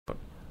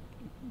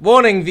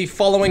Warning, the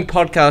following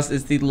podcast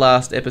is the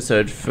last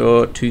episode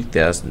for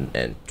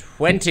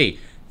 2020.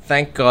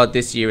 Thank God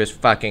this year is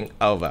fucking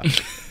over.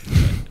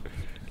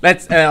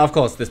 Of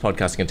course, this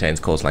podcast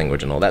contains coarse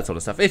language and all that sort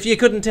of stuff, if you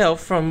couldn't tell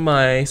from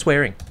my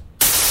swearing.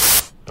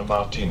 A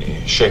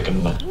martini,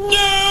 shaken not.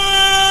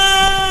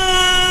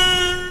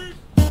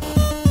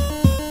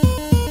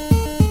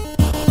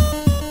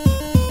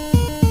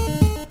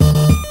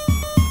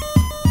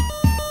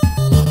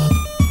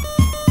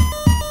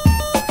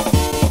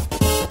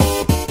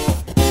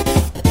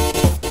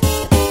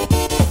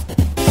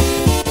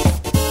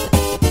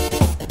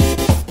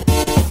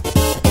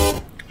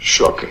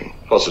 Shocking.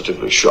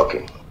 Positively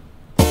shocking.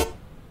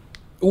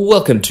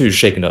 Welcome to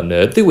Shaken Not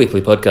Nerd, the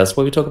weekly podcast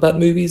where we talk about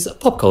movies,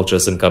 pop culture,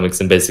 some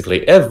comics, and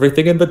basically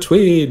everything in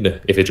between.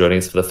 If you're joining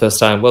us for the first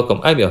time, welcome.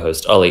 I'm your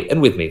host, Ollie,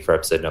 and with me for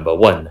episode number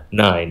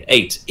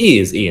 198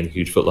 is Ian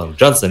Huge Footlong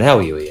Johnson. How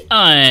are you, Ian?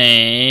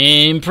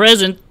 I'm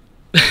present.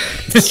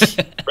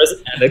 Present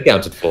and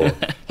accounted for.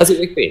 How's your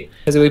week been?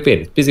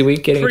 Busy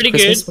week getting Pretty into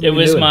Christmas? good. It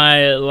was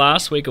my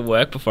last week of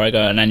work before I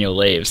got on annual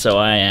leave, so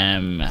I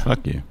am...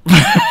 Fuck you.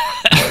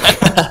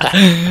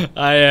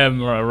 I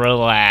am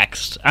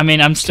relaxed. I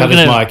mean, I'm still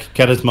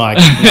Cut his mic.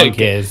 No one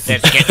cares.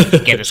 Let's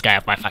get this guy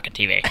off my fucking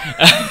TV.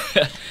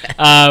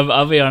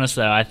 I'll be honest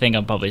though, I think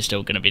I'm probably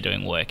still going to be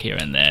doing work here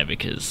and there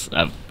because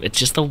it's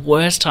just the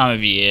worst time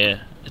of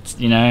year. It's,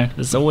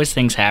 there's always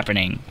things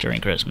happening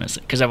during Christmas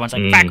because everyone's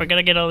like, fuck, we're going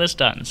to get all this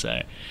done. So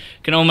I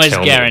can almost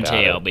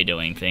guarantee I'll be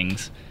doing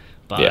things.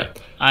 But yeah.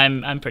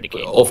 I'm pretty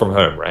keen. All from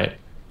home, right?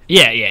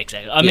 Yeah,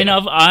 exactly. I mean,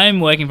 I'm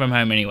working from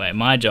home anyway.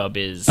 My job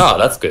is... Oh,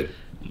 that's good.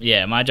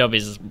 Yeah, my job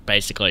is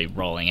basically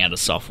rolling out of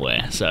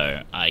software,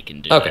 so I can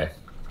do that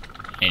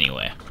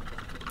anywhere.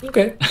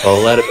 Okay.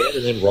 Roll out of bed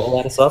and then roll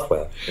out of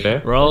software.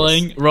 Roll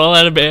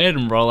out of bed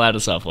and roll out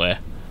of software.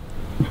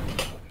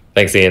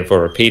 Thanks, Ian,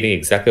 for repeating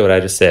exactly what I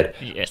just said.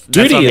 Yes,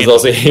 Duty is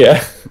also here.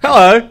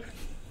 Hello.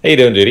 How you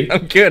doing, Duty?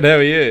 I'm good, how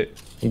are you?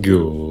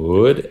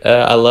 Good.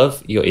 I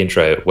love your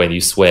intro when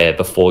you swear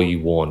before you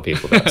warn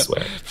people about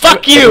swearing.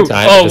 Fuck you!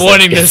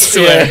 Warning to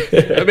swear.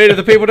 I mean, if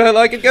the people don't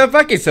like it, go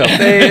fuck yourself.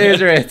 There's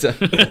your answer.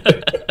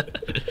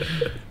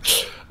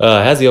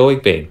 How's your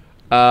week been?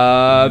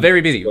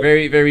 Very busy.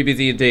 Very, very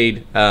busy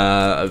indeed.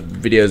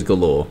 Videos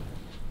galore.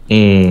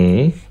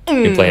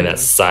 You're playing that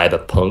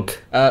Cyberpunk.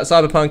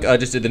 Cyberpunk, I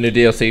just did the new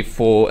DLC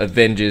for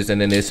Avengers,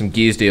 and then there's some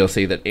Gears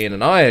DLC that Ian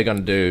and I are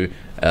going to do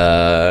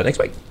next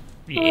week.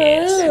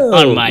 Yes,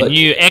 on my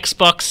new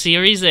Xbox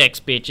Series X,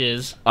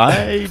 bitches.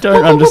 I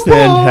don't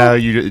understand how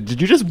you...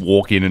 Did you just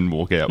walk in and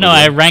walk out? No,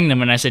 I rang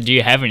them and I said, do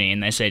you have any?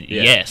 And they said,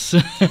 yes.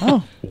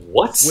 Oh,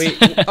 what?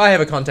 I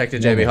have a contact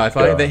at JB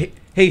Hi-Fi that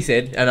he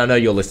said, and I know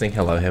you're listening,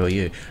 hello, how are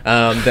you,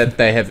 that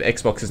they have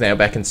Xboxes now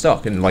back in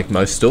stock in like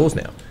most stores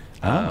now.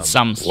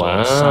 Some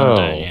stores, some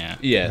don't, yeah.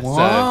 Yeah,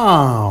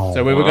 Wow.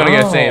 so we were going to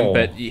go see him,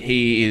 but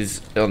he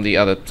is on the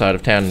other side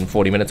of town,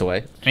 40 minutes away.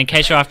 And in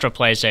case you're after a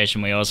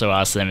PlayStation, we also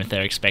asked them if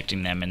they're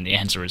expecting them, and the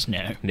answer is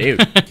no. No.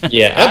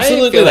 Yeah,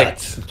 Absolutely I feel like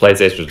not.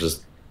 PlayStation was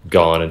just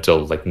gone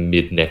until like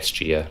mid next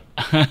year.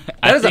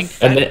 I think,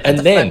 And then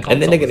they're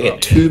going to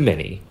get too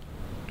many.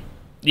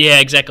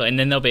 yeah, exactly, and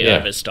then they'll be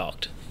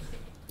overstocked.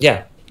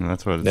 Yeah. And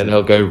that's what it is. Then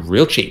they'll go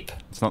real cheap.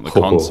 It's not the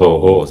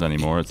console wars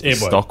anymore, it's the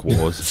stock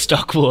wars.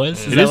 Stock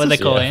wars? Is that what they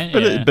call it?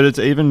 Yeah. But it's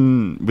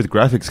even with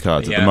graphics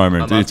cards at the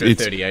moment. I'm after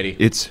It's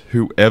 3080. it's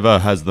whoever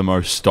has the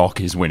most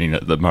stock is winning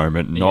at the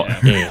moment, not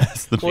who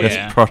has the best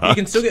yeah. product. You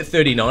can still get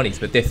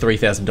 3090s, but they're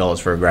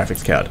 $3,000 for a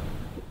graphics card.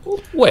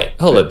 Wait,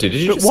 hold up, dude.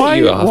 Did you just say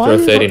you were after a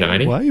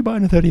 3090? Why are you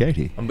buying a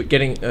 3080? I'm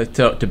getting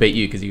to beat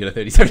you because you got a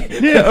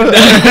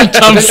 3070.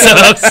 Tom's so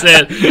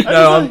upset.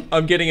 No,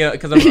 I'm getting a...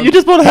 Because You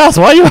just bought a house.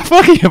 Why are you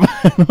fucking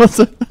about? What's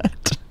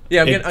that?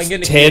 Yeah, I'm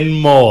getting 10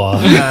 more.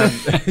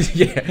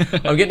 yeah,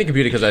 I'm getting a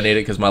computer because I need it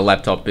because my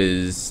laptop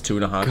is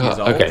 2.5 years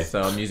old. okay. So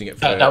I'm using it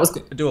for. That was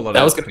do a lot. That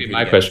of was going to be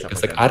my computer question. games and It's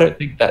stuff like I don't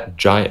think that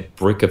giant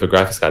brick of a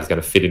graphics card is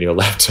going to fit in your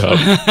laptop.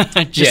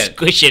 Just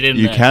squish it in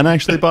You there. can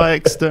actually buy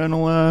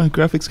external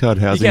graphics card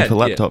housing can, for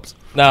yeah. laptops.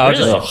 No,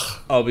 Really?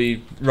 I'll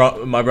be.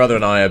 My brother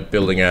and I are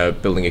building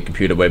a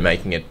computer. We're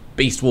making it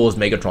Beast Wars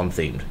Megatron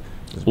themed.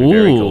 It's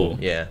very cool.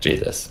 Yeah.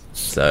 Jesus.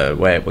 So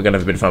we're going to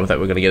have a bit of fun with that.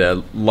 We're going to get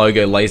a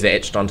logo laser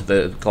etched onto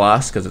the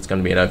glass because it's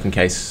going to be an open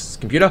case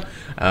computer.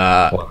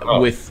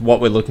 With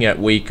what we're looking at,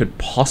 we could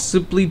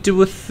possibly do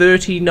a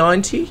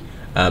 3090,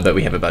 but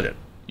we have a budget.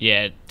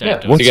 Yeah, Yeah.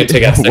 don't. What's What's, you're gonna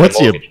take out second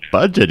what's your mortgage.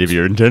 budget if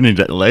you're intending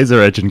to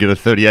laser etch and get a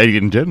 3080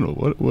 in general?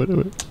 What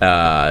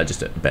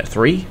Just about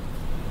 3.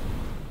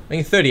 I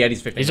think 3080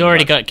 is 50. He's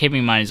already got, keep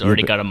in mind, he's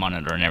already got a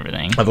monitor and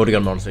everything. I've already got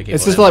a monitor.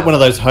 It's just like one of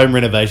those home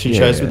renovation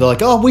shows where they're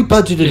like, oh, we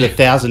budgeted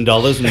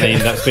 $1,000 and they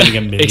end up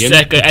spending $1 million.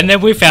 Exactly, and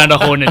then we found a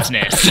hornet's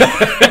nest.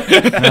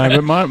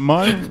 No, but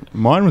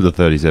mine was a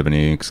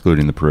 3070,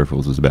 excluding the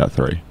peripherals, was about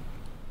 3.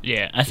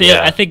 Yeah,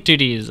 I think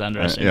Duty is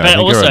underestimated, yeah, I but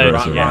think you're also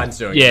underestimated. Ryan's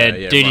doing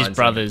it, Duty's Ryan's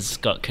brother's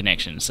got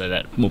connections, so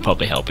that will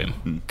probably help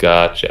him.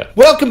 Gotcha.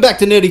 Welcome back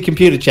to Nerdy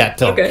Computer Chat,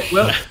 Tom. Okay,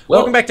 well,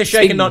 Welcome back to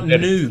Shaken Not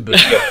speaking of Noob.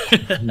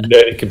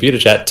 Nerdy Computer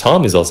Chat.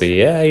 Tom is also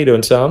here. How you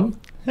doing, Tom?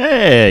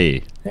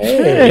 Hey,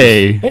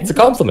 Hey, It's a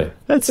compliment.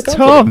 that's It's a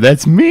compliment. Tom.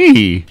 That's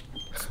me.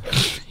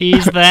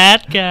 He's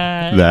that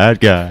guy. That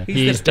guy.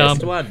 He's the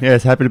best one.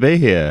 Yes, happy to be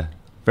here.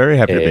 Very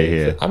happy to be Hey,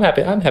 here. I'm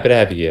happy to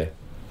have you here.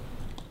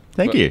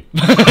 Thank you.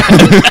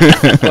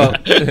 Well,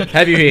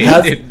 have you here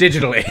How's-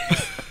 digitally?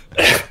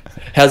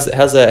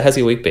 How's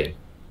your week been?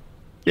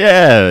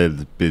 Yeah,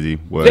 it's busy.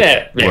 Work.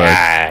 Yeah. Work.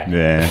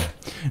 Yeah.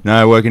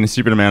 No, working a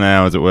stupid amount of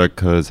hours at work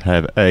because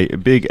have a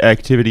big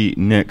activity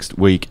next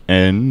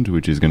weekend,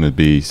 which is going to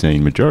be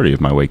seeing majority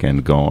of my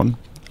weekend gone.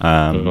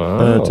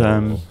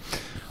 But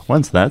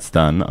once that's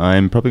done,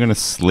 I'm probably going to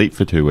sleep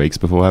for 2 weeks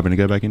before having to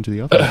go back into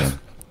the office again.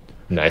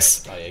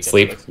 Nice.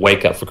 Sleep,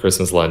 wake up for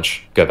Christmas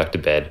lunch, go back to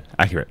bed.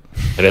 Accurate.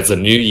 And it's a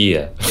new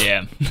year.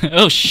 Yeah.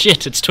 Oh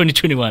shit! It's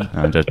 2021.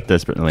 I just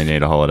desperately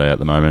need a holiday at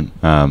the moment.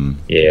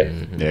 Yeah.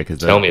 Because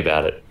Tell me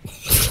about it.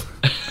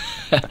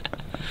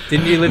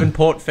 Didn't you live in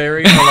Port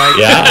Fairy for like?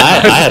 Yeah, I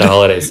had a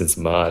holiday since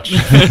March.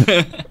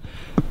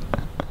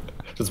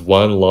 Just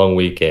one long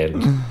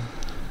weekend.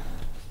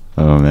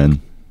 Oh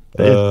man.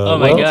 Oh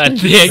my well, god,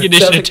 the air sounds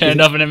conditioner like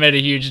turned off and it made a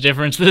huge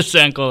difference to the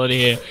sound quality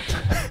here.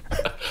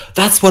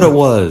 That's what it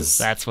was.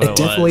 That's what it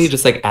definitely was.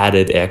 just like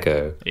added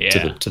echo Yeah.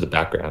 to the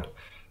background.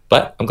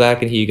 But I'm glad I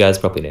can hear you guys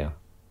properly now.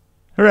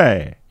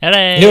 Hooray.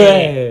 Hooray!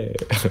 Hooray!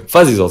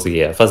 Fuzzy's also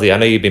here. Fuzzy, I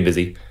know you've been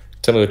busy.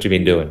 Tell me what you've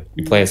been doing.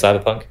 You playing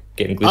Cyberpunk?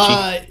 Getting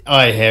glitchy?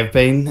 I have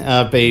been.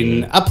 I've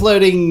been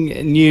uploading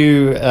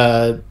new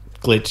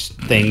glitch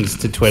things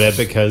to Twitter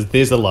because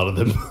there's a lot of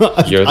them.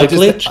 You're the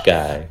glitch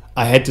guy.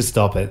 I had to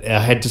stop it. I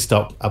had to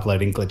stop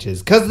uploading glitches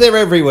because they're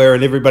everywhere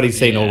and everybody's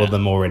seen all Yeah. of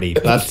them already.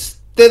 But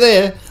they're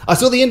there. I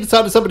saw the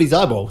inside of somebody's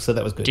eyeball, so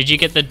that was good. Did you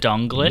get the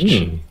dong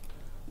glitch?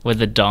 Where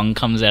the dong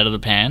comes out of the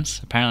pants?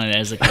 Apparently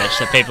there's a glitch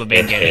that people have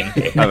been getting.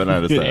 I haven't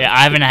noticed that. Yeah, I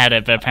haven't had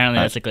it, but apparently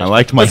that's a glitch. I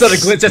liked my, That's not a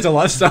glitch. That's a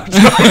lifestyle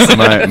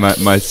choice.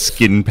 my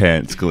skin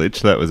pants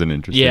glitch. That was an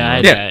interesting Yeah,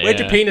 one. Yeah, where'd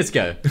your penis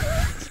go?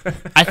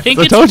 I think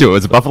I it's... told you it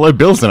was a Buffalo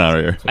Bill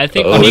scenario. I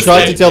think Oh, when I you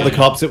tried go- to tell the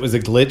cops it was a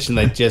glitch, and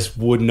they just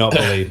would not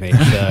believe me.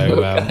 So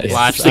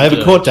Life's I have a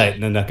good. court date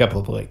in a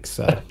couple of weeks.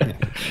 So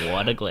yeah.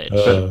 What a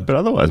glitch. But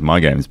otherwise, my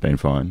game's been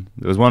fine.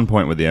 There was one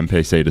point where the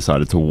NPC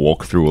decided to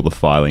walk through all the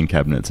filing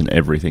cabinets, and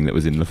everything that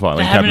was in the filing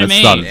That happened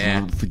to cabinets me.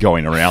 started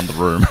going around the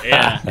room.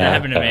 Yeah, that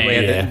happened to We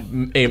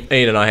me. had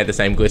Ian and I had the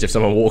same glitch of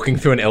someone walking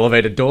through an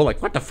elevator door, like,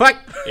 what the fuck?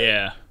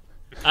 Yeah.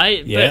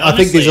 Yeah, I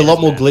think there's a lot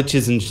more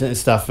glitches and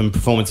stuff and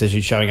performance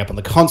issues showing up on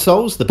the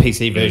consoles. The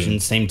PC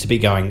versions seem to be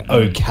going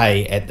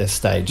okay at this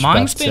stage.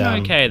 Mine's but, been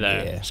okay though.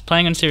 yeah. It's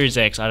playing on Series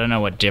X. I don't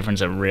know what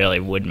difference it really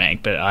would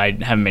make, but I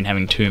haven't been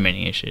having too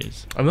many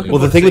issues. I'm looking Well,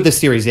 the forward thing to with the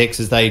Series X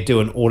is they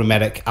do an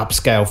automatic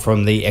upscale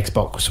from the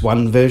Xbox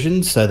One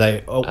version, so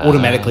they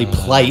automatically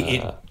play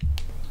it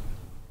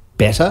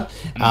better.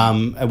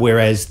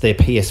 Whereas the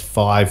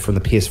PS5 from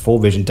the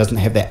PS4 version doesn't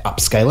have that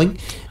upscaling.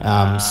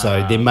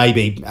 So there may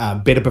be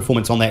better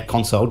performance on that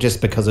console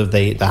just because of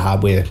the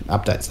hardware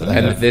updates that they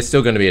And have. there's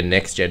still going to be a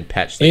next gen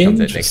patch that comes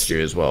out next Interesting.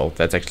 year as well.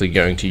 That's actually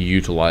going to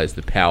utilize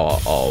the power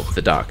of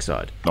the dark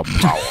side.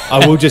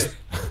 I will just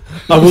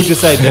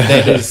say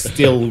that is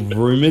still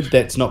rumored.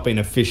 That's not been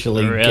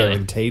officially Really?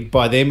 guaranteed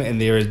by them,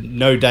 and there are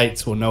no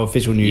dates or no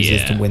official news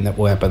as to Yeah. when that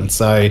will happen.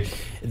 So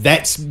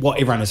that's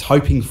what everyone is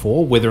hoping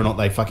for. Whether or not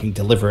they fucking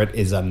deliver it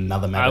is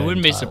another matter. I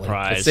wouldn't be entirely.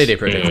 surprised. CD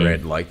Projekt's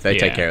Red, like they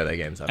take Yeah. care of their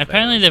games. After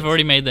Apparently that. they've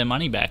already made their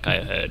money back, I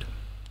heard.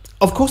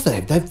 Of course they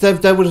have.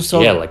 They would have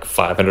sold. Yeah, like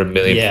 500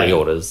 million Yeah.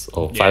 pre-orders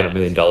or $500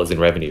 million in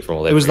revenue from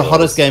all that. It was the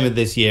hottest game of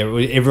this year.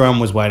 Everyone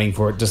was waiting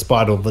for it,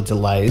 despite all the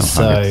delays.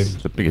 So It's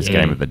the biggest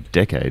game of the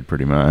decade,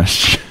 pretty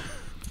much.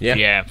 Yeah.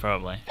 Yeah,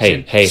 probably.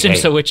 Hey, Sims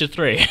hey. The Witcher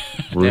 3.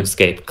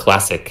 RuneScape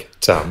Classic,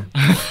 Tom.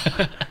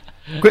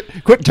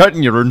 Quit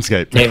toting your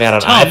RuneScape. Came out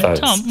on iPhones.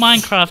 Tom,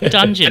 Minecraft I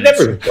Dungeons.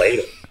 never even played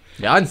it.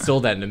 Yeah, I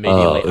installed that and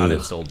immediately Oh, ugh.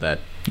 uninstalled that.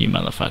 You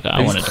motherfucker.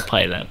 I wanted to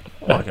play that.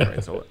 Oh, I can't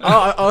reinstall it. Oh,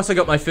 I also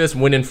got my first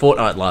win in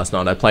Fortnite last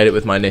night. I played it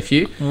with my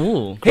nephew.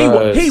 Ooh.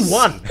 He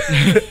won.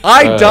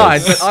 I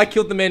died, but I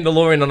killed the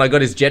Mandalorian and I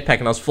got his jetpack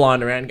and I was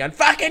flying around going,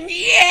 fucking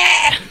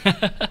yeah!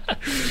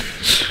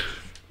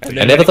 I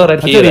never thought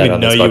I'd I hear don't that even on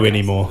know this you podcast.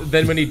 anymore.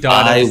 Then when he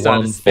died, I I just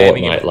won started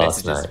spamming him Fortnite with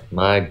last messages. night.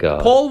 My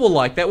God. Paul will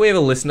like that. We have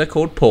a listener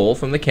called Paul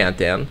from the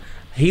Countdown.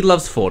 He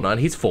loves Fortnite.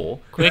 He's 4.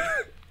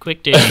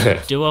 Quick, dude.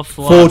 Do a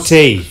floss.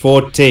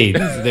 14.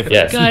 There's a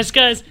difference. Yes.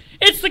 Guys,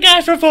 it's the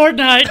guy from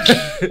Fortnite.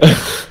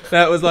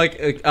 That was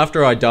like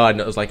after I died,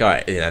 and it was like, all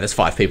right, there's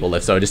 5 people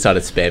left. So I just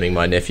started spamming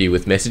my nephew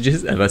with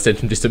messages, and I sent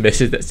him just a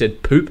message that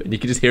said poop, and you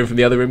could just hear him from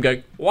the other room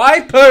going,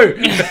 "Why poo?"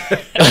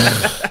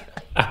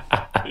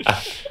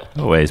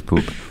 Always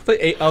poop.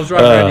 I was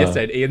driving around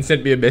yesterday, and Ian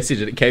sent me a message,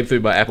 and it came through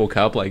my Apple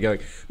CarPlay going,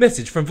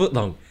 "Message from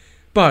Footlong.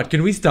 Bart,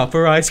 can we stop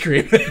for ice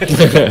cream?"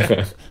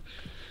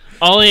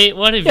 Ollie,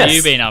 what have Yes.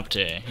 you been up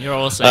to? You're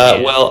also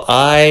here. Well,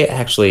 I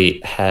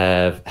actually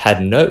have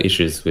had no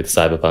issues with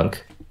Cyberpunk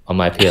on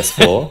my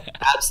PS4.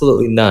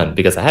 Absolutely none,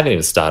 because I haven't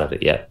even started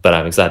it yet, but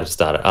I'm excited to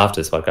start it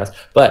after this podcast.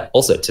 But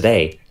also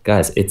today,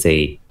 guys, it's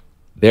a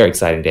very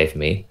exciting day for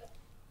me.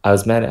 I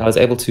was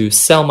able to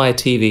sell my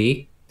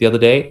TV, the other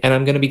day, and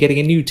I'm going to be getting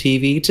a new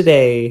TV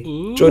today.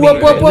 Joining Whoop,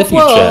 me whoop, in the whoop,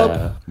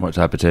 future. What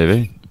type of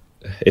TV?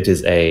 It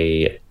is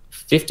a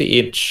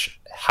 50-inch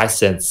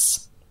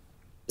Hisense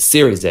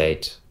Series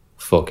 8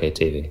 4K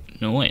TV.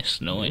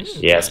 Nice.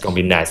 Yeah, it's going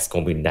to be nice. It's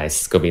going to be nice.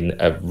 It's going to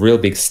be a real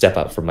big step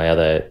up from my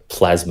other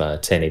Plasma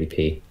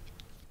 1080p.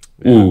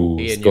 Ooh,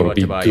 it's Ian, you going want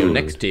to to be buy your good.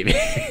 next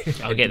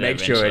TV. I'll get Make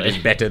that sure it eventually.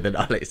 is better than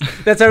Ollie's.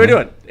 That's how we do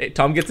it.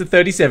 Tom gets a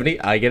 3070,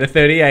 I get a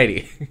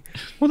 3080.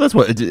 Well, that's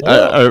what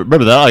I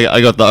remember that.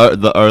 I got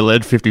the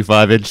OLED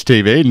 55-inch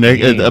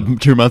TV.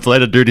 2 months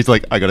later, dude, he's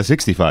like, I got a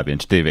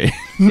 65-inch TV.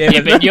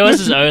 Yeah, but yours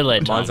is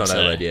OLED. Mine's Tom, not so,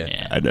 OLED,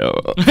 yeah. I know.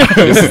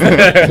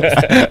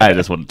 I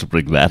just wanted to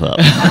bring that up.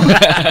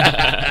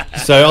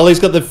 So Ollie's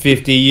got the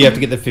 50. You have to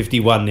get the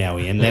 51 now,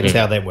 Ian. That's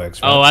how that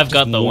works. Right? Oh, I've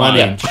got the 1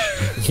 inch.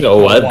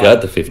 No, I've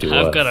got the 51.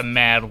 I've got a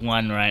mad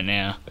 1 right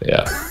now.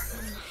 Yeah.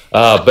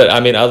 But I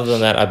mean, other than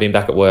that, I've been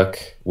back at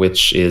work,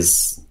 which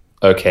is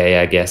okay,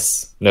 I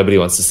guess. Nobody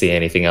wants to see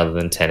anything other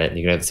than Tenet.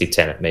 You can only see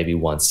Tenet maybe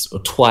once or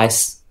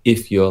twice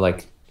if you're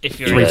like If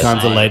you're 3 Yeah.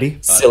 times a lady.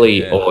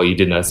 silly yeah. or you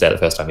didn't understand it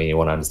the first time and you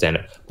want to understand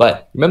it.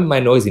 But remember my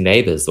noisy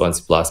neighbors, the ones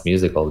who blast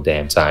music all the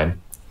damn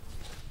time?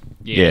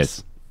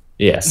 Yes.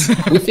 Yes,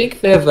 we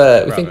think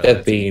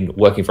they've been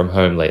working from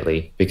home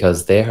lately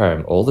because they're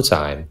home all the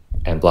time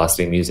and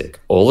blasting music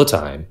all the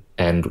time.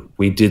 And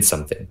we did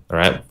something. All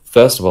right.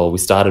 First of all, we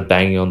started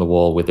banging on the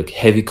wall with a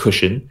heavy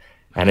cushion,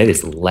 and it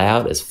is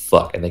loud as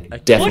fuck, and they can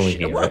definitely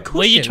cushion? hear What? it.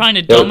 Were you trying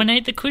to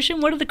dominate the cushion?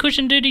 What did the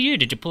cushion do to you?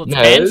 Did you pull its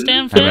No, pants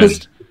down because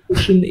first? the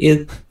cushion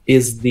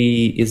is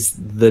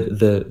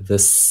the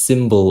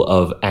symbol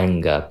of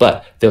anger.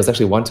 But there was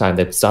actually one time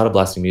they started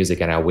blasting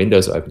music and our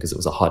windows were open because it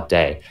was a hot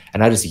day,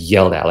 and I just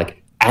yelled out,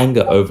 like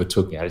anger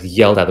overtook me. I just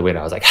yelled out the window.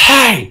 I was like,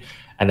 "Hey!"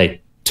 And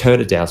they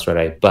turned it down straight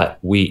away. But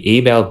we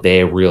emailed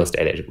their real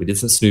estate agent. We did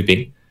some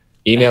snooping,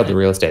 emailed the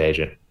real estate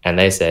agent, and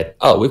they said,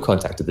 "Oh, we've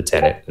contacted the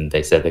tenant," and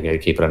they said they're going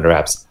to keep it under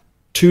wraps.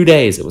 2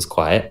 days it was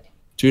quiet.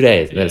 2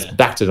 days, and then it's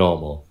back to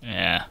normal.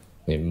 Yeah.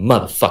 I mean,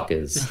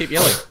 motherfuckers. Keep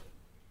yelling.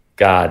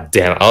 God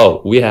damn.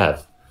 Oh, we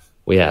have,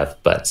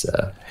 but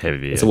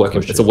Heavy. it's a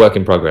work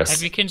in progress.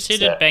 Have you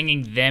considered So-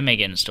 banging them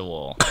against a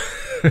wall?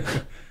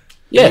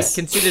 Yes,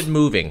 Considered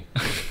moving.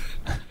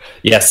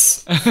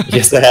 yes,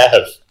 yes. I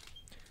have.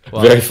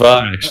 Very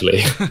far,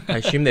 actually. I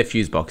assume their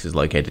fuse box is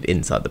located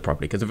inside the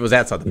property, because if it was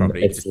outside the property,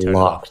 you It's just turn it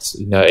off. locked.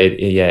 No, it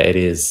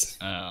is.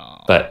 Oh.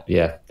 But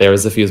yeah, there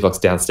is a fuse box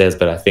downstairs,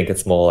 but I think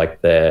it's more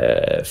like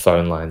the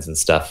phone lines and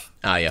stuff.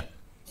 Ah, yeah.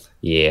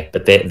 Yeah,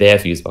 but their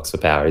fuse box for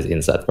power is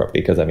inside the property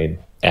because I mean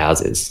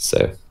ours is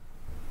so.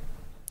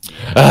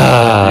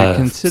 You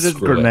considered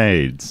screw it.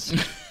 grenades.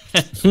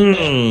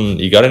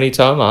 You got any,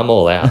 Tom? I'm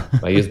all out.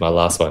 I used my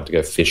last one to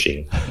go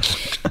fishing.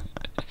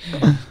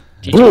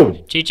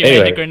 Teach him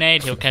Anyway. a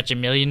grenade, he'll catch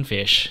 1,000,000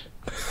 fish.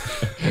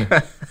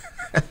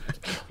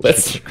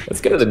 Let's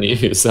get to the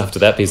news after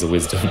that piece of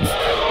wisdom. Up in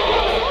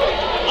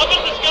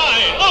the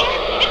sky! Look!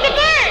 It's a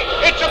bird!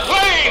 It's a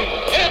plane!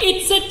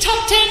 It's a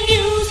top 10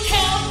 news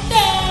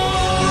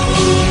countdown.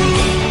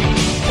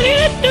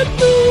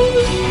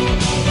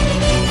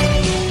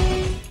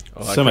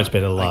 Oh, So much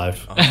better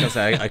live. I was gonna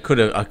say, I could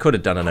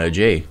have done an OG.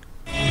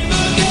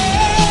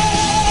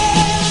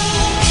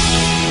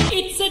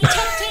 It's a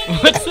top 10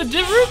 What's the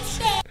difference?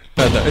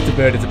 No, it's a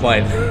bird, it's a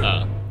plane.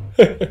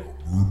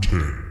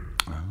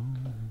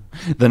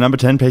 The number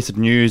 10 piece of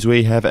news,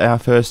 we have our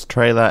first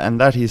trailer, and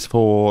that is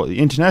for the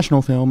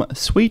international film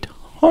Sweet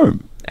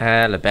Home.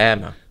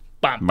 Alabama.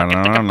 That's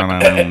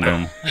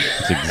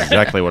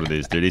exactly what it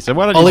is, dude. So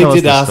why don't you Ollie tell us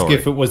did the ask story?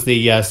 if it was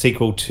the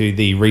sequel to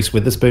the Reese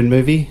Witherspoon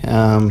movie.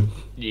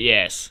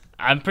 Yes.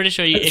 I'm pretty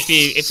sure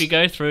if you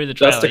go through the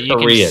That's trailer, the you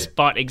can Korean.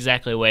 spot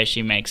exactly where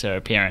she makes her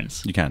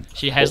appearance. You can.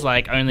 She has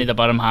like only the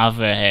bottom half of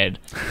her head.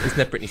 Isn't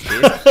that Britney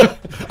Spears?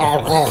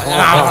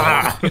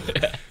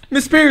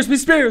 Miss Spears,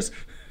 Miss Spears.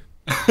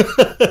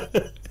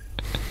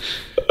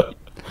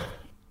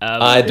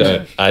 I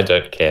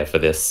don't care for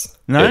this.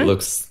 No? It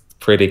looks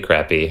pretty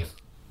crappy.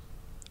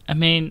 I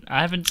mean,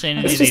 I haven't seen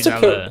any It's of these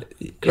just a other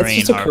Korean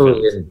it's just a horror films.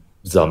 Korean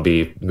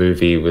zombie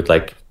movie with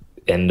like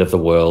end of the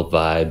world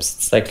vibes.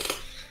 It's like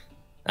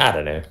I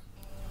don't know.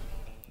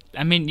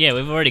 I mean, yeah,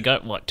 we've already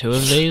got, 2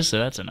 of these, so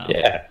that's enough.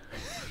 Yeah.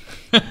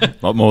 A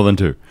lot more than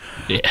 2.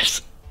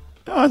 Yes.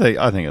 I think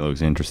it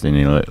looks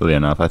interestingly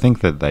enough. I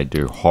think that they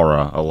do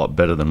horror a lot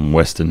better than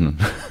Western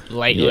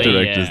Lately,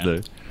 directors yeah.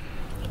 do.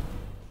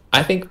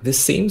 I think this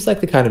seems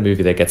like the kind of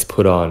movie that gets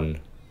put on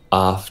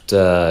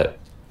after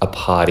a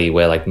party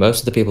where like most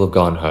of the people have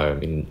gone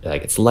home and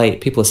like it's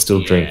late, people are still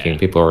Yeah. drinking,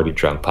 people are already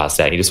drunk, passed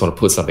out. You just want to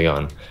put something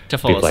on To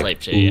fall People are asleep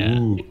to,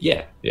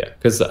 yeah. Yeah,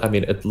 because I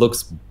mean it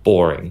looks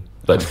boring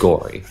but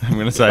gory. I'm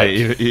going to say,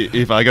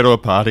 if I go to a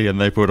party and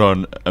they put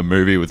on a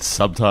movie with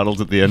subtitles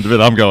at the end of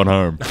it, I'm going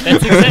home.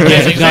 That's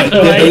exactly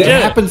the way you it do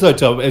it. happens though,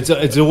 Tom. It's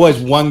always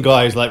one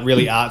guy who's like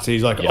really artsy.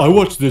 He's like, I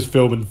watched this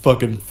film in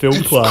fucking film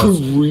class.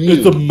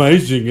 It's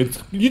amazing.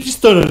 You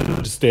just don't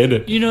understand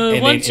it. You know, And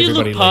then once you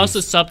look everybody past the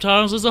leaves.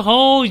 subtitles, there's a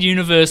whole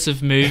universe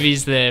of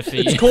movies there for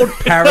you. It's called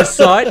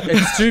Parasite.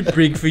 It's too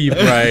big for your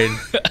brain.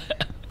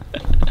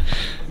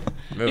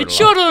 moving It's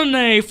along. shot on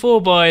a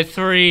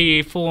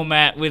 4x3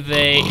 format with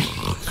a.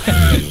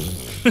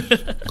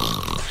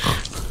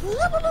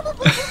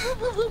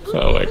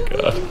 Oh my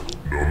god.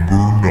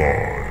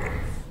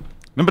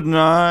 Number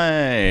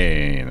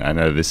 9. I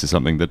know this is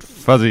something that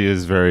Fuzzy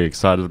is very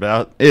excited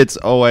about. It's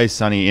Always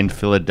Sunny in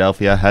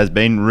Philadelphia has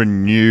been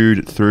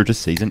renewed through to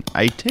season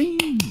 18.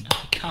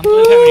 Can't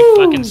believe how many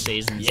fucking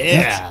seasons.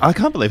 Yeah. I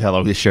can't believe how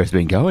long this show's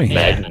been going.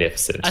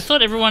 Magnificent. I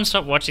thought everyone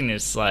stopped watching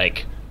this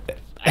like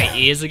 8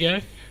 years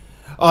ago.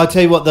 I'll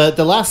tell you what,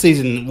 the last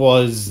season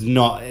was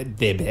not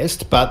their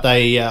best, but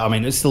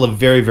it's still a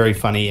very, very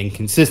funny and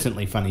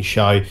consistently funny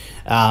show.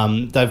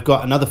 They've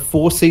got another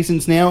 4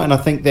 seasons now, and I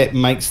think that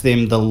makes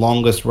them the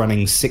longest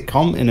running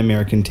sitcom in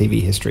American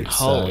TV history.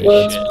 Holy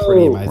so shit. it's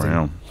pretty amazing.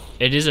 Wow.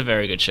 It is a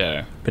very good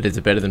show. But is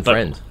it better than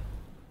Friends?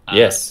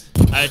 Yes.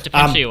 It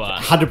depends who you are.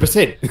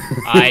 100%.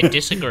 I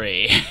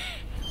disagree.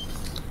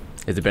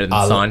 Is it better than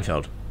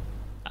Seinfeld?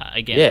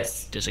 Again,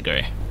 Yes.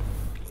 disagree.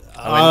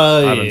 I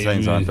haven't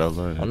seen Seinfeld.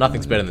 Well, So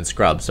nothing's better than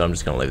Scrubs, so I'm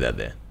just going to leave that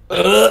there.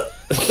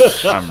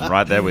 I'm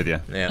right there with you.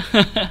 Yeah.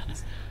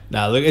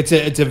 No, look, it's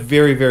a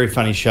very, very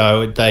funny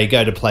show. They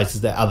go to places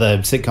that other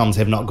sitcoms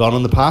have not gone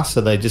in the past, so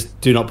they just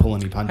do not pull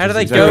any punches. How do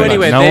they It's go very much-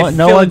 anywhere? No They're one-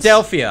 no one's-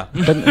 Philadelphia.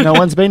 But no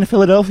one's been to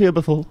Philadelphia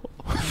before.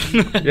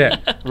 Yeah.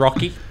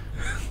 Rocky.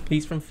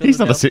 He's from Philadelphia. He's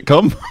not a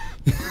sitcom.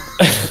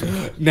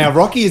 Now,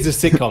 Rocky is a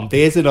sitcom.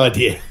 There's an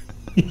idea.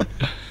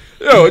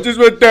 Oh, I just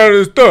went down to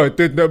the store.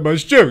 Didn't have my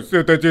shoes,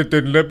 so they just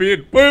didn't let me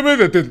in. Wait a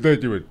minute, didn't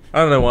let you in.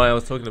 I don't know why I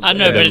was talking about I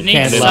know, but it needs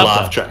Candid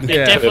laugh track. It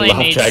Yeah. definitely Laugh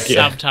needs track,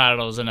 yeah.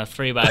 subtitles in a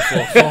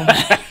 3x4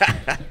 format.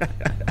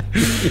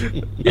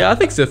 Yeah, I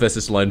think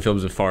Sylvester Stallone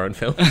films are foreign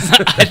films.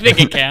 I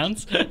think it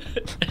counts.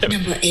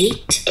 Number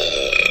 8.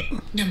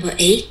 Number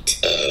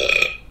 8.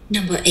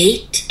 Number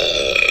 8.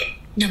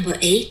 Number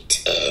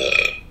 8.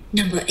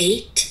 Number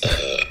 8.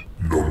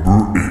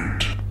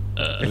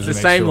 It's the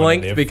make same sure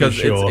length they're because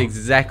for sure. it's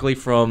exactly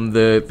from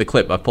the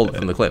clip. I pulled it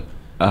from the clip.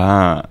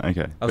 Ah,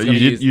 okay. But gonna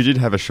use- you did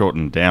have a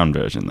shortened down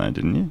version though,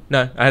 didn't you?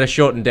 No, I had a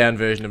shortened down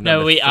version of number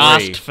No, we 3.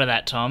 asked for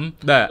that, Tom.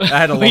 No, I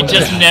had a We long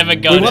just never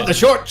got We it. want the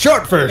short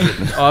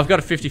version. Oh, I've got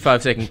a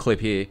 55-second clip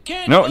here.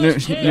 No. No.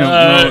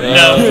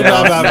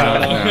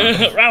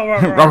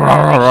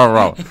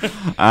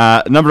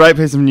 Number 8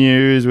 piece of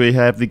news, we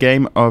have the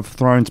Game of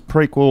Thrones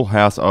prequel,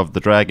 House of the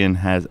Dragon,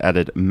 has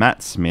added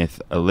Matt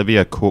Smith,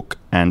 Olivia Cook,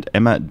 and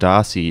Emma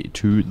Darcy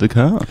to the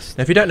cast.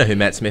 Now, if you don't know who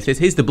Matt Smith is,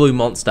 he's the blue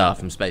monster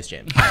from Space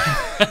Jam.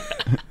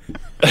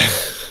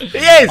 He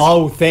is!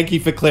 Oh, thank you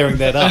for clearing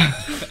that up.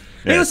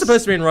 He was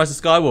supposed to be in Rise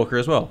of Skywalker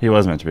as well. He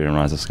was meant to be in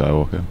Rise of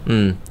Skywalker.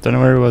 Don't know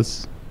where he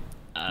was.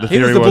 He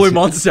was the blue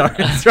monster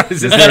in Rise of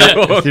The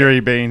Skywalker. theory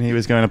being he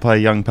was going to play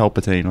young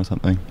Palpatine or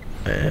something.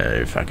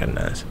 Who fucking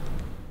knows?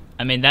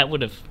 I mean, that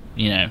would have,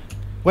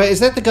 Wait, is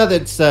that the guy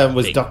that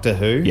was Doctor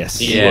Who? Yes.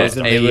 He Yeah, was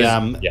in he the,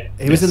 was-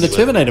 he was in the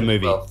Terminator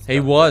movie. He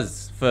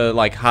was for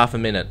like half a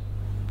minute.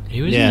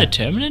 he was Yeah. in the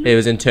Terminator? He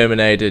was in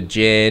Terminator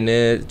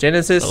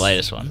Genesis. The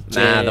latest one.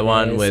 Nah, the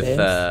one with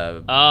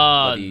Oh,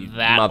 bloody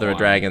that Mother one. of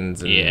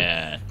Dragons. And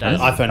Yeah. iPhone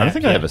I don't app,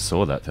 think yeah. I ever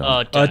saw that film. Oh,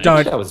 Oh, don't.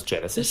 don't. That was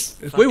Genesis.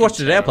 We watched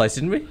it at our place,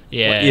 didn't we?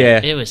 Yeah.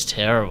 Yeah. It was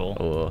terrible.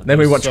 Oh, then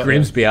we watched So-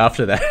 Grimsby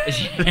after that.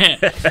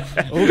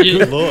 Oh,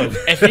 good lord.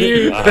 If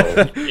you,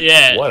 Wow.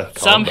 yeah, What a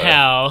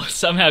combo.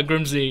 somehow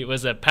Grimsby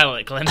was a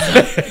palate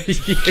cleanser.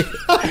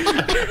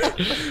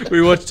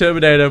 We watched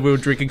Terminator. We were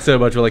drinking so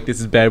much. We're like, this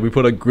is bad. We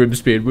put on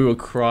Grimsby and we were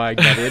crying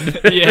that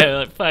in. Yeah,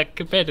 like, fuck,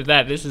 compared to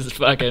that, this is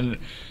top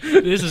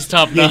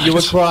Yeah, notch. you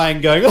were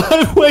crying, going,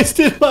 I've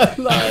wasted my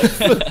life.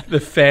 The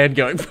fan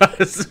going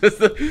past. We're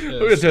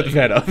going to turn the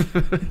fan off.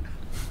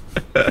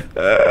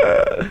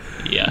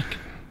 Yuck.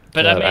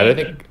 But I I mean, don't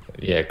think.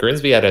 Yeah,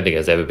 Grimsby, I don't think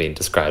has ever been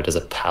described as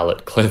a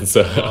palate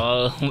cleanser.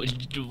 oh,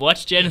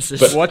 watch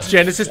Genesis. Watch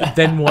Genesis,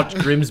 then watch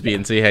Grimsby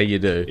and see how you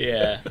do.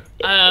 Yeah.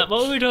 What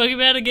were we talking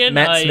about again?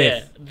 Matt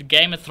Smith. Yeah, the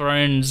Game of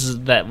Thrones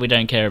that we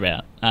don't care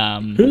about.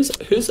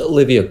 Who's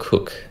Olivia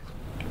Cook?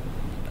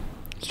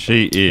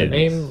 She Her is.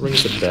 name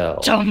rings a bell.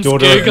 Tom's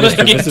Daughter of Googling Mr.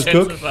 and Mrs.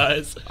 Cook?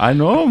 intensifies. I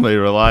normally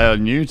rely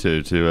on you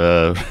two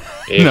to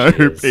It know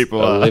who is people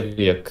are.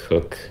 Olivia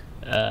Cook.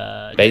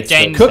 Bates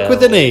Dane Motel, Cook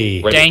with an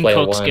E. Ready Dane Player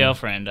Cook's One.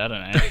 girlfriend. I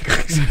don't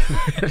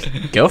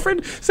know.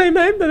 Girlfriend? Same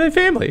name, but they're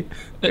family.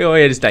 Oh,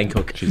 yeah, just Dane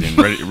Cook. She's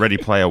in Ready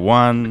Player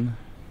One.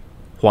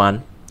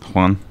 Juan.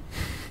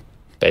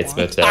 Bates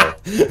Motel.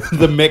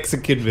 The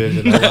Mexican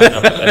version.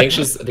 I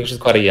think she's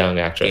quite a young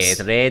actress.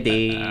 Get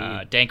ready.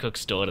 Dane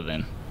Cook's daughter,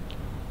 then.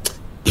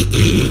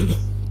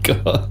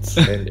 God.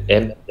 And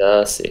Emma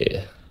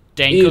Darcy.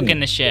 Dane Cook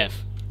and the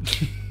chef.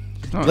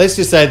 Let's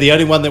just say the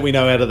only one that we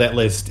know out of that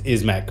list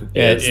is Matt.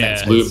 It's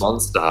Yeah. Blue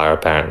Monster,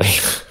 apparently.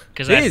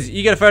 Because It is.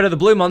 You get a photo of the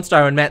blue monster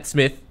and Matt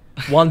Smith.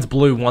 One's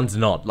blue, one's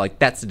not. Like,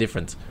 that's the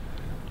difference.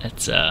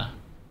 it's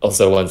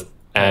Also, one's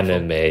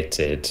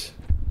animated.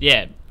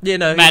 yeah. Yeah,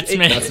 no. Matt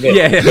Smith.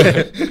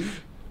 Yeah.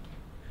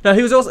 No,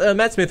 he was also...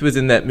 Matt Smith was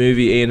in that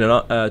movie, Ian and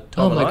Tom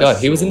Oh and my Ice, god,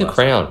 he was or in The last-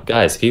 Crown.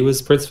 Guys, he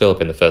was Prince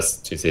Philip in the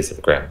first 2 seasons of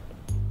The Crown.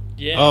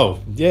 Yeah. Oh,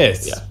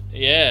 yes. Yeah.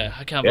 Yeah,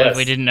 I can't believe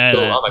we didn't know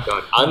that. Oh my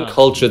god,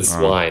 uncultured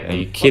swine. Are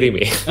you kidding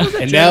me?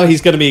 And now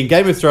he's going to be in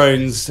Game of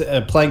Thrones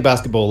playing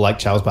basketball like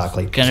Charles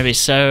Barkley. Going to be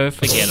so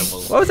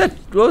forgettable. What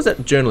was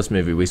that journalist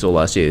movie we saw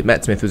last year?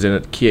 Matt Smith was in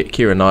it.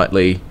 Keira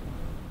Knightley.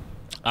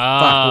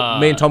 Fuck,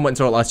 me and Tom went and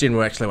saw it last year, and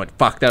we actually went,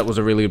 "Fuck, that was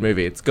a really good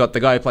movie." It's got the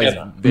guy who plays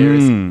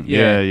various.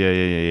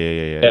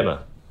 Yeah. Emma.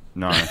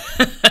 No.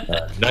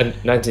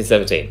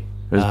 1917.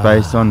 It was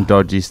based on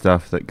dodgy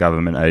stuff that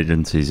government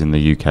agencies in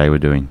the UK were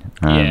doing.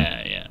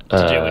 Yeah. To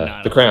do with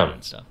 9/11 The Crown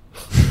and stuff.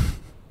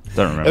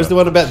 Don't remember. It was the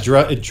one about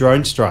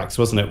drone strikes,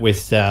 wasn't it?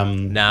 With it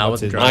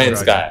wasn't drone Iron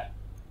strikes. Sky.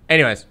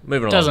 Anyways,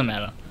 moving on. Doesn't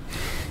matter.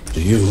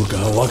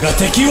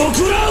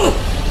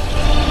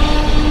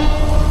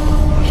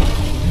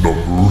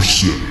 Number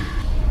 7.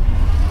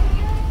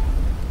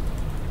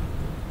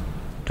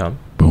 Tom.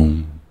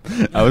 Boom.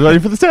 I was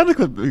waiting for the sound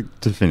clip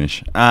to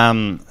finish.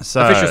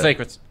 Official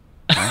secrets.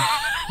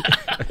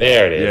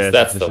 There it is. Yeah,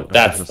 that's official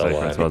the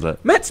secrets, one. was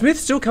it? Matt Smith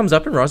still comes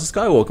up in Rise of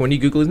Skywalker when you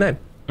Google his name.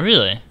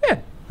 Really? Yeah.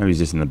 Maybe he's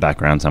just in the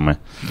background somewhere.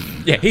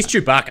 Yeah, he's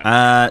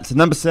Chewbacca. So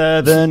number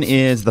 7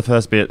 is the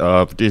first bit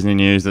of Disney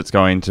news that's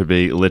going to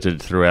be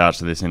littered throughout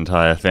this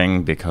entire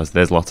thing because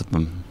there's lots of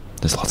them.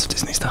 There's lots of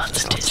Disney stuff.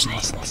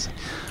 Lots.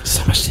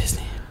 so much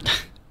Disney.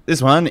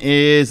 This one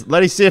is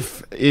Lady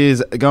Sif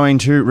is going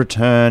to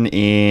return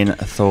in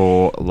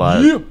Thor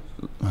Love.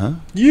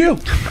 Yeah.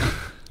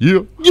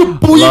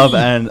 Love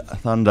and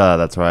Thunder.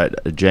 That's right.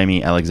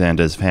 Jamie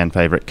Alexander's fan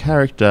favorite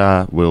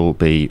character will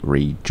be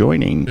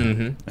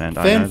rejoining. And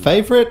Fan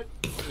favorite?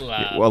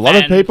 a lot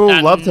of people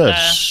loved her.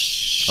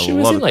 She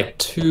was in like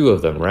 2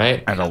 of them,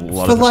 right? And a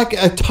lot For of like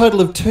a total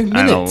of 2 minutes.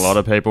 and a lot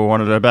of people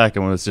wanted her back,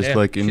 and it was just Yeah,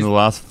 like in she's- the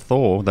last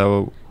Thor, they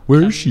were.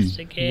 Where is she?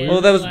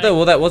 Well,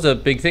 that was a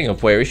big thing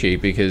of where is she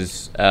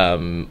because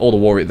all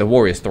the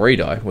Warriors 3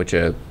 die, which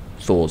are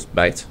Thor's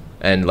mates,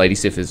 and Lady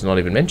Sif is not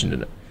even mentioned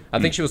in it. I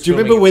think she was. Do you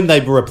remember when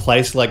they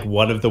replaced like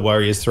one of the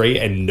Warriors 3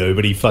 and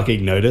nobody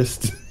fucking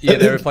noticed? Yeah,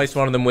 they replaced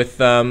one of them with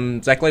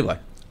Zach Levi.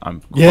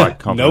 I'm Yeah, quite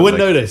confident no one they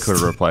noticed. could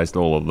have replaced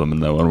all of them,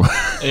 and no one.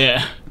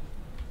 Yeah.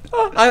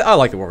 I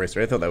like the Warriors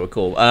 3. I thought they were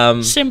cool.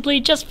 Simply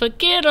just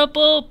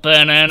forgettable.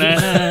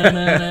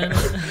 Ba-na-na-na-na-na.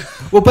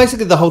 Well,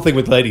 basically the whole thing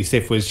with Lady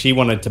Sif was she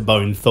wanted to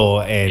bone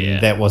Thor, and Yeah.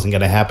 that wasn't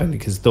going to happen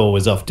because Thor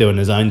was off doing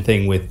his own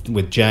thing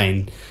with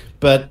Jane.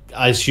 But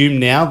I assume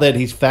now that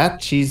he's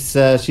fat, she's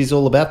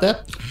all about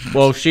that.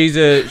 well, she's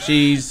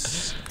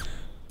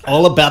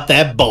All about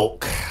that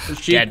bulk.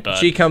 Dead bud.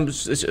 she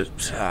comes.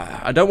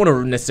 I don't want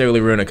to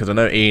necessarily ruin it because I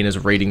know Ian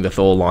is reading the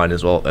Thor line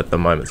as well at the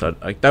moment, so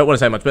I don't want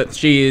to say much. But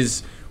she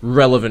is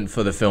relevant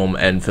for the film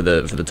and for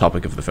the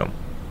topic of the film.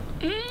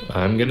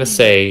 I'm gonna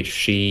say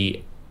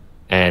she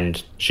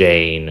and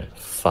Jane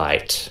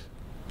fight.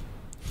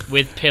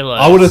 With pillows.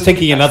 I would have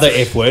thinking another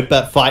F word,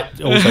 but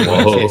fight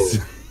also works.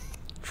 Yes.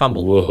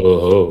 Fumble.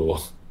 Whoa.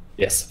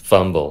 Yes,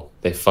 fumble.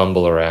 They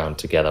fumble around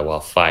together while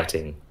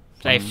fighting.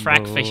 They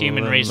frack for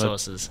human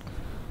resources.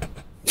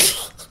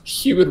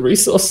 Human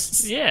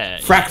resources. Yeah.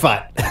 Frack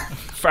fight.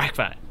 Frack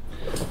fight.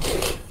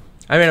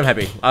 I mean, I'm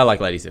happy. I like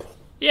Lady Sif.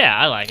 Yeah,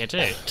 I like it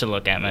too. To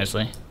look at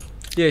mostly.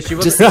 Yeah, she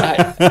was. Just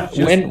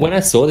when I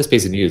saw this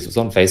piece of news, it was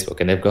on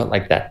Facebook, and they've got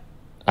like that.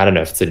 I don't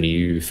know if it's a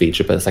new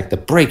feature, but it's like the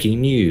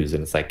breaking news,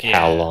 and it's like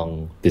how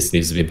long this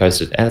news has been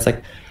posted, and it's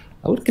like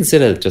I would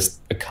consider just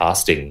a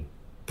casting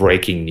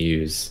breaking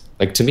news.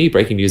 Like to me,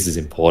 breaking news is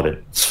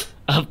important.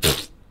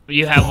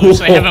 You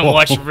obviously haven't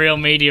watched real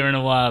media in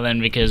a while then,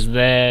 because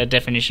their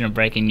definition of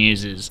breaking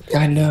news is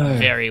I know.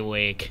 very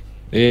weak.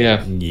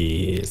 Yeah.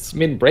 Yes. I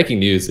mean, breaking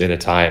news in a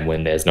time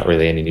when there's not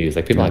really any news,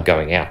 like people aren't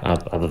going out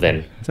other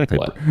than Exactly.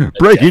 what?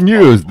 Breaking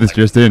news. This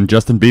just in: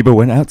 Justin Bieber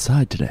went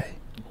outside today.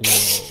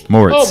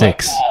 More at Oh my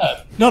 6.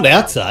 God. Not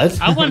outside.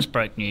 I once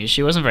broke news.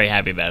 She wasn't very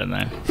happy about it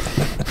though.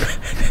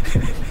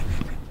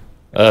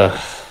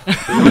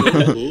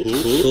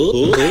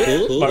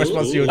 My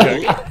response to your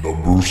joke.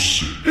 Number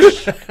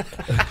 6.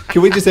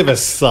 Can we just have a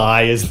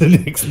sigh as the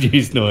next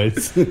news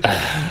noise?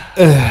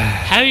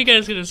 How are you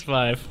guys gonna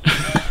survive?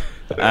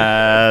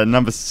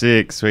 Number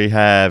 6, we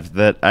have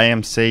that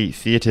AMC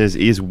Theatres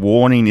is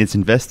warning its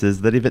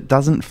investors that if it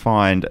doesn't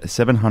find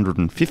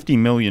 $750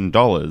 million,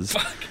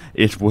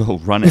 it will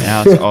run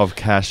out of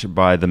cash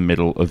by the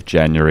middle of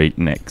January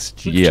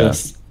next year.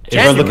 Just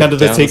Everyone look under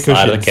the down seat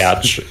side of cushions. the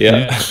couch.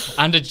 Yeah.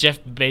 Under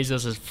Jeff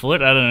Bezos'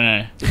 foot? I don't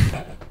know.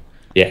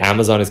 Yeah,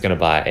 Amazon is going to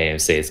buy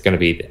AMC. It's going to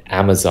be the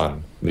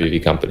Amazon movie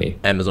company.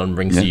 Amazon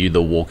brings you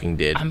The Walking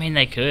Dead. I mean,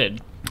 they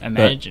could.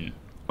 Imagine.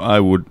 I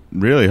would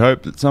really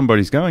hope that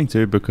somebody's going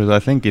to, because I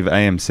think if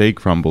AMC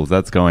crumbles,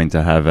 that's going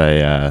to have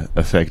a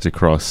effect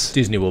across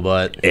Disney will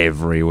buy it.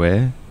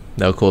 everywhere.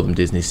 They'll call them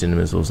Disney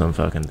Cinemas or some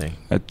fucking thing.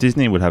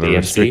 Disney would have a DMC?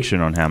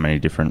 restriction on how many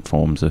different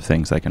forms of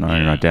things they can own,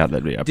 and I doubt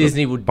they'd be able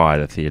Disney to would- buy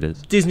the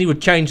theatres. Disney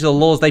would change the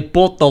laws. They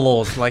bought the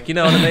laws. Like, you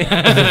know what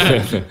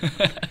I mean?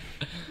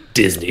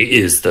 Disney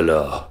is the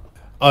law.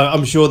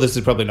 I'm sure this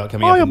is probably not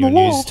coming up in your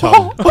news,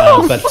 Tom. But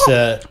One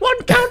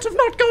count of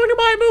not going to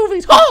buy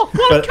movies. Oh,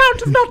 one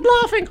count of not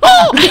laughing.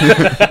 Oh!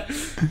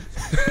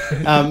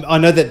 I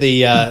know that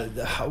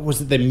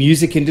the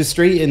music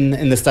industry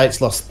in the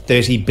States lost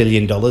 $30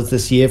 billion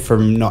this year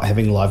from not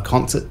having live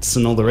concerts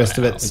and all the rest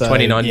of it. So,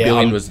 29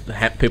 billion was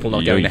people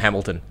not going to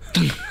Hamilton.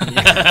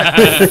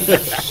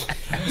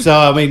 So,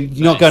 I mean,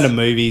 not going to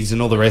movies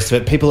and all the rest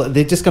of it. People,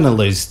 they're just going to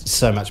lose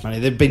so much money.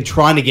 They've been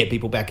trying to get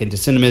people back into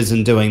cinemas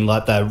and doing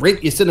like the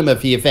rent your cinema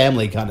for your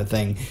family kind of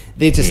thing.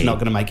 They're just not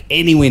going to make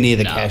anywhere near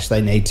the cash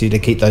they need to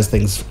keep those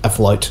things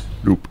afloat.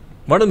 Nope.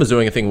 One of them is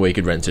doing a thing where you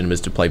could rent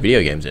cinemas to play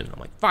video games in. I'm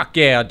like, fuck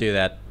yeah, I'd do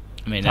that.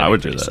 I mean, I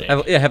would do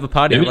that. Have a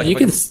party. Yeah, like you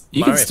can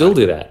still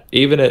do that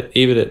even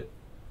at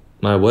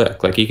my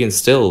work. Like you can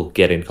still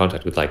get in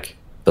contact with like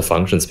the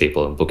functions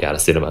people and book out a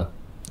cinema.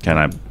 Can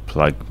I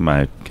plug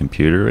my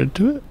computer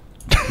into it?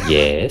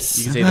 Yes.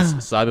 You can see the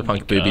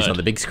cyberpunk boobies on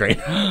the big screen.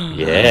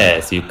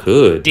 Yes, you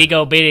could.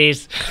 Digo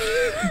biddies.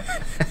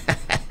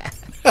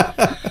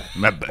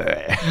 My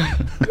boy.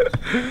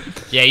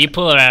 Yeah, you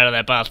pull her out of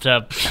that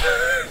bathtub.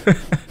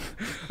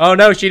 Oh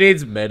no, she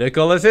needs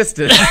medical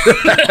assistance.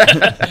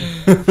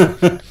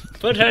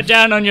 Put her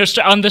down on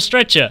on the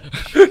stretcher.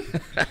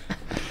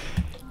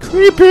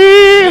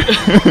 Creepy.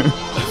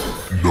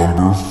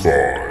 Number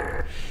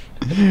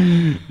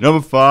 5.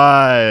 Number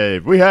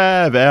 5. We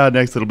have our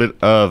next little bit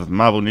of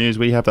Marvel news.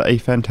 We have a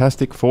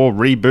Fantastic Four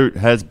reboot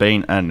has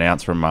been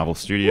announced from Marvel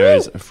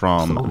Studios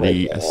from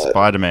the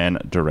Spider-Man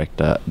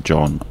director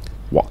John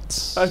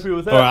Watts. All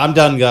right, I'm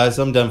done, guys.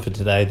 I'm done for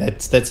today.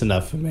 That's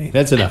enough for me.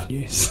 That's enough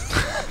news.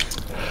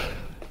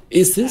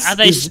 Are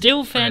they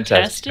still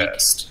fantastic?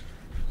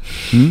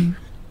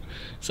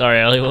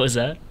 Sorry, Ollie, what was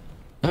that?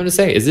 I'm just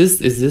saying, is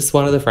this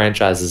one of the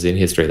franchises in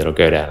history that'll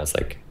go down as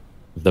like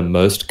the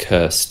most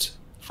cursed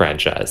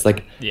franchise?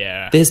 Like,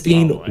 yeah, there's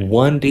been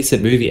one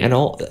decent movie and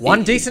all.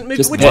 One decent movie?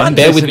 Just Which one?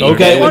 bear with me.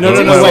 Okay, no,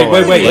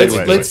 wait.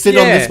 Wait. Let's sit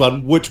on this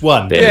one. Which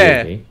one?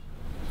 Bear with me.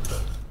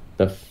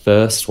 The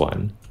first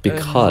one,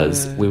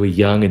 because we were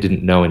young and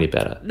didn't know any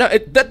better. No,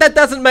 that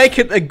doesn't make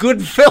it a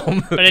good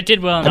film. But it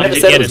did well I enough never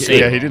to said get it a was- sequel.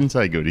 Yeah, he didn't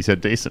say good. He said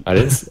decent.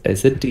 I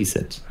said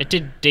decent. It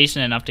did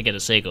decent enough to get a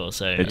sequel,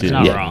 so it's did,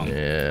 not yeah. wrong.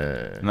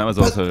 And that was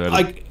also...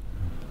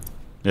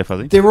 yeah,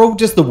 Fuzzy? They're all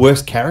just the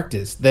worst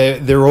characters.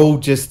 They're all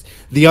just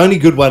the only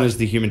good one is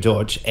the Human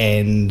Torch,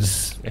 and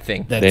I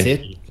think. that's Then-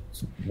 it.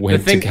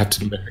 Went thing- to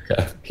Captain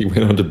America. He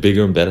went on to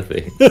bigger and better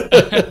things.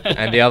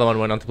 And the other one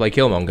went on to play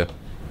Killmonger.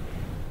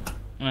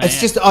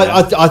 It's just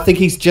I think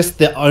he's just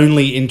the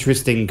only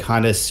interesting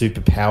kind of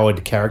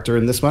superpowered character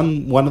in this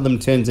one. One of them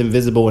turns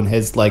invisible and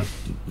has like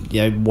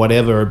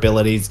whatever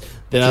abilities.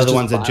 The other just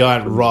one's a fire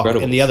giant from rock,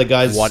 Incredibles. and the other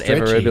guy's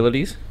Whatever stretchy.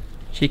 abilities.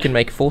 She can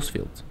make force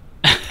fields.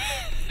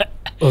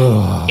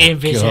 Oh,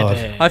 Invisible.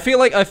 God. I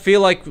feel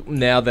like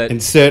now that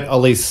Insert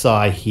Ollie's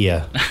sigh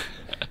here.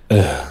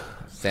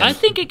 I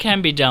think it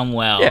can be done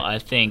well. Yeah. I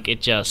think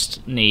it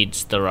just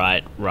needs the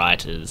right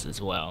writers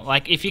as well.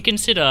 Like, if you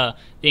consider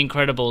The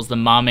Incredibles, the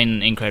mum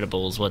in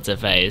Incredibles, what's her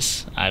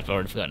face? I've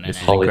already forgotten her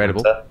name. Holly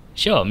Incredible. Hunter.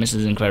 Sure,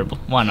 Mrs. Incredible.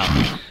 Why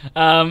not?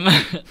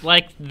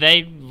 Like,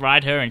 they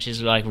write her and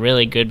she's, like,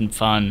 really good and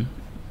fun.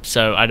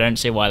 So I don't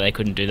see why they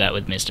couldn't do that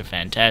with Mr.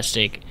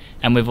 Fantastic.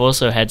 And we've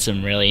also had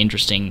some really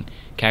interesting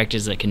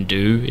characters that can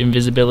do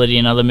invisibility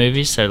in other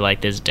movies, so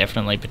like there's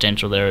definitely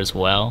potential there as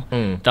well.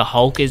 The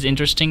Hulk is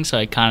interesting, so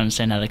I can't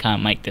understand how they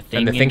can't make the Thing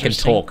and the Thing can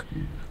interesting. talk.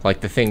 Like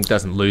the Thing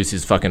doesn't lose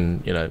his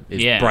fucking,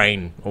 his Yeah.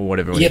 brain or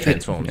whatever when he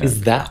transforms.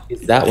 Is that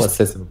what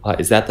sets him apart?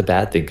 Is that the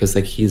bad thing? Because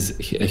like he's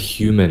a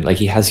human, like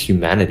he has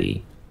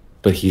humanity,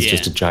 but he's Yeah.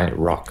 just a giant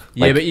rock.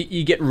 Yeah, Like, but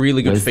you get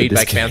really good where's the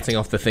feedback disconnect? bouncing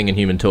off the Thing and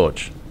Human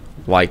Torch.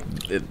 Like,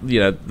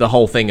 the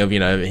whole thing of,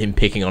 him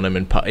picking on him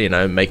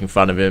and, making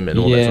fun of him and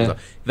all that sort of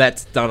stuff.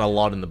 That's done a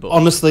lot in the book.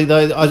 Honestly,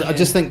 though, I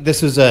just think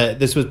this was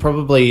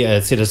probably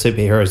a set of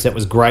superheroes that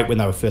was great when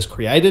they were first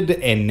created,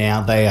 and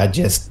now they are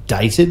just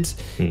dated,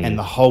 and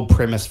the whole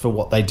premise for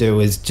what they do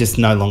is just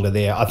no longer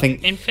there. I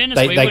think, In fairness,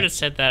 we would have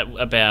said that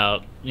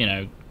about,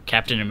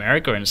 Captain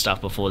America and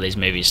stuff before these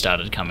movies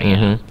started coming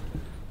out.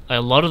 Like,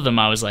 a lot of them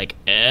I was like,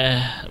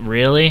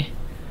 really?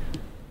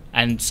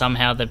 And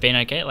somehow they've been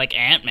okay. Like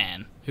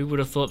Ant-Man. Who would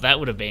have thought that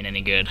would have been any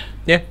good?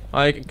 Yeah,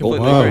 I completely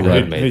wow, agree.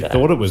 Right, who made that.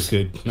 thought it was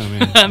good? I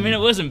mean, I mean, it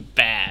wasn't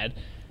bad.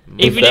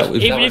 Even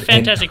if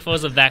Fantastic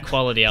Four's of that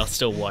quality, I'll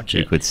still watch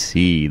You it. could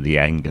see the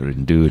anger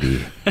and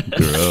duty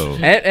grow.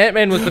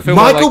 Ant-Man was the film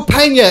where, Michael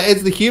Pena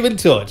as the Human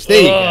Torch.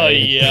 There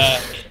you go.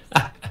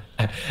 Yeah.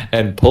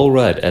 and Paul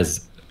Rudd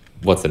as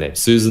what's her name?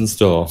 Susan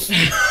Storm.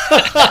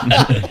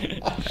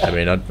 I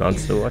mean, I'd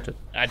still watch it.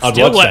 I'd watch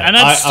that. And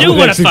I I'd still would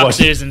want to actually fuck watch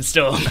it. Susan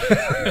Storm.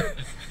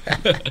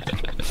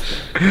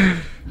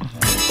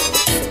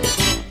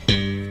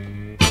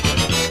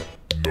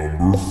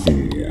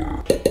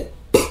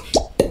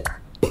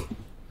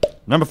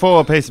 Number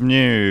 4 piece of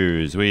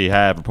news. We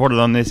have reported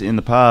on this in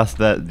the past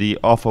that the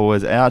offer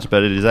was out,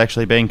 but it is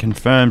actually being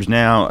confirmed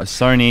now.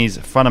 Sony's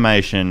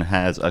Funimation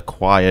has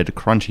acquired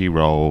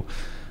Crunchyroll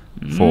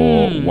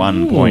for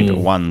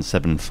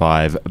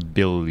 $1.175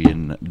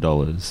 billion.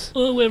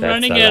 Oh, we're That's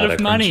running a out lot of of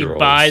money. Crunchyroll.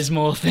 Buys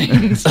more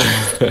things.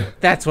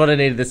 That's what I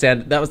needed the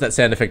sound. That was that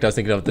sound effect I was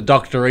thinking of. The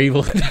Dr.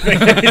 Evil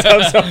effect every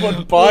time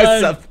someone buys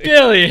 $1 something.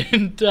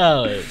 billion.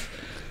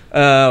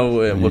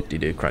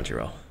 Whoop-de-doo,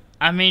 Crunchyroll.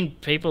 I mean,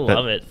 people But-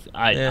 love it.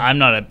 Yeah. I'm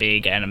not a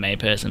big anime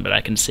person, but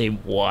I can see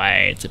why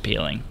it's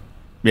appealing.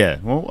 Yeah,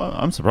 well,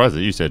 I'm surprised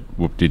that you said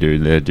whoop-de-doo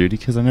there, Duty,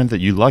 because I know that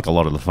you like a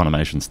lot of the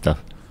Funimation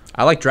stuff.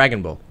 I like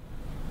Dragon Ball.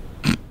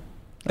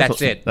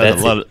 That's it.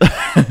 That's a lot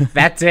of...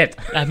 That's it.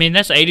 I mean,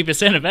 that's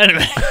 80% of anime.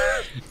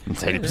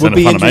 It's 80% Would of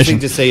be interesting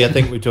Funimation. to see. I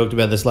think we talked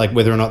about this, like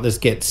whether or not this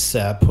gets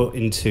put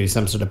into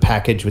some sort of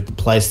package with the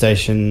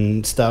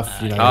PlayStation stuff.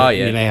 You know, Oh,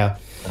 yeah. You know how,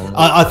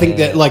 I think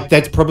that like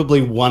that's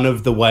probably one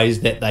of the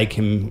ways that they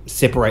can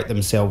separate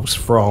themselves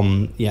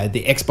from the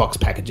Xbox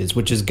packages,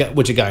 which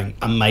are going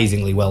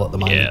amazingly well at the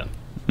moment.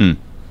 Yeah.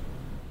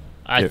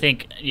 I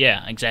think,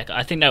 exactly.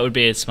 I think that would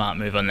be a smart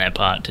move on their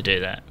part to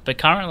do that. But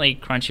currently,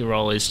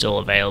 Crunchyroll is still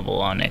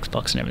available on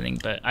Xbox and everything.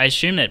 But I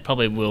assume that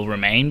probably will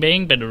remain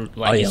being. But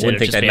like you I said, wouldn't think it'll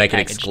just they'd be a make it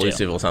package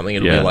exclusive deal. or something.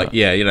 It'll Yeah.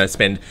 be like,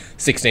 spend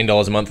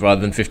 $16 a month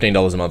rather than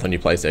 $15 a month on your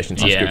PlayStation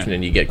subscription,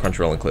 and you get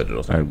Crunchyroll included or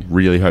I something.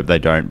 really hope they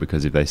don't,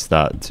 because if they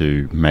start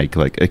to make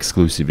like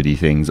exclusivity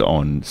things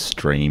on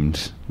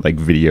streamed like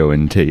video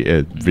and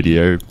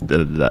video,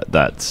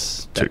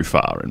 that's too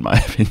far in my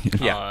opinion.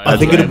 Yeah. I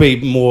think it'll be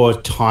more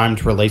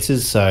timed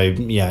releases. So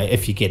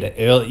if you get it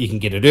early, you can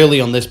get it early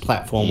on this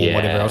platform or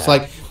whatever else.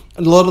 Like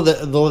a lot of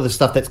the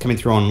stuff that's coming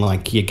through on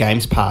like your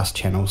Games Pass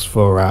channels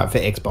for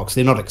Xbox,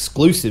 they're not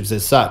exclusives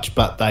as such,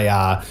 but they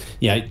are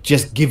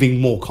just giving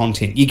more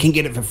content. You can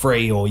get it for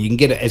free, or you can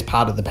get it as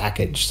part of the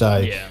package.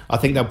 So I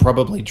think they'll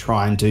probably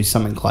try and do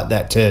something like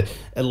that to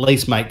at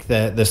least make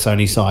the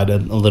Sony side a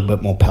little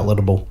bit more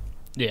palatable.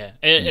 Yeah,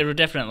 it will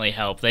definitely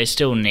help. They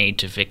still need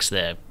to fix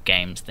their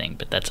games thing,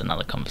 but that's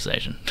another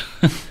conversation.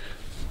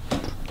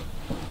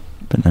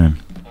 But no,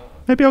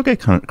 maybe I'll get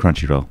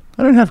Crunchyroll.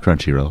 I don't have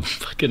Crunchyroll.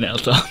 Fucking hell,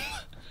 Tom.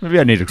 Maybe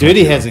I need a Crunchyroll.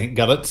 Duty hasn't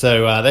got it,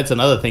 so that's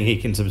another thing he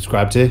can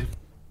subscribe to.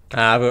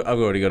 I've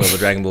already got all the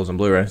Dragon Balls on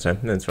Blu-ray, so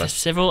that's fine. There's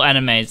several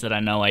animes that I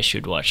know I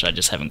should watch. I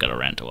just haven't got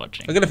around to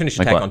watching. I'm going to finish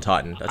Like Attack what? on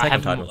Titan. Attack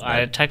on Titan was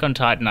great. Attack on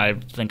Titan, I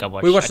think I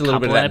watched. We watched a little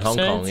couple bit of that in Hong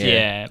episodes. Kong,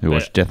 yeah. You but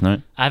watched Death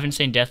Note? I haven't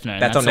seen Death Note.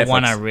 That's That's on the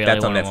one Netflix. I really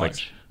That's on want to Netflix.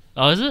 watch.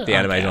 Oh, is it? The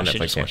anime's I on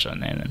should Netflix, just yeah. watch it on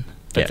there then.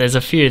 But Yeah. there's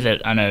a few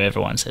that I know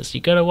everyone says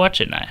you got to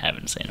watch it, and I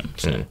haven't seen them.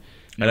 So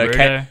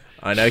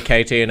I know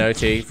KT and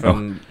OT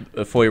from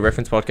the For Your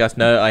Reference podcast.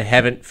 No, I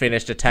haven't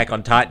finished Attack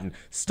on Titan.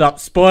 Stop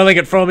spoiling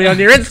it for me on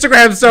your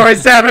Instagram story,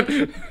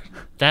 Sam.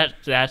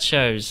 that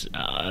show's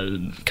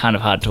kind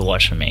of hard to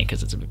watch for me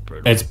because it's a bit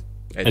brutal. It's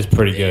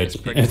pretty good.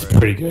 It's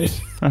pretty good.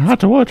 Hard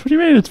to watch. What do you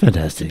mean? It's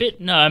fantastic.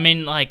 No, I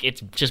mean, like,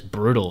 it's just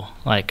brutal.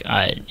 Like,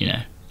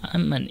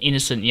 I'm an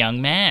innocent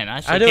young man. I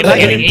see I don't people like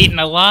getting it. eaten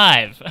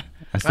alive.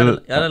 I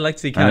don't like to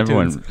see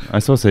cartoons. I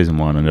saw season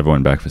 1 and never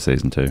went back for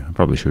season 2. I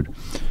probably should.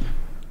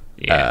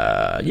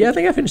 I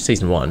think I finished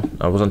season 1.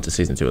 I was on to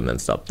season 2 and then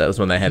stopped. That was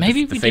when they had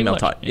Maybe the we did female watch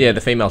Titan. it. Yeah,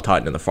 the female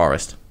Titan in the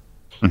forest.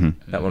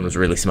 That one was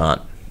really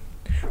smart.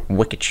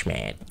 Wicked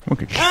schmad.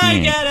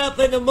 I got up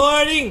in the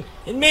morning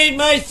and made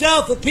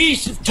myself a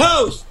piece of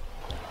toast.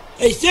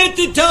 I set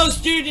the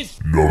toaster to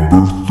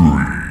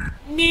Number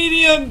 3.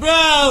 medium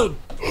brown.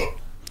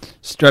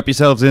 Strap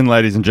yourselves in,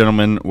 ladies and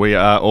gentlemen. We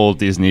are all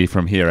Disney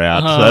from here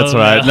out. That's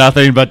right.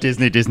 Nothing but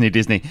Disney.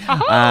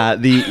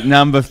 The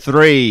number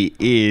 3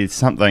 is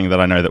something that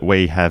I know that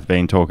we have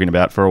been talking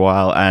about for a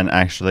while and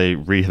actually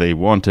really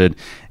wanted,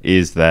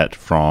 is that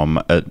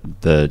from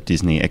the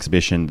Disney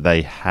exhibition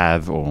they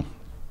have, or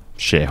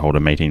shareholder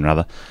meeting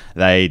rather,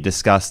 they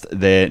discussed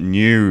their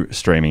new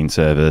streaming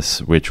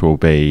service, which will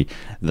be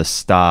the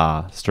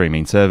Star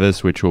streaming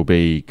service, which will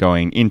be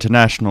going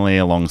internationally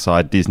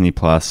alongside Disney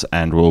Plus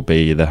and will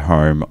be the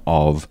home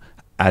of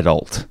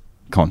adult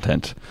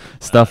content,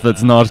 stuff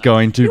that's not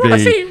going to be.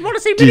 Want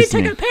to see Minnie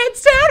take her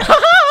pants down?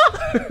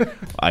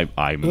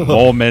 I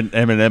more meant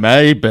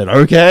MMA, but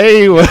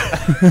okay.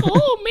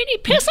 Oh, Minnie,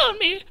 piss on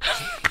me.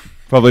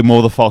 Probably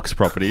more the Fox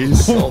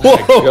properties. Oh my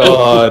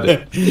god.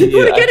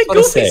 We're getting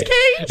Goofy's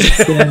cage.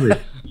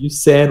 You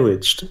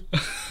sandwiched.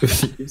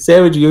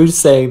 You're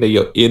saying that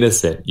you're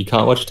innocent. You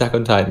can't watch Attack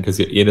on Titan because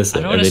you're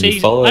innocent. I don't and wanna then see-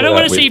 you follow I don't it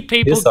wanna up see with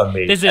people- piss on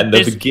me. there's And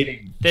a- the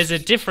beginning. There's a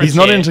difference. He's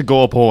not here. into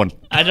gore porn.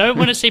 I don't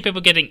want to see people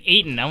getting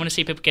eaten. I want to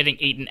see people getting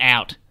eaten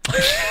out. You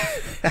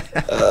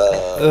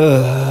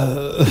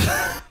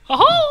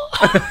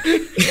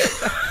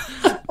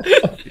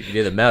can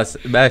hear the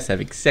mouse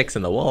having sex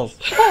in the walls.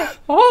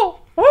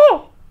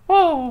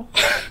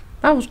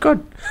 That was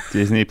good.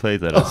 Disney,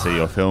 please let us see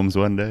your films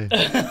one day.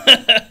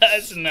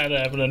 That's not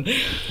happening.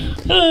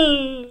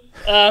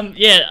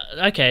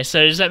 Okay,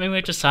 so does that mean we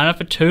have to sign up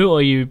for 2,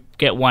 or you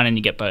get 1 and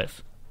you get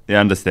both? The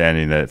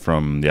understanding that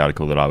from the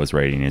article that I was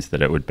reading is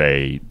that it would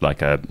be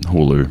like a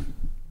Hulu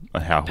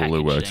how Hulu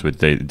Package works thing. with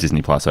the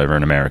Disney Plus over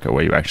in America,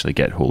 where you actually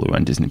get Hulu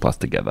and Disney Plus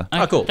together.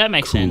 Oh, cool. That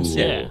makes sense.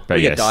 Yeah. But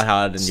you yes. get Die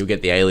Hard, and you'll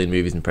get the Alien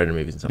movies and Predator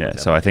movies and stuff Yeah, like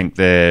that. so I think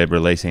they're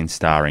releasing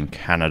Star in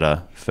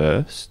Canada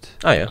first,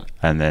 Oh yeah.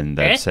 and then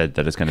they've Eh? said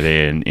that it's going to be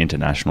an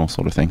international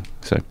sort of thing.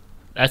 So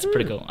That's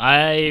pretty cool.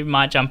 I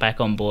might jump back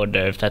on board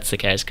though if that's the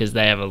case, because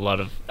they have a lot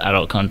of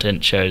adult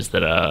content shows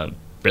that are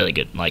really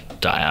good,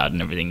 like Die Hard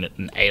and everything,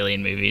 and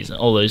Alien movies and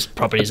all those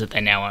properties that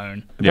they now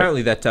own.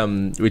 Apparently that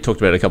we talked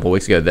about it a couple of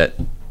weeks ago, that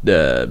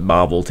the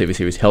Marvel TV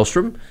series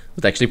Hellstrom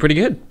was actually pretty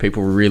good.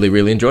 People really,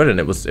 really enjoyed it, and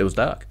it was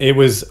dark. It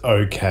was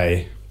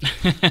okay.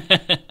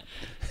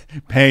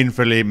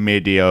 painfully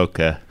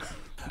mediocre.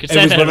 Could It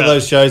say was that one of about-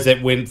 those shows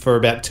that went for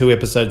about 2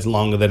 episodes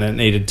longer than it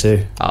needed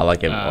to. I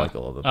like it. I like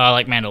all of them. Oh,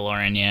 like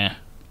Mandalorian, yeah.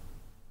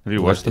 Have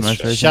you watched the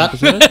most recent Shut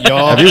episode? your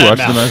Have you watched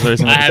the mouth. most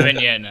recent I episode?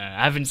 haven't yet, no.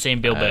 I haven't seen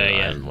Bill Burr I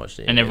yet. haven't watched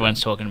it And yet. everyone's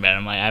talking about it.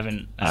 I'm like, I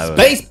haven't.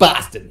 Space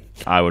Boston.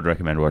 I would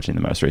recommend watching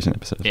the most recent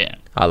episode. Yeah.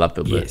 I love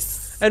Bill Burr.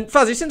 Yes. And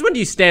Fuzzy, since when do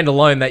you stand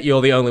alone that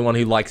you're the only one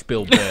who likes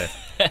Bill Burr?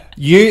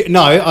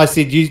 I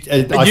said you. I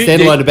You-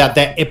 stand you- alone about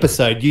that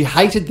episode. You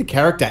hated the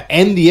character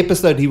and the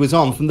episode he was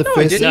on from the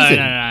first didn't. season.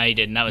 No, he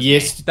didn't. That was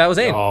Yes, me. That was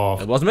him. Oh.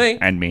 It wasn't me.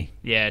 And me.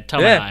 Yeah,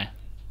 Tom Yeah. and I.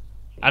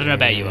 I don't know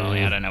about you,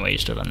 Ollie. I don't know where you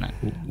stood on that.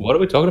 What are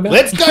we talking about?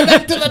 Let's go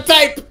back to the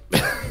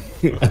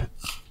tape.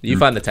 You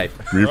find the tape.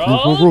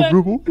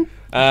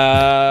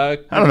 I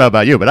Uh, don't know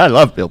about you, but I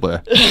love Bill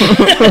Burr.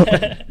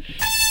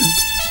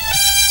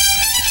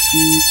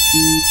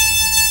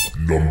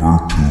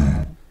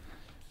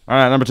 All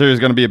right, number 2 is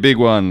going to be a big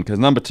one, because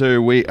number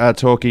 2, we are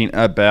talking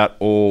about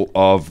all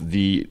of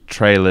the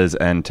trailers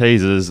and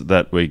teasers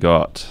that we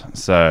got.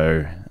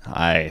 So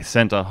I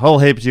sent a whole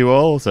heap to you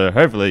all, so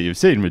hopefully you've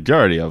seen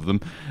majority of them.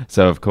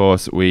 So, of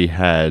course, we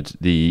had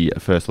the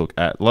first look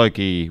at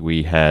Loki,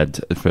 we had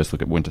the first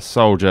look at Winter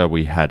Soldier,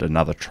 we had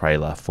another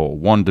trailer for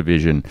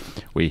WandaVision,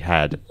 we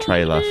had a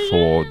trailer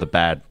for The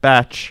Bad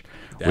Batch,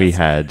 we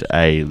had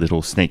a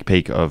little sneak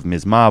peek of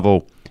Ms.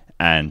 Marvel,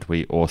 and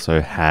we also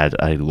had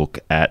a look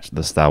at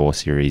the Star Wars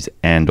series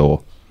Andor.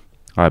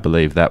 I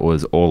believe that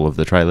was all of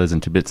the trailers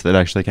and tidbits that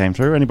actually came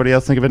through. Anybody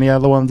else think of any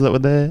other ones that were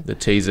there? the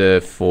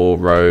teaser for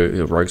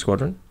Rogue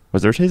Squadron.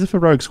 Was there a teaser for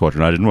Rogue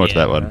Squadron? I didn't watch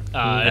Yeah. that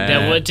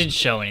one. It didn't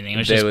show anything. It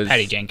was there just was-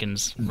 Patty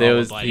Jenkins. there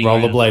was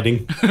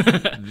rollerblading.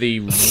 Rollerblading. The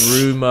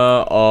rumor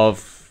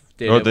of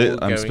Daredevil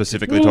I'm going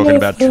specifically talking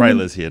about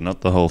trailers here,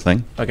 not the whole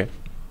thing. Okay.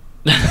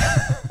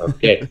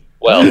 Okay.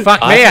 Well, Fuck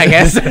me, I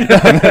guess.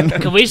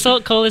 Can we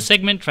call this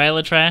segment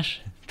Trailer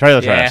Trash? Trailer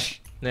Yeah. trash.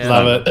 Yeah.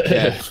 Love it.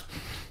 Yeah.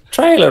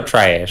 trailer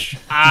trash.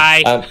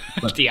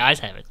 The eyes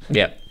have it.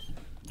 Yeah.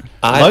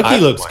 Loki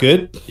looks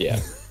good. Yeah.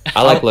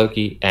 I like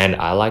Loki, and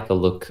I like the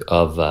look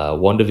of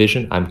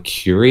WandaVision. I'm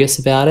curious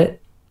about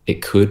it.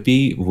 It could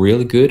be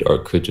really good, or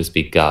it could just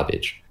be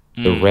garbage.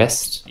 The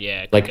rest,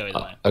 Yeah, it could like, go either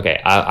way.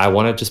 okay, I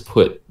want to just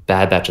put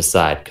Bad Batch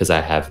aside because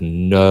I have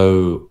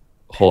no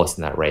horse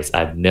in that race.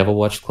 I've never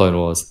watched Clone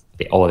Wars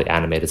or the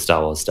animated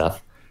Star Wars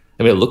stuff.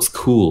 I mean, it looks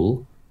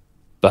cool,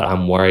 but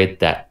I'm worried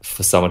that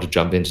for someone to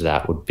jump into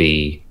that would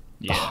be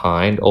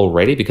behind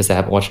already because they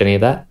haven't watched any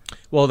of that.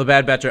 Well, the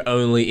Bad Batch are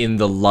only in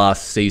the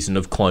last season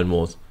of Clone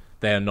Wars.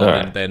 They are not.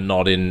 Alright. They're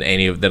not in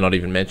any of. They're not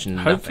even mentioned.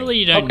 Hopefully,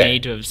 you don't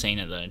need to have seen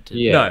it though.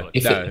 No.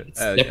 If No, it's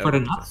separate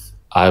enough,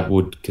 I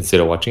would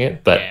consider watching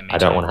it, but Yeah, me I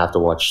don't too. want to have to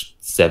watch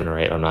 7 or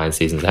 8 or 9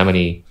 seasons. How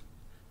many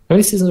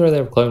seasons are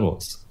there of Clone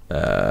Wars?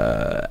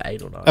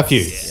 8 or 9. A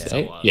few.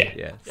 Eight? Yeah.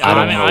 Yeah. I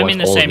don't know I'm what in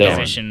the all same of them are.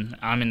 position.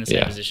 I'm in the same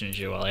Yeah. position as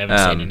you. I haven't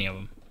seen any of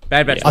them.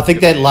 Bad Batch. I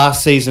think that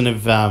last season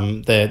of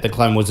the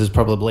Clone Wars is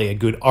probably a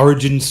good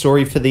origin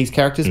story for these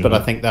characters, but I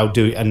think they'll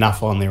do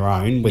enough on their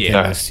own within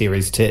Yeah. those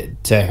series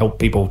to help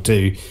people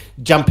to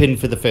jump in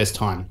for the first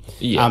time.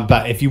 Yeah.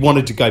 But if you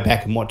wanted to go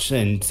back and watch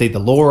and see the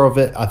lore of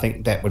it, I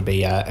think that would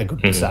be a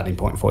good starting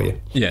point for you.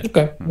 Yeah.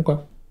 Okay.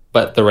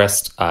 But the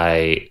rest,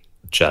 I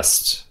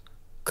just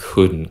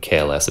couldn't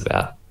care less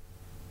about.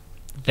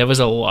 There was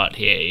a lot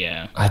here.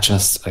 Yeah. I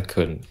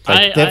couldn't.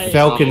 That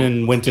Falcon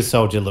and Winter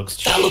Soldier looks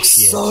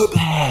so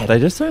bad. They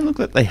just don't look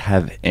like they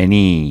have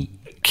any.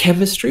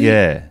 Chemistry?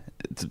 Yeah.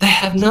 They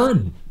have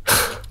none.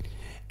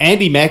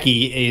 Andy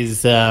Mackey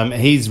is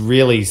he's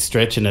really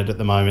stretching it at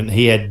the moment.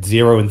 He had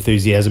zero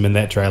enthusiasm in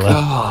that trailer.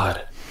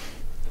 God.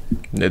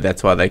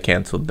 That's why they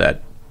cancelled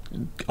that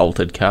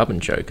Altered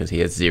Carbon show, because he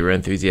has zero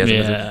enthusiasm.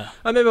 Yeah.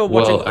 I remember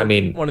watching Well, I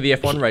mean, one of the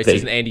F1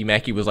 races, and Andy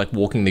Mackey was like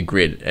walking the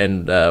grid,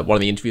 and one of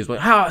the interviews was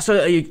like,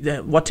 so are you,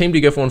 what team do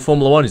you go for in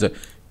Formula 1? He's like,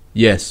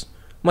 yes.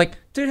 I'm like,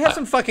 dude, have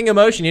some fucking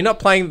emotion. You're not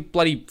playing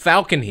bloody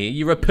Falcon here.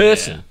 You're a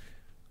person.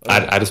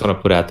 I just want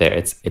to put out there,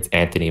 it's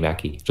Anthony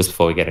Mackie, just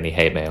before we get any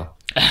hate mail.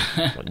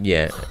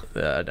 Yeah.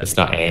 It's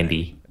not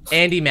Andy.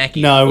 Andy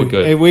Mackey. No, We're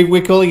good.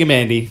 we're calling him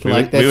Andy.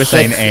 We were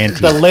saying Andy.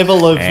 The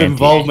level of Andy.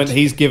 involvement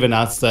he's given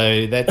us,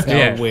 so that's how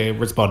Yeah. we're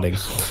responding.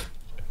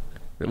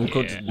 We'll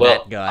call it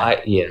Well, that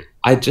guy.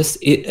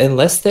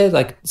 unless they're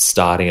like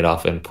starting it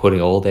off and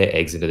putting all their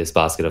eggs into this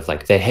basket of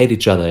like they hate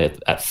each other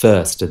at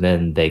first and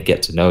then they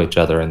get to know each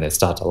other and they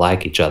start to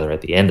like each other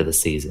at the end of the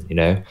season, you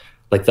know,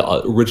 like the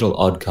original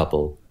Odd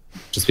Couple.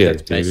 Just be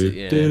like,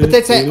 basically, yeah. But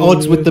that's at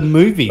odds with the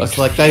movies.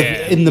 Like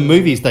in the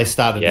movies they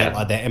started Yeah. out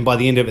like that, and by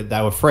the end of it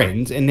they were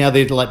friends, and now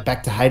they're like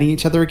back to hating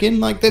each other again.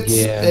 Like that's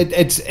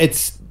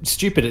it's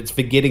stupid. It's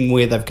forgetting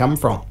where they've come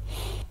from.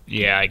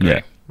 Yeah, I agree.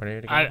 Yeah.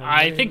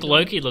 I think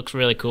Loki looks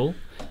really cool.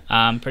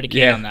 Pretty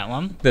keen Yeah. on that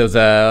one. There was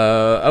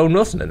Owen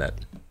Wilson in that.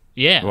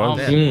 Yeah, Well,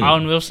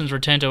 Owen Wilson's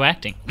return to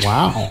acting.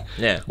 Wow.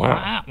 Yeah.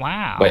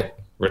 Wow. Wait,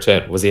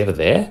 return. Was he ever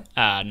there?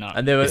 No.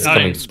 And there was Not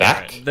coming in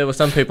back? spirit. There were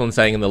some people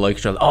saying in the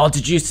Loki trailer, "Oh,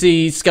 did you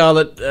see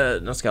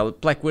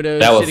Black Widow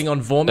That was- sitting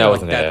on Vormir?" that Like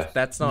wasn't her.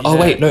 that's not. Oh her.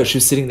 wait, no, she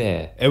was sitting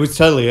there. It was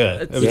totally her.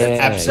 It was It's-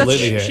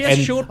 absolutely her. she has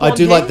And short I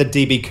do blonde like hair.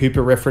 the DB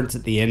Cooper reference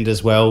at the end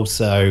as well.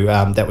 So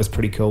that was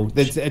pretty cool.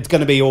 It's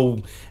going to be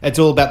all. It's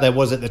all about that.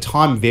 Was it the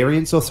Time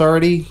Variance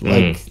Authority?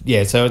 Like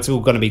yeah. So it's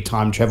all going to be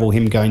time travel.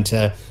 Him going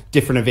to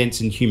different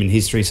events in human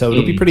history. So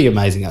it'll be pretty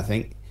amazing, I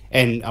think.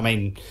 And I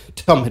mean,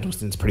 Tom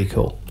Hiddleston's pretty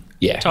cool.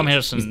 Yeah, Tom he's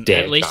Hiddleston,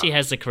 dead at least calm. he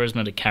has the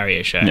charisma to carry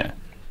a show. Yeah.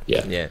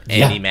 Yeah, Yeah,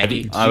 Yeah. Andy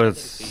Mackie, I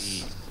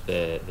was.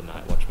 the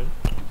Night Watchman.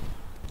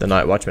 the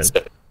Night Watchman.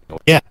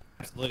 Yeah,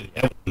 absolutely.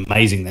 That was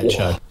amazing that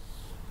show.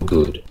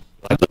 Good.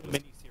 Like little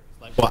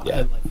miniseries, like what,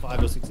 like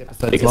 5 or 6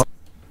 episodes Because-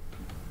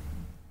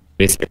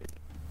 long.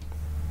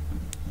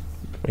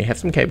 We have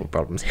some cable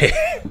problems here.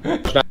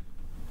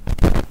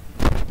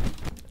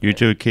 You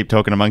two keep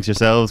talking amongst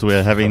yourselves.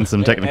 We're having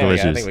some technical There we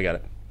go, I issues. think we got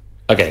it.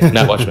 Okay,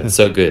 Night Watchman,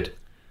 so good.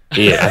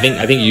 Yeah, I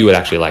think you would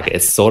actually like it.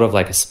 It's sort of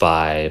like a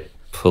spy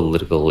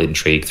political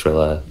intrigue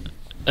thriller.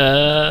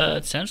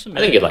 It sounds I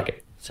familiar. think you'd like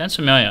it. Sounds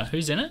familiar.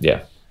 Who's in it?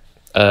 Yeah.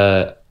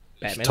 Batman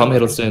Tom or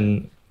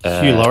Hiddleston.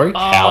 Hugh Laurie?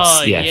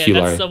 House. Oh, Yeah, Hugh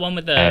that's Laurie. the one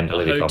with the and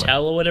Olivia Colman.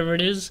 hotel or whatever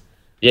it is.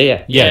 Yeah.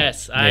 Yeah.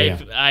 Yes, Yeah,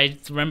 I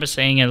remember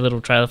seeing a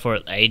little trailer for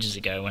it ages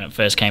ago when it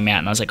first came out,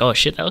 and I was like, "Oh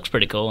shit, that looks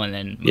pretty cool," and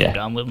then moved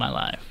on with my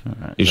life.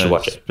 You should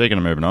watch it. Speaking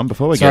of moving on,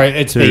 before we Sorry, get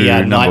it's to the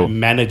Night number,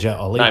 Manager,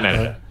 Ollie.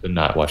 No. The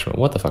Night Watchman.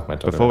 What the fuck am I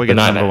talking before about? we get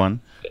The to Night number Man- one,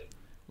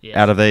 Yes.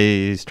 out of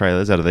these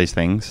trailers, out of these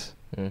things,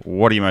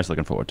 what are you most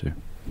looking forward to?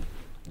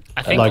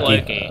 I think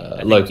Loki.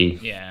 Loki. Loki.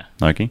 Yeah.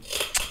 Loki.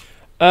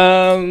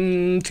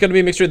 It's going to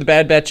be a mixture of the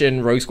Bad Batch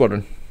and Rogue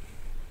Squadron.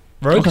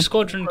 Rogue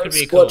Squadron could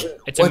be cool. Squadron.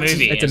 It's a What?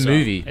 movie. It's a as well.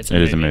 movie. It's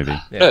It is a movie.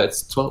 Yeah. No,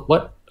 it's 12.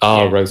 What?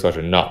 Oh, Yeah. Rogue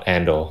Squadron, not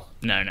Andor.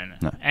 No.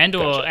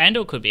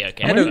 Andor could be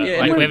okay. Andor- but, yeah,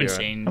 like Andor we would haven't be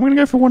seen. I'm going to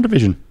go for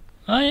WandaVision.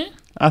 Oh yeah.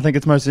 I think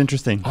it's most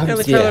interesting. The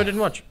only trailer I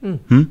didn't watch.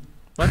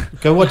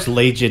 Go watch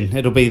Legion.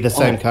 It'll be the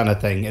same kind of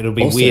thing. It'll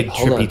be Also, weird,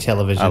 hold trippy on.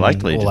 television I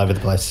liked Legion. all over the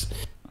place.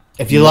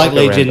 If you like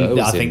Monica Legion, Rambeau's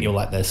I think in- you'll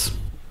like this.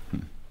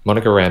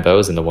 Monica Rambeau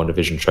is in the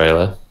WandaVision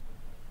trailer.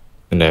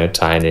 You know,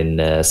 tying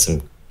in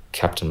some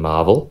Captain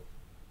Marvel.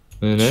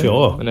 You know?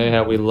 Sure. You know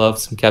how we love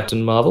some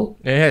Captain Marvel?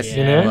 Yes,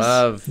 Yes.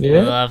 love.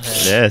 Yeah. Love her.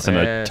 Yes, and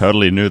I Yes.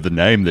 totally knew the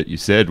name that you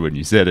said when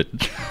you said it.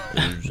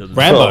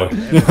 Rambo.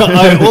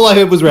 All I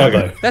heard was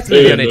Rambo. That's the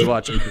movie I need to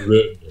watch.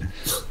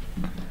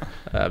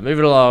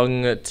 Moving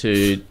along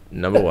to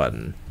number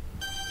one.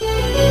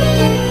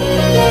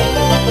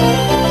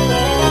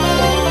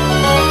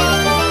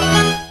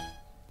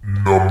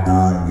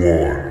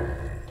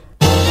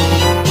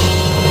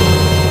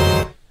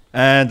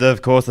 And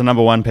of course, the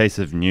number one piece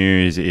of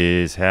news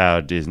is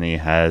how Disney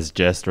has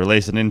just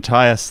released an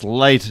entire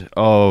slate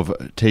of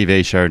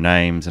TV show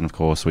names. And of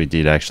course, we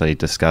did actually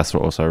discuss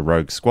also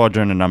Rogue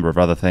Squadron, a number of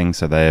other things.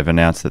 So they have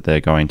announced that they're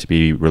going to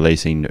be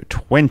releasing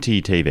 20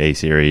 TV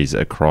series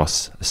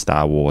across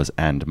Star Wars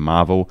and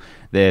Marvel.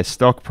 Their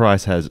stock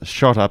price has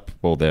shot up,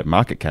 well, their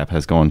market cap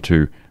has gone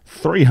to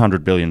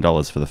 $300 billion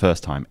for the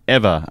first time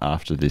ever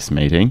after this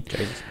meeting.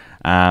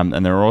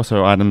 And there are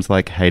also items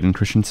like Hayden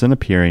Christensen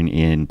appearing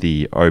in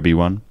the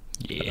Obi-Wan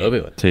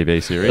Obi-Wan.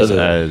 TV series.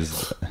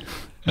 As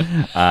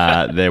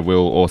there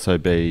will also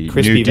be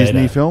Crispy new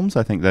Disney Vader. films.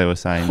 I think they were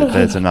saying that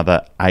there's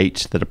another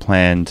 8 that are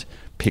planned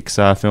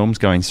Pixar films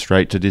going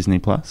straight to Disney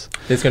Plus.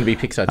 There's going to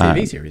be Pixar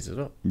TV series as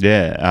well.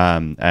 Yeah,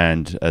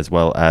 and as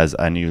well as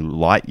a new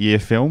Lightyear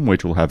film,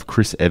 which will have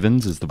Chris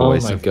Evans as the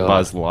voice of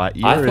Buzz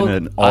Lightyear in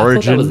an I thought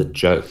origin. that was a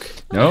joke.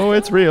 No,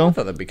 it's real. I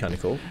thought that'd be kind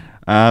of cool.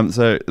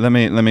 So let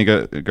me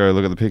go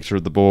look at the picture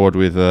of the board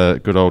with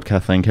good old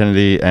Kathleen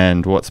Kennedy,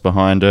 and what's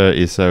behind her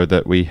is so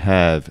that we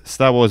have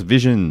Star Wars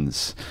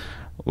Visions,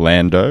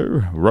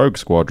 Lando, Rogue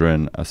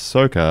Squadron,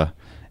 Ahsoka,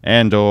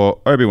 Andor,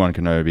 Obi-Wan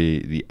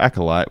Kenobi, The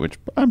Acolyte, which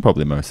I'm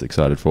probably most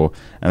excited for,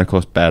 and of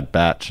course Bad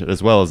Batch.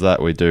 As well as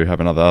that, we do have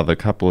another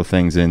couple of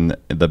things in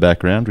the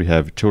background. We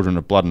have Children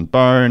of Blood and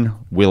Bone,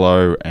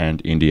 Willow,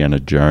 and Indiana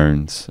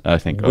Jones. I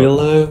think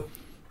Willow.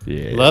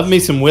 yeah. Love me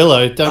some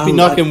Willow. Don't be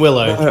knocking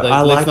Willow.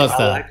 Let's not I start.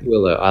 like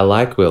Willow. I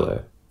like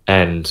Willow.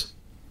 And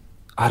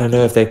I don't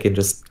know if they can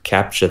just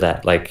capture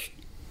that, like,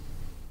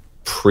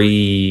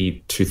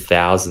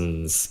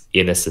 pre-2000s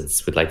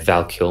innocence with, like,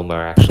 Val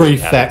Kilmer actually.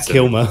 Pre-fat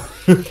Kilmer.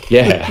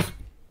 Yeah.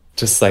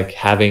 Just, like,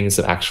 having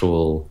some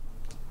actual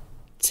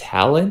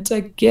talent, I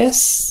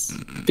guess,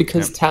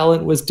 because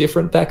talent was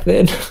different back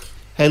then.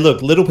 Hey,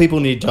 look, little people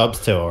need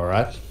jobs too, all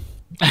right?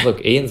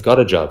 Look, Ian's got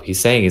a job. He's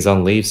saying he's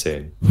on leave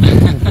soon.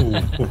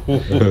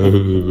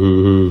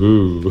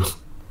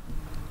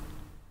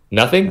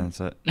 Nothing? That's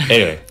it.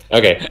 Anyway,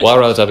 okay, while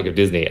we're on the topic of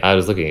Disney, I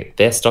was looking at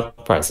their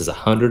stock price is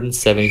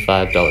 $175.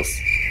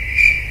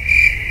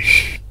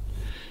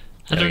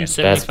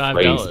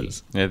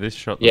 $175. Yeah,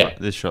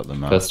 this shot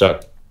them up. Per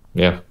stock.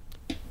 Yeah.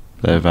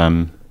 They've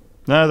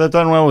they've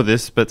done well with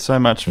this, but so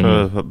much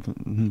for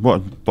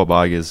what Bob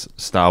Iger's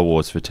Star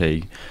Wars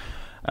fatigue.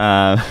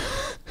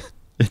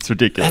 It's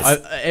ridiculous.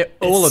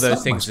 All of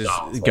those things is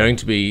going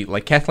to be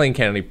like Kathleen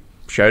Kennedy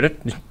showed it.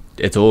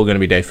 It's all going to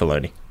be Dave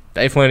Filoni.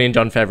 Dave Filoni and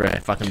Jon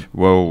Favreau fucking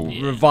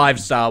revived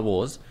Star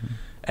Wars,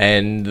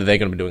 and they're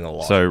going to be doing a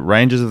lot. So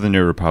Rangers of the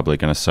New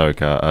Republic and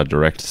Ahsoka are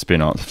direct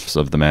spin-offs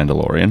of The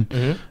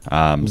Mandalorian.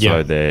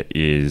 So there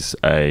is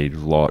a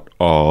lot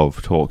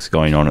of talks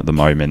going on at the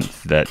moment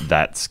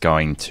that's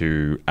going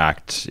to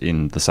act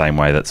in the same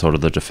way that sort of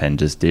The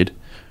Defenders did.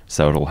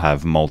 So it'll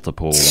have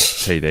multiple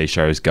TV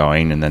shows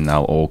going, and then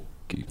they'll all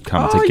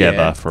come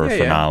together for a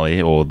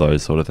finale or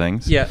those sort of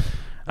things. Yeah.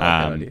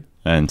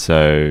 And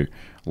so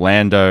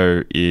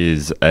Lando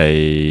is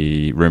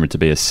rumored to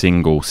be a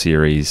single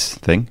series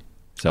thing.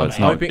 So it's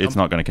not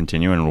going to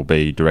continue, and it'll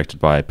be directed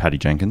by Patty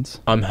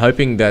Jenkins. I'm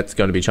hoping that's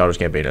going to be Childish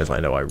Gambino's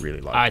Lando. I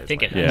really like. I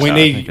think it has.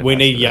 We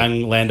need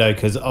young Lando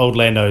because old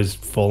Lando's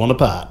fallen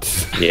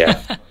apart.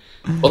 Yeah.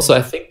 Also,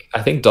 I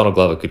think Donald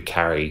Glover could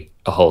carry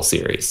a whole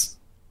series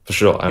for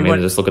sure. I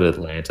mean, just look at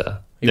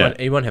Atlanta.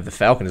 He won't have the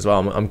Falcon as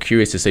well. I'm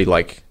curious to see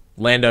like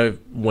Lando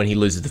when he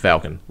loses the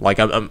Falcon. Like,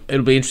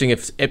 it'll be interesting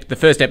if the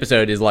first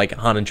episode is like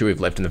Han and Chewie have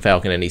left in the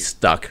Falcon and he's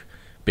stuck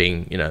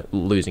being,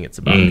 losing its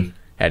bug.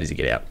 How does he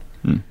get out?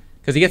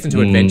 Because he gets into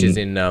adventures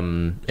in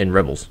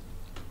Rebels.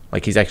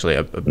 Like, he's actually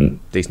a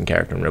decent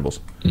character in Rebels.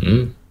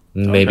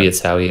 Maybe it's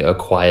how he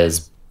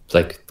acquires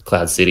like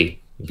Cloud City.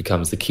 He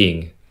becomes the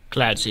king.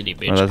 Cloud City,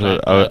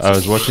 bitch. I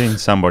was watching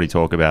somebody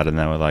talk about it, and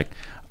they were like,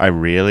 I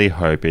really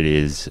hope it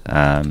is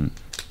Donald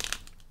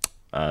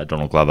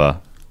Glover,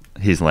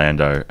 his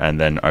Lando, and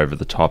then over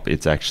the top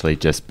it's actually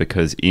just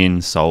because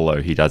in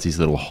Solo he does his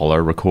little holo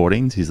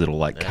recordings, his little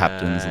like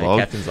captain's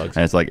log, and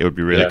it's like it would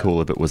be really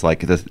cool if it was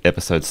like the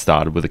episode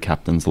started with a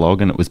captain's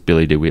log and it was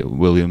Billy D.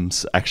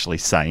 Williams actually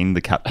saying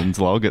the captain's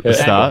log at the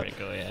start.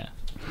 Cool, yeah.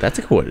 That's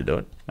a cool way to do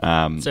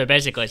it. So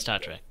basically Star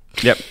Trek.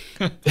 Yep.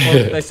 Well,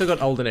 they still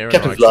got Alden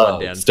Ehrenreich down.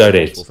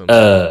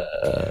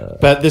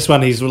 But this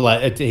one, he's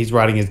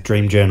writing his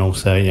dream journal,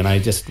 so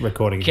just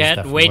recording. Can't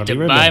his stuff wait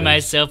to buy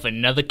myself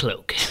another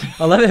cloak.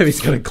 I love how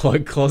he's got a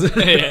cloak closet.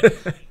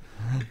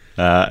 And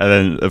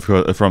then, of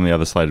course, from the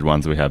other slated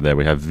ones we have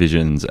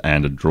Visions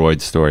and A Droid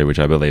Story, which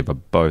I believe are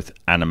both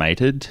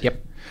animated.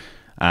 Yep.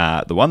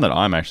 The one that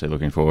I'm actually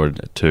looking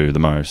forward to the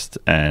most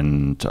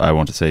and I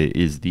want to see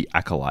is The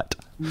Acolyte.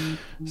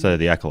 So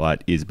The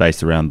Acolyte is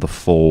based around the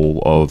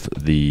fall of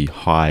the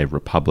High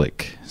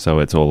Republic. So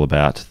it's all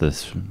about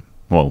this,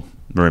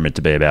 rumoured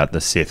to be about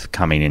the Sith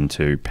coming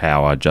into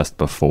power just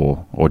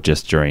before or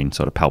just during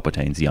sort of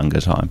Palpatine's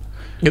younger time.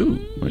 Ooh.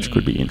 Which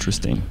could be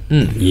interesting.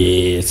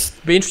 Yes.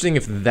 It'd be interesting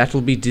if that will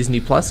be Disney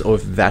Plus or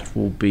if that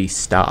will be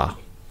Star.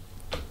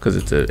 Because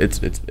it's more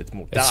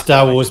dark. It's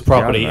Star Wars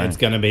property. It's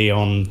going to be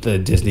on the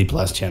Disney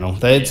Plus channel.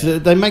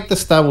 They make the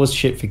Star Wars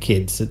shit for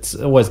kids. It's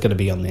always going to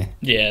be on there.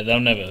 Yeah, they'll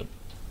never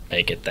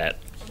make it that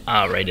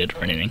R-rated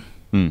or anything.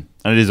 And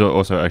it is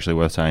also actually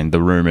worth saying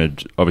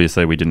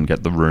obviously we didn't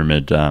get the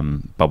rumoured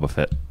Boba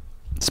Fett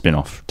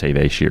spin-off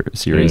TV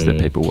series that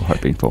people were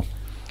hoping for.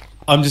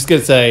 I'm just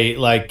going to say,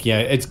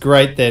 it's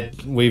great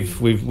that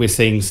we're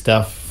seeing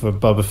stuff for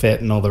Boba Fett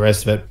and all the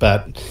rest of it,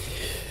 but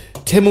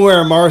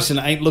Temuera Morrison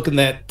ain't looking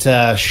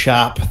that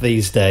sharp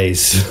these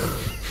days.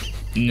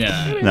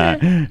 No.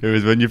 It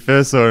was when you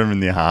first saw him in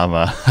the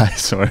armor, I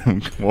saw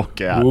him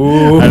walk out.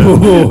 Ooh,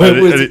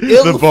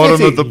 the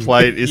bottom of the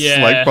plate is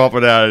like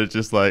popping out. It's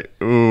just like,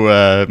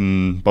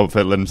 Boba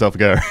Fett let himself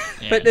go.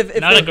 Yeah. But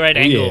if not a great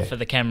angle for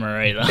the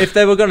camera either. If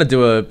they were going to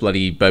do a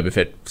bloody Boba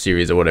Fett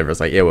series or whatever, it's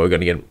like, we're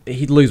going to get him.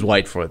 He'd lose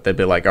weight for it. They'd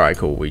be like, all right,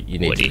 cool. You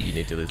need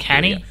to lose.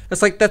 Can he?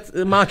 It's like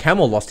Mark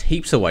Hamill lost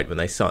heaps of weight when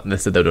they said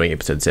they were doing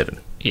episode 7.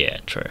 Yeah,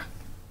 true.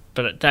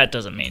 But that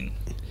doesn't mean.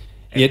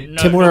 Yeah,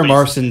 Temuera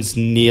Morrison's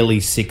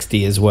nearly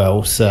 60 as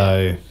well,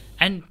 so.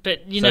 But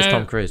so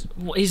Tom Cruise.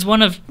 He's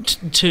one of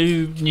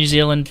 2 New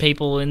Zealand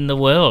people in the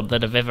world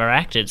that have ever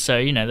acted,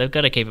 so they've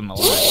got to keep him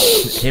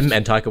alive. Him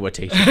and Taika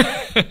Waititi.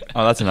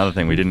 Oh, that's another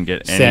thing. We didn't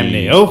get any. Sam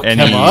Neill,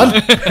 come on.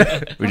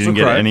 We didn't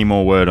get any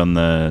more word on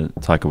the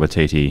Taika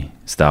Waititi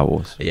Star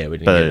Wars. Yeah, we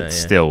didn't. But get that, it's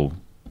still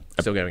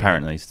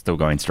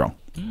going strong.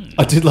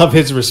 I did love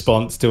his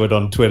response to it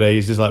on Twitter.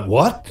 He's just like,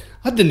 "What?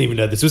 I didn't even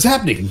know this was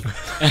happening."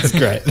 That's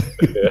great.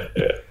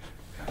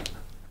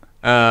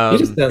 He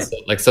just sounds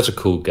like such a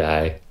cool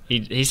guy.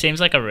 He seems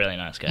like a really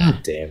nice guy.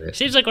 God damn it.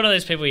 Seems like one of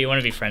those people you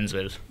want to be friends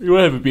with. You want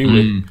to have a beer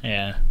with.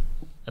 Yeah.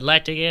 I'd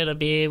like to get a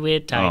beer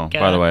with Taika. Oh,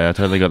 by the way, I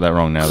totally got that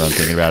wrong now that I'm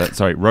thinking about it.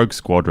 Sorry, Rogue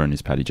Squadron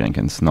is Patty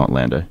Jenkins, not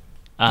Lando.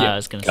 I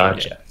was going to say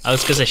Gotcha. I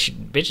was going to say,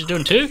 bitch is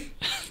doing 2?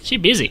 She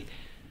busy.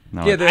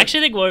 No, I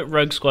actually think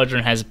Rogue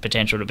Squadron has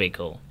potential to be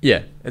cool.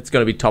 Yeah, it's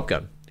going to be Top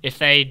Gun. If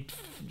they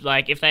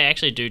if they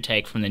actually do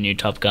take from the new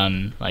Top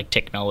Gun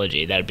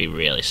technology, that'd be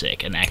really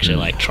sick, and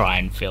actually try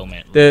and film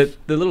it. The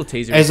little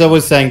teaser. As I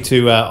was saying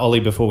to Ollie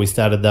before we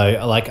started, though,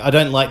 I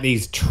don't like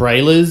these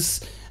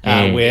trailers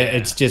where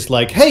it's just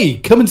hey,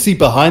 come and see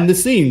behind the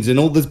scenes and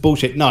all this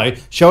bullshit. No,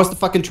 show us the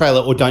fucking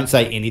trailer or don't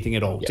say anything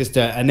at all. Yep. Just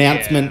an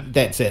announcement.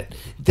 That's it.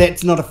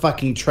 That's not a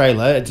fucking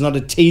trailer. It's not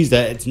a teaser.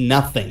 It's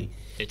nothing.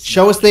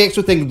 Show us the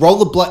actual thing. Do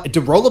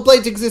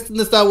rollerblades exist in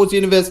the Star Wars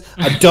universe?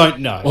 I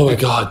don't know. Oh my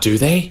god, do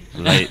they?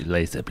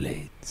 Laser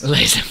blades.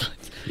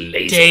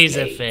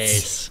 Taser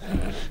face.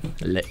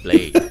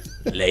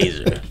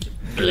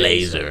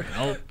 Laser.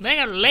 Oh, they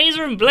got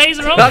laser and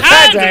blazer, all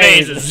kinds of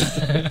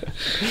lasers.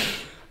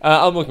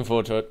 I'm looking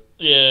forward to it.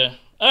 Yeah.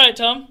 All right,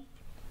 Tom.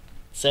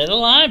 Say the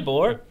line,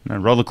 boy. No,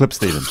 roll the clip,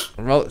 Stephen.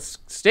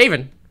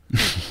 Stephen.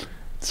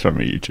 It's from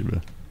a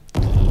YouTuber.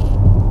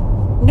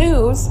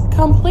 News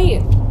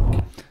complete.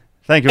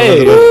 Thank you,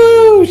 Hey, Elizabeth.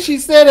 woo, she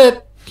said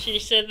it. She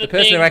said The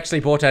person who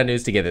actually brought our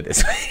news together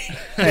this week.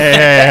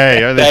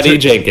 Hey, only Daddy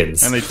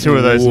Jenkins. Only 2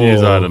 of those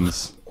news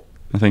items.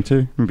 I think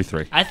 2, maybe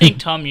 3. I think,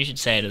 Tom, you should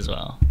say it as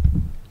well.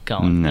 Go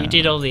on. No. You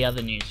did all the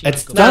other news.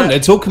 It's done.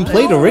 It's all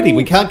complete already.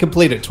 We can't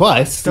complete it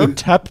twice. Don't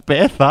tap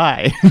bare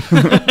thigh.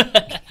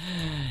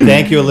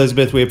 Thank you,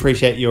 Elizabeth. We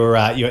appreciate your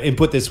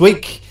input this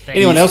week.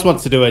 Anyone else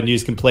wants to do a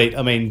news complete?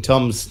 I mean,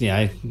 Tom's,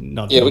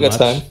 not. Yeah, we got much.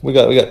 time. We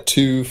got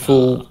 3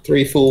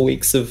 full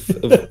weeks of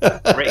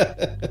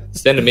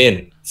Send them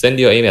in. Send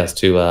your emails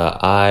to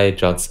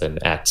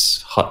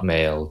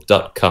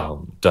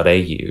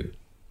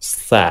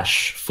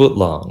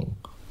ijohnson@hotmail.com.au/footlong.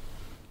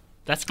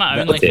 That's my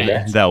only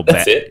fan.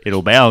 That's it.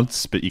 It'll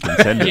bounce, but you can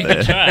send it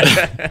there.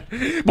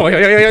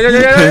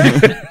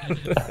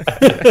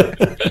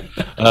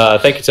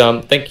 Thank you,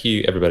 Tom. Thank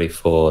you, everybody,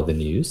 for the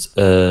news.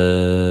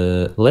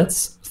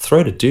 Let's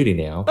throw to Duty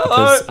now,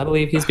 because I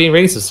believe he's been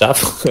reading some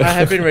stuff. I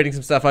have been reading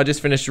some stuff. I just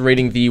finished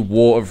reading The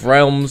War of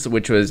Realms,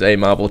 which was a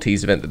Marvel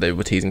tease event that they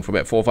were teasing for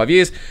about 4 or 5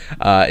 years.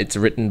 It's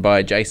written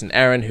by Jason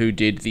Aaron, who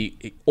did the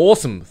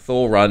awesome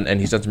Thor run, and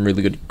he's done some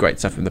really good, great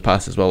stuff in the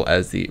past, as well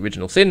as the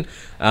original Sin.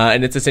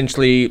 And it's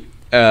essentially...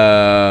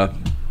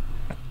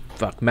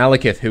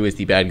 Malekith, who is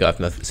the bad guy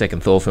from the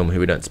second Thor film, who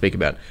we don't speak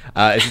about.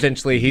 It's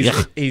essentially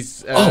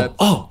he's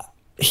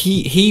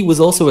he was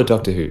also a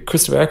Doctor Who.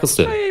 Christopher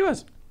Eccleston. Oh, yeah, he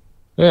was.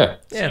 Yeah.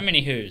 So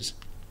many who's.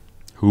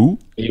 Who?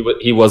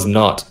 He was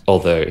not,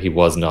 although he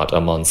was not a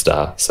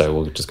monster, so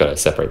we'll just got to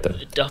separate them.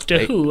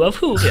 Doctor Who of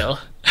Whoville.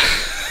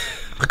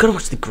 I gotta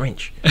watch The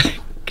Grinch.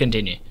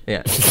 Continue.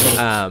 Yeah.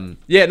 I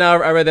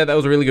read that. That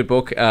was a really good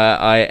book.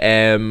 I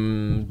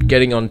am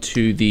getting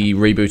onto the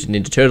rebooted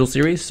Ninja Turtle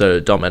series, so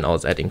Dom and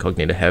Oz at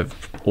Incognito have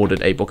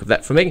ordered a book of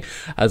that for me,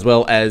 as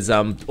well as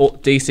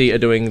DC are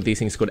doing these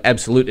things called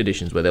Absolute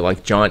Editions, where they're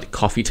like giant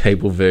coffee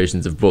table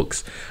versions of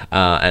books,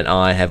 and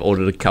I have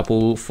ordered a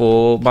couple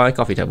for my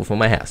coffee table for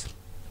my house.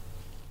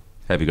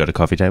 Have you got a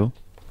coffee table?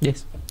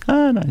 Yes.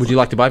 Oh, nice. Would you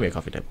like to buy me a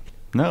coffee table?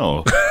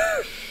 No.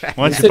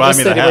 Why don't you buy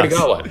me the already house?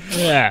 got one.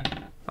 Yeah.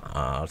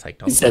 I'll take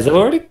Tom. He says I've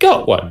already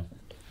got one.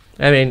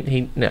 I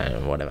mean,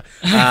 whatever.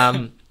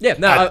 I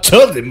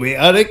told him we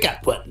already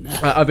got one.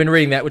 I've been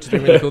reading that, which has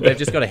been really cool. They've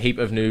just got a heap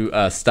of new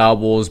Star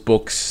Wars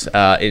books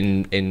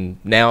in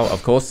now,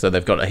 of course. So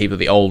they've got a heap of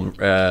the old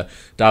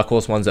Dark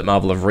Horse ones that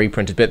Marvel have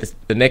reprinted. But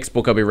the next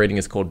book I'll be reading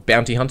is called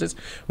Bounty Hunters,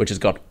 which has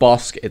got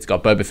Bosk, it's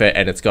got Boba Fett,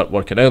 and it's got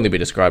what can only be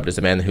described as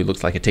a man who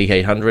looks like a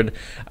T-800.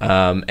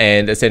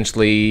 And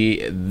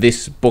essentially,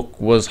 this book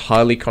was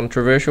highly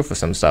controversial for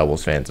some Star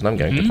Wars fans, and I'm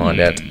going to find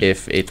out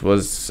if it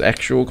was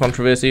actual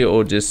controversy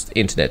or just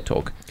internet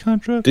talk.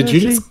 Did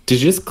you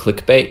just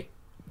clickbait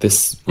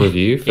this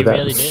review for that?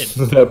 Really did.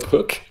 For that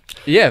book?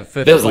 Yeah.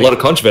 There was a lot of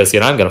controversy,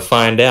 and I'm going to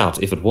find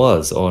out if it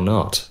was or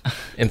not.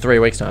 In 3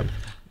 weeks' time.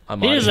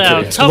 Here's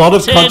our top A lot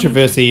of 10.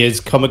 controversy is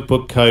comic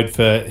book code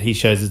for he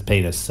shows his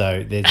penis,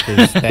 so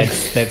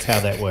that's how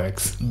that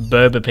works.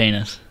 Boba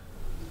penis.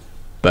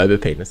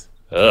 Boba penis.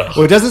 Ugh.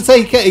 Well, it doesn't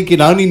say he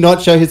can only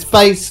not show his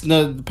face.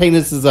 No, the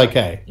penis is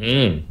okay.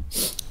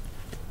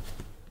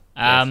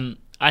 I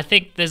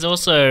think there's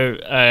also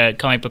a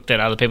comic book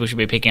that other people should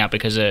be picking up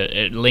because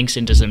it links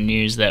into some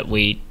news that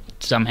we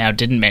somehow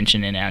didn't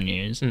mention in our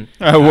news. Whoa,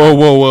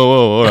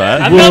 all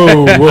right. I'm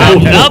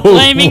not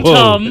blaming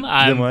Tom.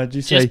 Then why'd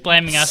you just say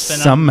blaming us for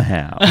not.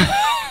 somehow?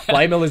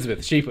 Blame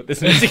Elizabeth. She put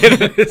this news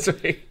together this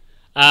week.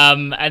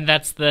 And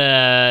that's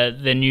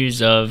the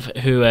news of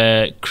who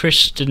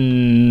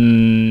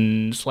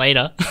Kristen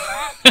Slater.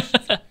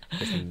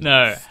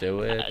 No.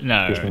 Stewart.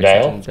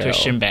 No.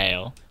 Christian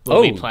Bale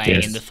will be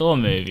playing in the Thor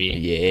movie.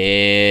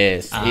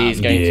 Yes.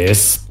 He's going to.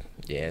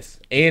 Yes.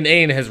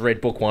 Ian has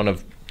read book 1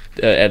 of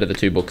out of the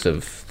 2 books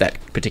of that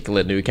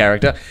particular new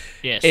character.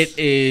 Yes. It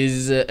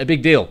is a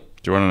big deal.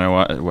 Do you want to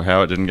know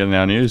how it didn't get in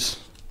our news?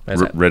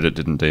 Reddit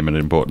didn't deem it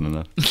important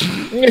enough.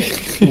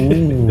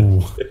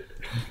 Ooh.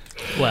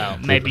 Well,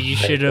 maybe you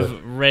should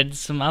have read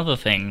some other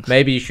things.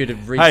 Maybe you should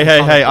have read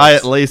Hey, I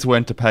at least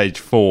went to page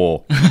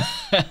 4.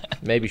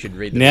 Maybe you should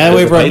read Now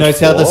everyone knows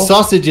how the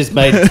sausage is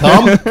made,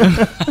 Tom.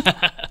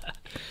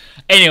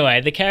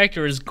 Anyway, the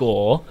character is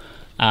Gore,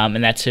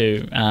 and that's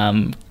who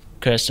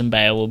Kirsten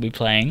Bale will be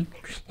playing.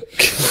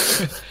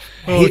 His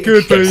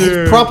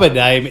proper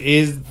name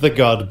is the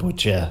God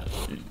Butcher.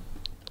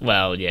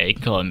 Well, yeah, you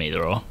can call him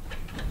either or.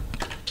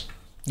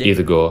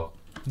 Either Gore.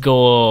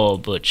 Gore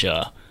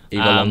Butcher.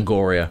 Eva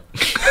Longoria.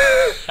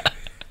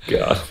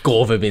 God.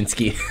 Gore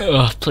Verbinski.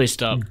 Oh, please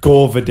stop.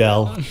 Gore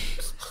Vidal.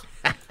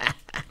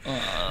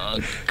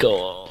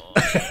 Gore.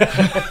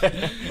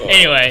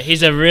 Anyway,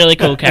 he's a really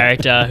cool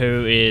character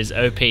who is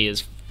OP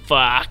as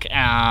fuck.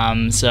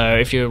 So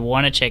if you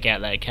want to check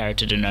out that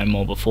character to know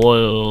more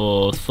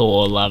before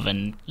Thor, Love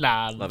and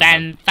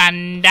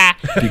Thunder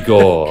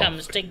Gore.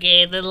 comes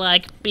together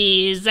like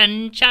beers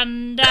and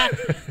chunder,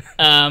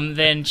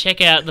 then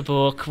check out the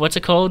book. What's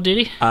it called,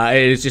 Diddy? It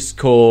is just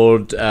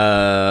called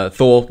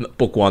Thor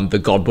Book 1, The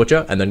God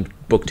Butcher, and then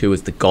Book 2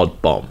 is The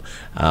God Bomb.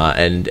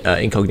 And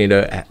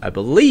Incognito, I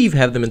believe,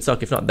 have them in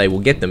stock. If not, they will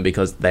get them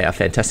because they are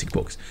fantastic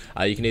books.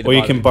 You can either Or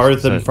you buy can them- borrow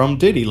them from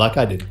Diddy, like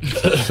I did.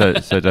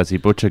 So does he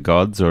butcher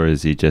gods, or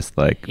is he just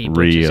like He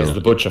butchers He's real? the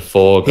butcher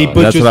for He God.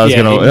 butchers, what I was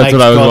he gonna- that's makes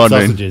what I was God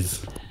wondering.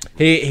 sausages.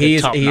 He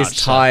is top-notch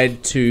stuff.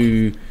 tied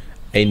to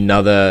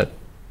another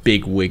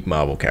big wig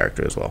Marvel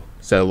character as well.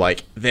 So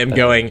like them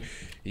going,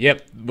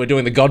 yep, we're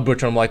doing the God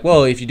Butcher. I'm like,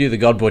 well, if you do the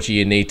God Butcher,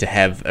 you need to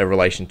have a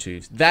relation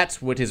to.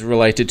 That's what is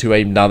related to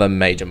another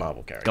major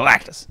Marvel character.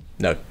 Galactus.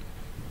 No.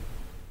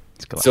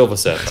 Silver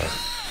Surfer.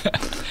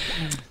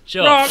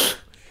 Sure.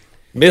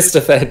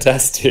 Mr.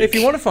 Fantastic. If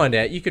you want to find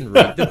out, you can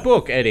read the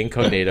book at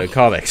Incognito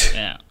Comics.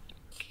 Yeah.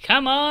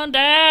 Come on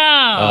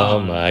down. Oh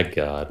my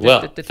God.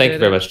 Well, thank you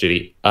very much,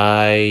 Judy.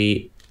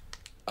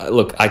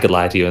 Look, I could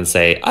lie to you and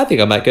say, I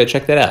think I might go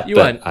check that out. You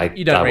but won't.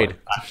 You don't read.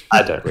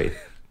 I don't read.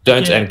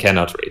 Don't and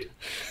cannot read.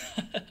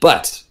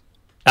 But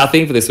our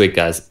theme for this week,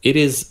 guys, it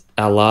is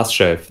our last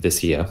show for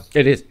this year.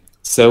 It is.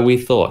 So we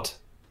thought,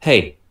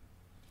 hey,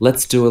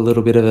 let's do a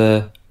little bit of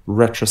a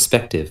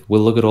retrospective.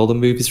 We'll look at all the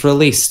movies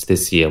released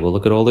this year. We'll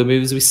look at all the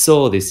movies we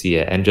saw this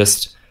year and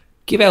just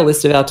give our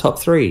list of our top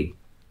 3.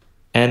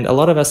 And a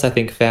lot of us, I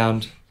think,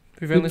 found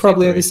we've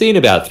probably only seen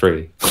about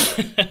 3.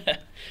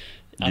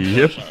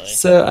 Yep.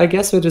 So I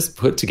guess we'll just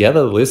put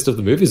together the list of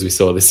the movies we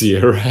saw this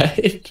year,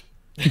 right?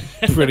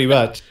 Pretty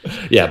much.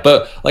 Yeah,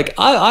 but like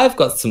I've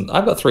got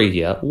 3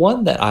 here.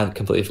 One that I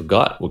completely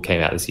forgot what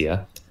came out this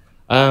year.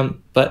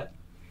 But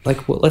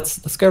like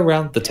let's go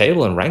around the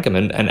table and rank them,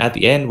 and at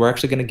the end we're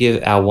actually going to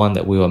give our one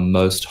that we were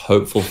most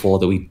hopeful for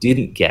that we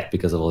didn't get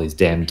because of all these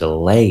damn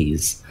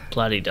delays.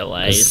 Bloody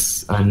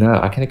delays. I know.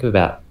 I can think of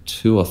about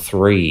 2 or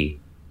 3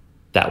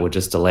 that were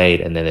just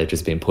delayed and then they've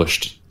just been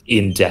pushed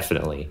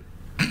indefinitely.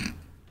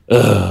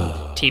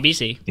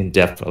 TBC.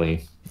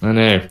 Indefinitely. I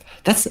know.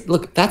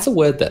 That's a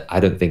word that I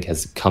don't think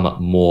has come up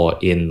more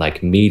in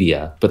like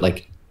media, but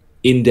like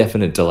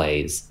indefinite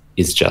delays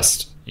is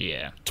just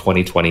Yeah.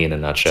 2020 in a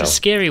nutshell. It's a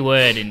scary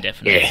word,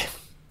 indefinite.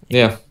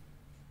 Yeah.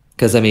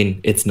 Because I mean,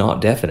 it's not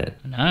definite.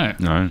 No.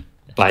 No,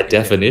 By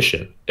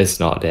definition, it's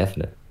not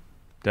definite.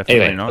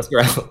 definitely Anyway, not.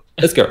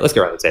 let's go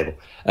around the table.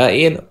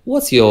 Ian,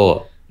 what's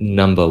your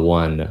number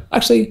 1?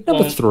 Actually,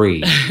 number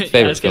 3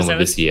 favorite film of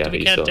this year Did that we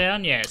you saw? count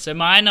down? Yeah. So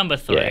my number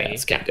 3 Yeah,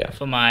 let's count down.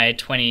 for my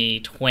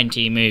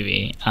 2020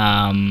 movie.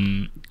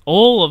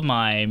 All of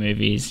my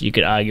movies, you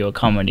could argue, are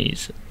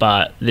comedies,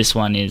 but this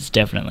one is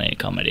definitely a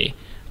comedy.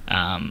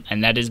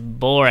 And that is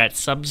Borat's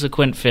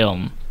subsequent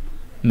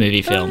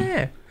movie film.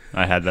 Yeah.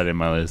 I had that in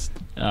my list.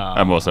 Oh.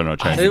 I'm also not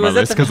changing Was my that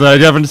list the- because I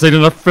haven't seen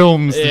enough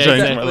films to Yeah, change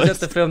exactly. my Was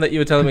list. that the film that you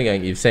were telling me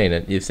going, you've seen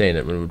it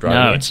when we were driving?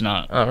 No, here? it's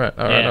not. Oh, right.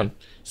 All right. Yeah. On.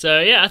 So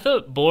yeah, I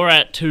thought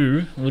Borat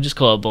 2, we'll just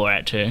call it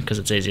Borat 2 because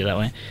it's easier that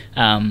way,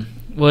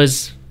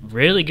 was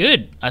really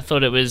good. I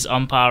thought it was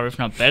on par, if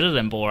not better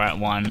than Borat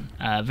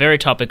 1. Very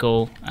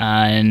topical,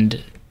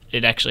 and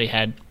it actually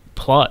had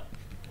plot,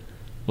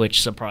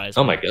 which surprised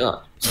me. Oh my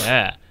god.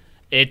 Yeah.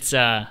 It's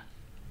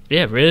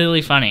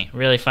really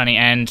funny,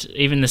 and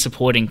even the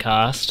supporting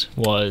cast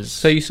was.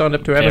 So you signed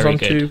up to Very Amazon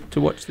good. to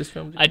watch this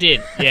film? I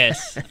did,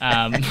 yes.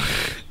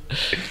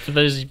 For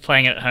those of you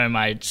playing at home,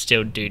 I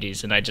steal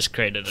duties, and I just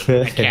created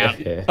an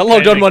account. I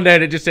logged on one day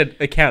and it just said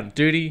account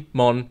duty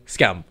mon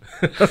scum.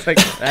 I was like,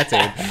 that's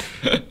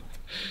it.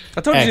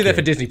 I told you to do that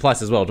for Disney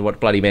Plus as well to watch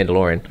bloody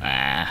Mandalorian.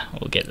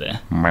 We'll get there.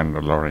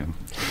 Mandalorian.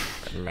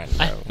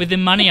 With the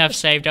money I've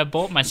saved, I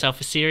bought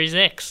myself a Series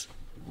X.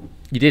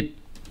 You did.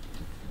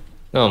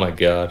 Oh my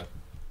god.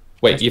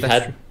 Wait, you've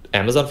that's had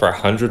Amazon for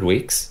 100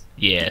 weeks?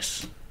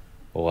 Yes.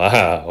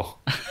 Wow.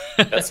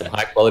 That's some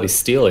high quality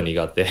stealing you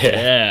got there.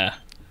 Yeah.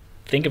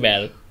 Think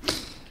about it.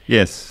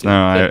 Yes.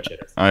 No,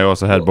 I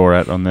also had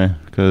Borat on there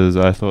because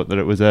I thought that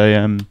it was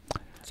a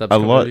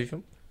Subsequent lot. movie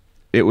film?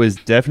 It was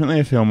definitely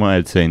a film I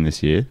had seen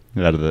this year.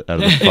 Out of the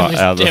was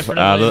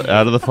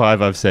out of the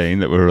 5 I've seen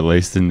that were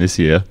released in this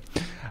year,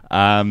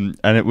 and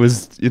it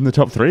was in the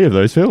top 3 of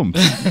those films.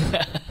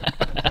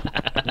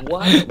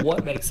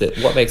 What makes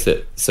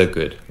it so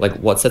good? Like,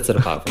 what sets it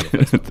apart from the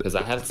first one? Because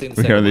I haven't seen the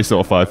We second only one.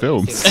 saw 5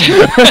 films.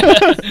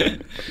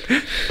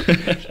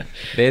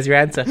 There's your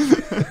answer.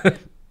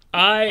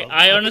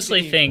 I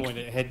honestly think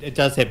it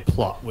does have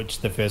plot,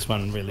 which the first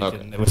one really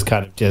didn't. It was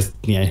kind of just,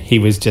 he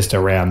was just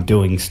around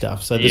doing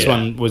stuff. So this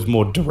one was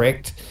more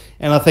direct,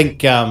 and I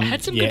think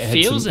had some good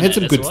feels in it. Had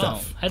some good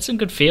stuff. Had some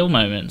good feel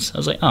moments. I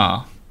was like,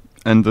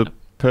 And the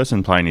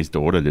person playing his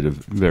daughter did a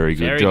very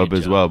good job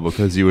as well,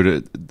 because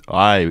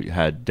I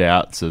had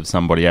doubts of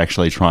somebody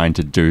actually trying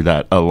to do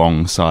that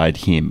alongside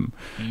him,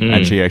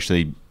 and she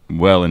actually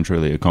well and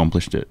truly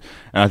accomplished it.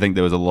 And I think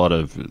there was a lot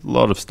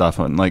of stuff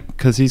on, like,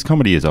 because his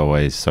comedy is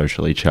always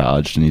socially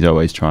charged and he's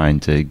always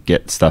trying to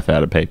get stuff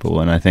out of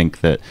people, and I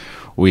think that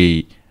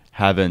we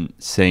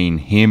haven't seen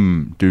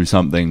him do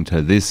something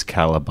to this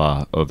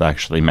caliber of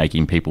actually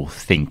making people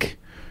think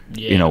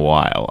in a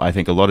while. I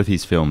think a lot of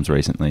his films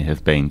recently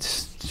have been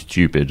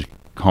stupid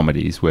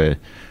comedies where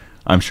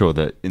I'm sure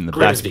that in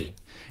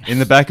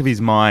the back of his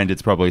mind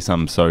it's probably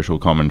some social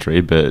commentary,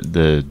 but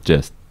they're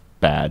just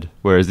bad.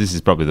 Whereas this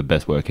is probably the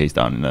best work he's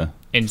done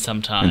in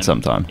some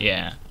time.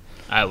 Yeah,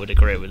 I would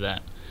agree with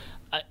that.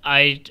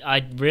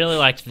 I really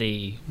liked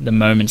the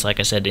moments, like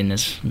I said, in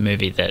this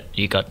movie that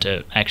you got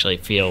to actually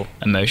feel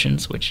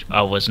emotions, which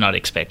I was not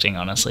expecting,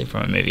 honestly,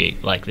 from a movie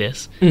like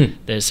this.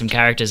 There's some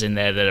characters in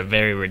there that are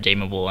very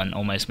redeemable and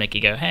almost make you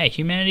go, hey,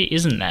 humanity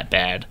isn't that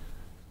bad.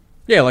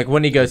 Yeah, like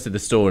when he goes to the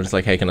store and it's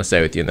like, hey, can I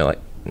stay with you? And they're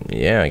like,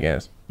 yeah, I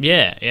guess.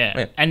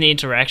 Yeah. And the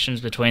interactions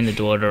between the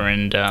daughter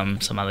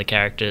and some other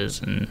characters,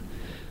 and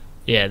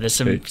there's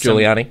some...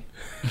 Giuliani?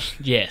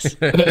 Yes.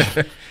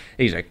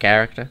 He's a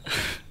character.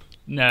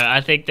 No,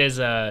 I think there's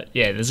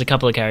a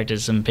couple of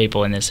characters, some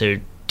people in this who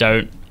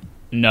don't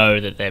know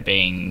that they're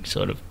being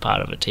sort of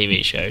part of a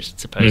TV show,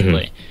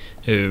 supposedly,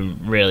 who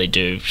really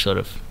do sort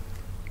of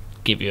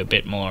give you a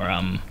bit more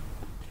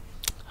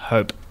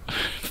hope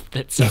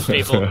that some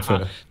people...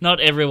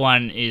 not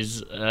everyone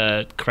is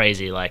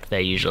crazy like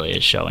they usually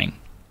is showing.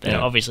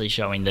 They're obviously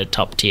showing the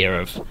top tier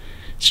of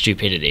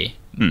stupidity,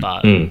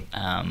 but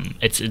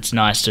it's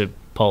nice to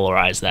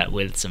polarize that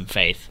with some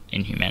faith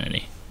in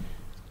humanity.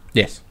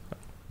 Yes.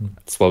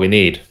 That's what we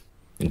need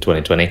in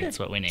 2020. That's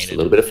what we need. Just a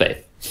little bit of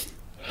faith.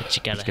 But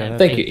you gotta have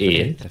Thank you,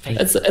 Ian.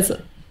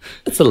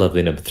 That's a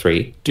lovely number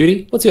 3.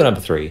 Duty, what's your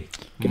number 3?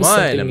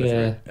 My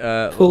number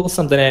 3. Pull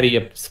something out of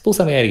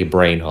your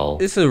brain hole.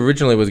 This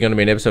originally was going to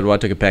be an episode where I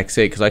took a back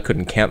seat because I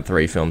couldn't count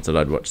 3 films that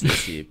I'd watched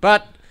this year.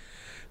 But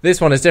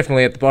this one is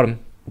definitely at the bottom,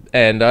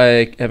 and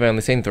I have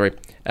only seen 3.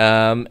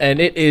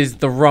 And it is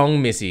The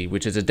Wrong Missy,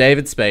 which is a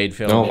David Spade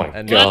film. Oh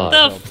my God.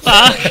 What the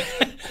fuck?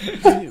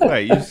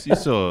 Wait, you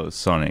saw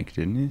Sonic,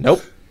 didn't you?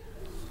 Nope.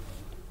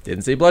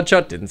 Didn't see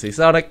Bloodshot, didn't see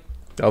Sonic.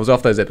 I was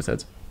off those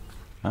episodes.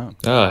 Oh,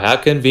 how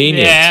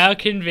convenient. Yeah, how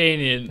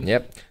convenient.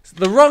 Yep. So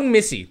The Wrong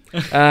Missy.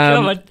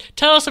 Come on,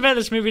 tell us about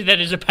this movie that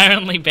is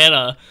apparently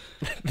better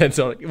than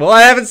Sonic. Well,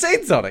 I haven't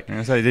seen Sonic.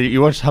 So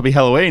you watched Hubby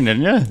Halloween,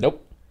 didn't you?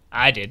 Nope.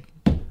 I did.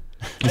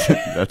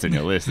 That's in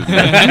your list, isn't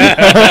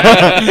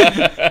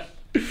it?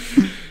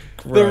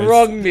 The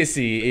Wrong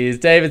Missy is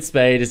David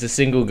Spade is a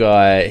single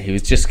guy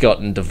who's just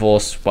gotten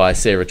divorced by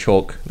Sarah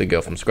Chalke, the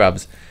girl from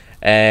Scrubs,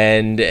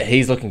 and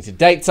he's looking to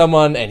date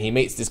someone, and he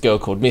meets this girl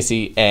called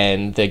Missy,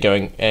 and they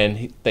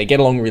get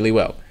along really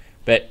well.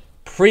 But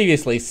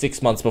previously,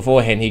 6 months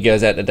beforehand, he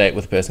goes out on a date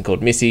with a person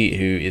called Missy,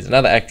 who is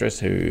another actress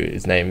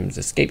whose name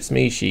escapes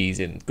me. She's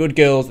in Good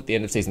Girls at the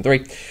end of season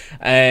 3,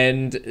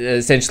 and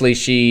essentially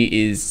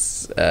she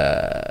is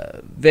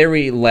a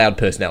very loud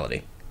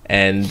personality.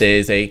 And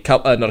there's a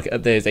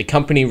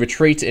company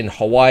retreat in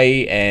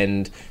Hawaii,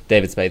 and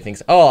David Spade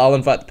thinks, I'll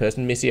invite the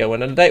person Missy I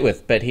went on a date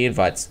with, but he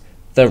invites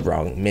the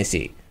wrong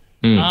Missy.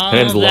 Her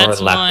name's Lauren that's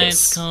why Lapkus.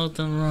 it's called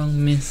The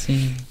Wrong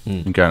Missy.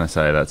 I'm going to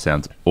say that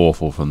sounds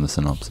awful from the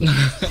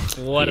synopsis.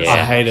 What a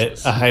I hate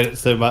it. I hate it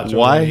so much.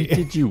 Why already.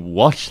 did you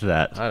watch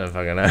that? I don't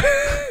fucking know.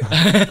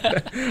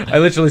 I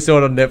literally saw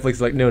it on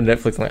Netflix, like new on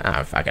Netflix. I'm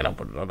like, fuck it, I'll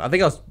put it on. I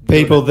think I was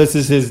People, this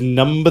is his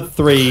number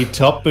 3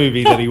 top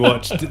movie that he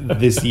watched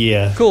this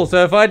year. cool.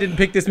 So if I didn't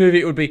pick this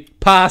movie, it would be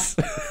pass.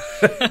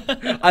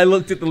 I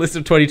looked at the list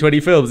of 2020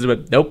 films and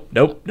went, nope.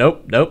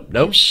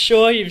 I'm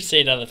sure you've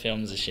seen other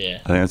films this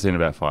year. I think I've seen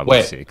about 5 or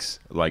Wait. 6.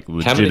 Like, How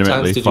many times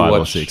legitimately did you 5 or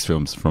watch- 6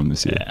 films from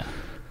this year.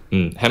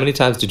 How many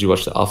times did you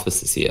watch The Office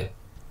this year?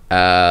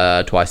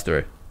 Twice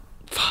through.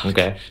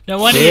 Okay. No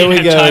wonder There you we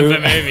have go. time for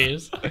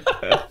movies.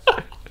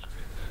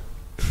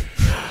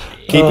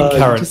 Keep it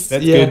current.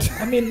 That's good.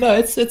 I mean, no,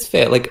 it's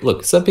fair. Like,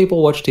 look, some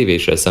people watch TV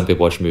shows, some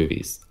people watch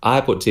movies.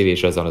 I put TV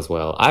shows on as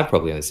well. I've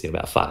probably only seen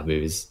about 5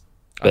 movies.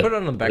 I put it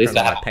on the background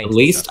while I paint. At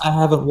least I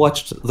haven't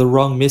watched The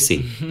Wrong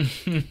Missy.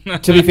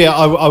 To be fair,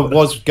 I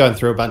was going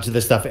through a bunch of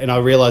this stuff, and I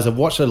realised I've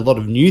watched a lot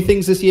of new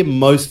things this year.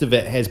 Most of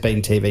it has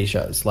been TV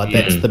shows. Like,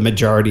 that's the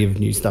majority of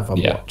new stuff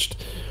I've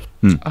watched.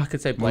 I could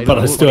say Blade But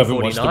I Runner still haven't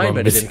watched 49, The Wrong but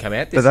it Missy. didn't come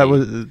out But this that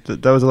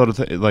year. was a lot of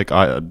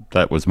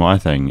that was my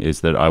thing,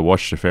 is that I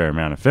watched a fair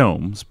amount of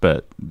films,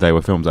 but they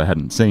were films I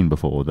hadn't seen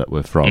before that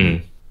were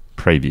from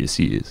previous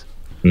years.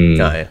 Oh,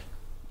 yeah.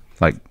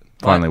 Like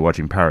finally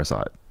watching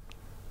Parasite.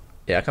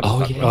 Yeah, I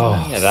can't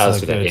Yeah, that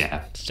was so good. good.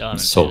 Yeah, Still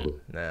so haven't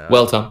good. No.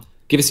 Well, Tom,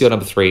 give us your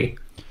number 3.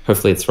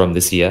 Hopefully it's from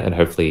this year, and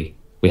hopefully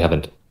we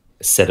haven't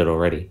said it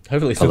already.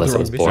 Hopefully still the Unless it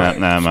wrong was mission.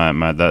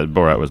 Borat. No,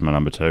 Borat was my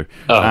number 2.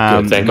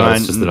 Oh, good. Thank God my-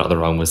 it's just not the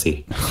wrong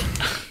Wizzy.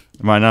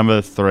 My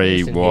number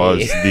 3 Listen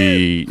was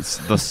here.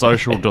 the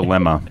Social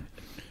Dilemma.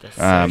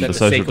 The the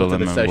Social sequel to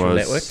The Dilemma Social was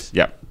Network?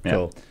 Yep.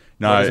 Cool.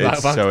 No,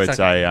 What was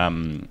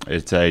it?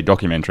 it's a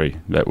documentary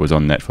that was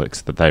on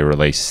Netflix that they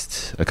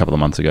released a couple of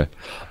months ago.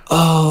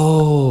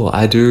 Oh,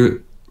 I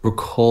do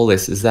recall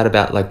this. Is that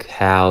about like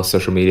how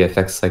social media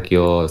affects like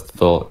your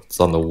thoughts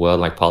on the world,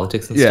 like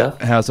politics and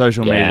stuff? How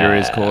social media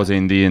is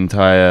causing the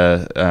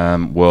entire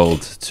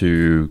world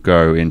to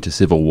go into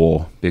civil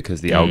war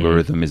because the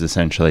algorithm is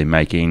essentially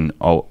making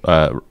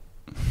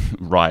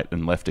right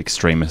and left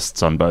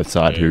extremists on both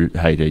sides who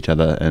hate each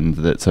other, and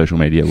that social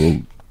media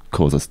will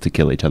cause us to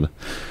kill each other.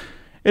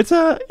 It's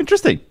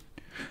interesting.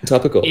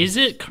 Topical. Is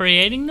it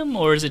creating them,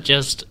 or is it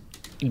just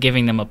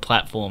giving them a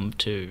platform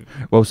to...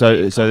 Well,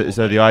 so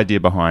the idea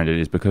behind it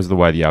is because of the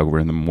way the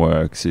algorithm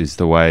works is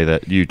the way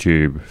that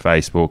YouTube,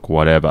 Facebook,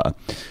 whatever,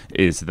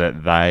 is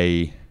that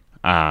they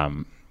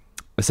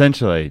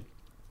essentially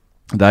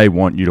they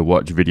want you to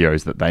watch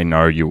videos that they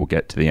know you will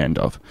get to the end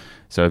of.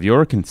 So if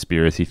you're a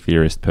conspiracy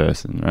theorist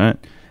person, right,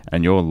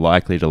 and you're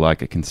likely to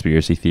like a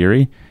conspiracy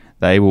theory,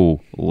 they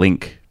will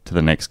link to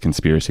the next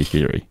conspiracy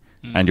theory,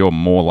 and you're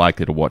more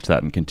likely to watch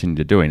that and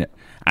continue doing it.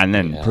 And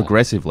then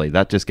progressively,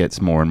 that just gets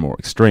more and more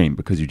extreme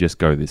because you just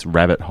go this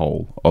rabbit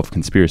hole of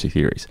conspiracy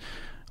theories.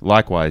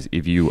 Likewise,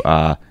 if you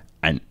are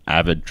an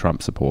avid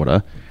Trump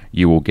supporter,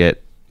 you will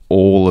get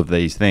all of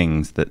these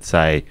things that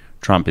say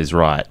Trump is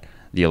right,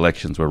 the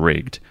elections were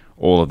rigged,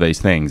 all of these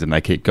things, and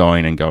they keep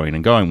going and going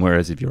and going.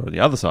 Whereas if you're on the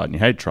other side and you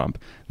hate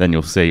Trump, then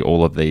you'll see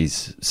all of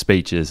these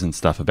speeches and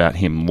stuff about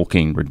him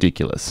looking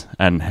ridiculous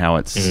and how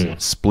it's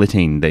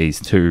splitting these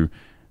two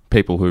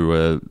people who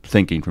are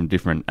thinking from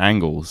different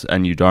angles,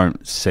 and you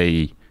don't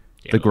see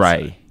the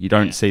grey. You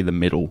don't see the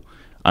middle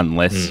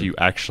unless you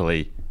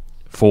actually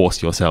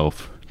force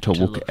yourself to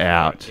look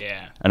out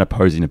an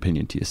opposing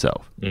opinion to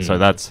yourself. So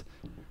that's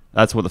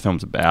what the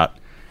film's about.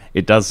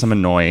 It does some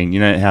annoying, you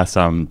know how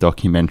some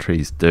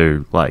documentaries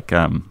do, like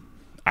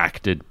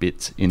acted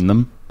bits in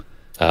them?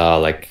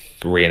 Like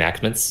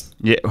reenactments?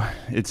 Yeah,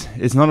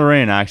 it's not a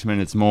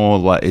reenactment. It's more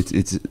like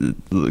it's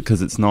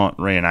because it's not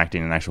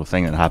reenacting an actual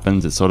thing that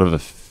happens. It's sort of a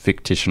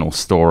fictional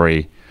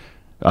story,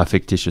 a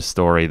fictitious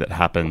story that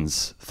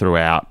happens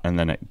throughout, and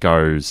then it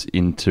goes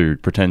into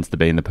pretends to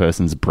be in the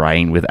person's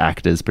brain with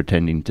actors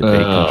pretending to be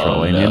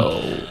controlling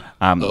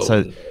him.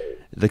 So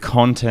the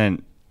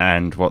content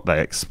and what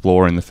they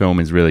explore in the film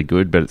is really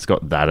good, but it's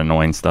got that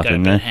annoying stuff Got a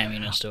in bit there. of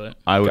hamminess to it.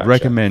 I would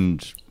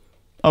recommend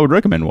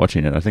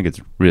watching it. I think it's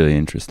really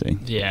interesting.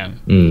 Yeah.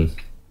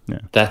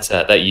 That's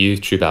that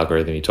YouTube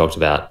algorithm you talked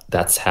about.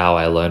 That's how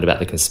I learned about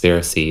the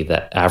conspiracy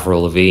that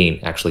Avril Lavigne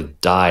actually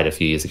died a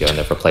few years ago and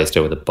they've replaced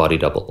her with a body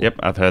double. Yep,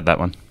 I've heard that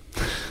one.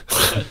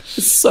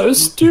 It's so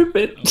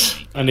stupid.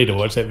 I need to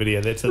watch that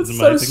video. That sounds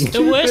So amazing.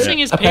 The worst thing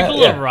is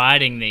people are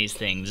writing these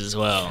things as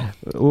well.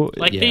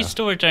 Like these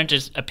stories don't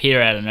just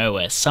appear out of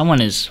nowhere. Someone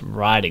is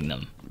writing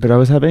them. But I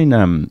was having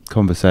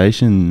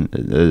conversation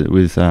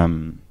with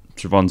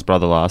Siobhan's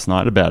brother last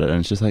night about it, and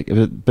it's just like,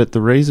 but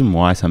the reason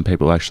why some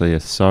people actually are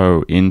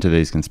so into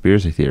these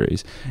conspiracy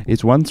theories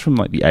is ones from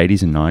like the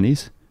 80s and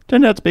 90s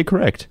turned out to be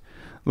correct.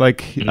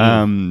 Like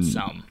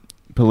Some.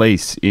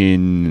 police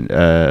in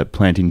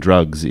planting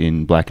drugs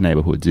in black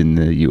neighborhoods in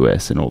the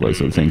US and all those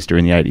sort of things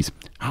during the 80s.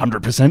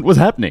 100% was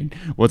happening.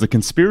 Was a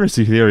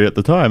conspiracy theory at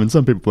the time, and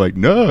some people were like,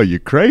 no, you're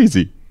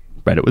crazy.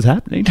 But it was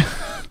happening.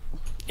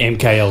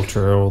 MK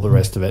Ultra, all the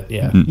rest of it.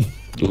 Yeah.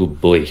 Oh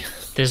boy.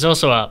 There's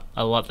also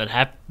a lot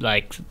that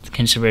like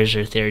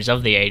conspiracy theories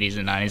of the 80s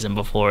and 90s and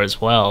before as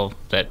well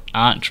that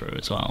aren't true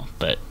as well.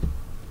 But,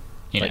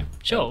 you know,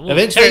 sure.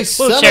 Eventually,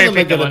 some of them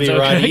are going to be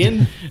writing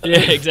in.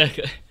 Yeah,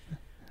 exactly.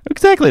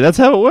 Exactly, that's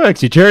how it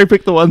works. You cherry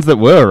pick the ones that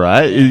were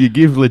right, you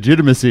give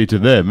legitimacy to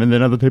them, and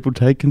then other people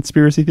take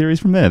conspiracy theories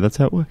from there. That's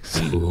how it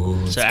works.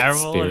 Ooh, So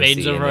Avril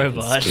Lavigne's a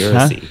robot.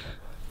 Conspiracy.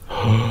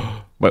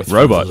 Wait,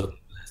 robot?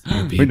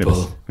 We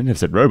People. never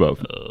said robot.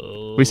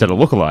 We said a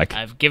lookalike.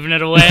 I've given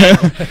it away.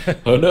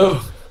 Oh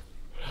no.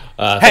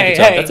 Hey,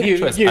 Thank you,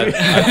 John. you,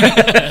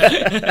 That's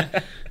a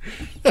choice.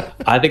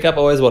 I think I've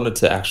always wanted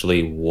to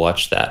actually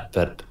watch that,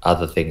 but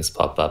other things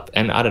pop up.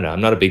 And I don't know,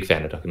 I'm not a big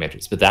fan of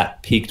documentaries, but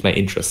that piqued my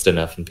interest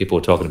enough and people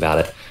were talking about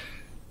it.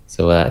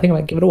 So I think I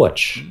might give it a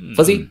watch.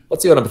 Fuzzy,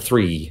 what's your number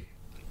 3?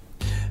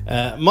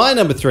 My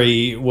number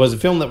 3 was a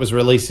film that was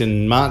released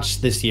in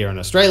March this year in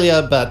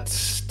Australia, but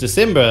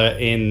December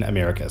in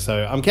America.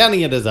 So I'm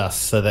counting it as us,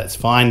 so that's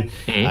fine,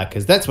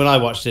 because that's when I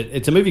watched it.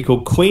 It's a movie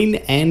called Queen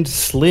and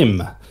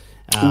Slim.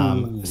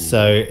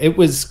 So it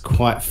was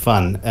quite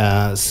fun.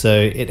 So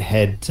it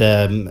had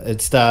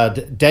it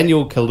starred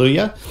Daniel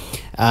Kaluuya,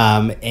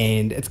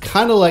 and it's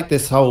kind of like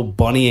this whole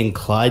Bonnie and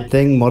Clyde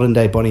thing, modern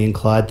day Bonnie and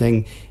Clyde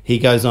thing. He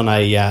goes on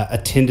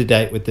a Tinder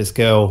date with this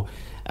girl.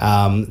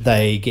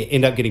 They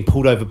end up getting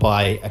pulled over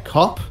by a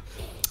cop,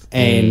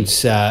 and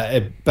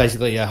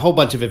basically a whole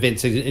bunch of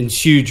events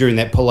ensue during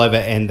that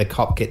pullover, and the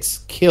cop gets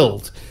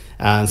killed.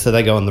 So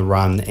they go on the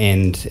run,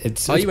 and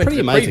it's you went pretty to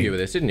the amazing. preview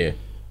with this, didn't you?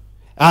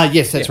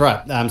 Yes, that's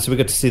right. So we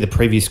got to see the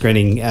preview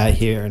screening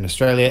here in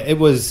Australia. It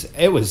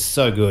was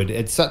so good.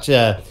 It's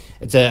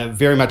a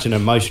very much an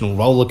emotional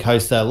roller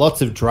coaster.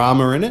 Lots of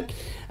drama in it.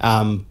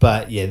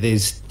 But yeah,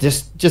 there's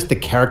just the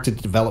character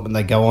development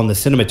they go on. The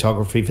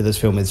cinematography for this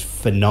film is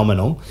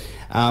phenomenal.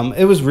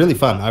 It was really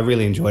fun. I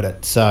really enjoyed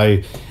it. So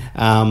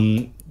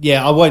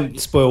yeah, I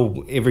won't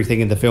spoil everything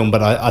in the film,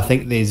 but I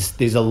think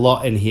there's a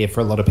lot in here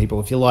for a lot of people.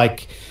 If you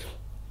like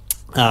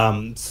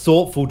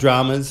thoughtful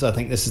dramas, I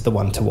think this is the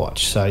one to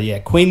watch. So yeah,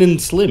 Queen and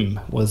Slim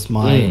was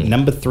my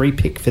number 3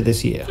 pick for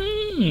this year.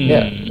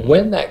 Yeah,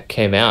 when that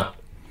came out,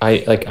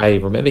 I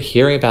remember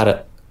hearing about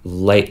it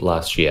late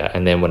last year,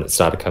 and then when it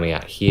started coming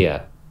out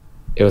here,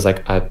 it was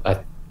like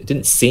it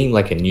didn't seem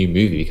like a new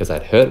movie because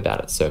I'd heard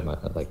about it so much,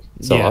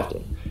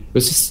 often. It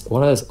was just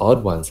one of those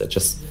odd ones that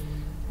just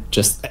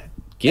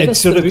give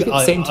us the movie at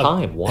the same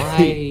time. Why?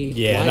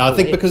 Yeah, I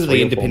think because of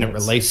the independent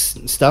release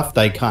stuff,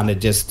 they kind of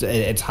just,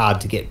 it's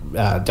hard to get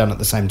done at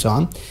the same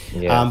time.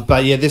 Yeah.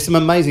 But yeah, there's some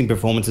amazing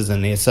performances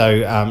in there.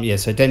 So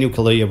so Daniel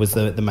Kaluuya was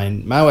the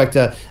main male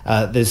actor.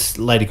 This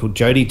lady called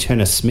Jodie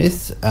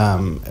Turner-Smith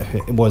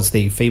was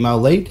the female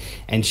lead,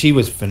 and she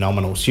was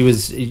phenomenal. She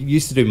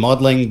used to do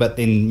modelling, but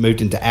then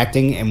moved into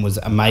acting and was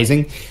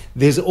amazing.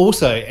 There's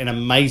also an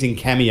amazing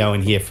cameo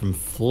in here from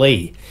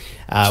Flea.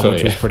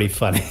 Which was pretty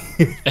funny.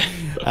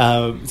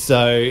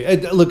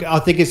 Look,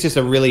 I think it's just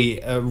a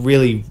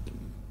really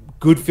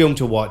good film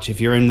to watch if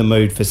you're in the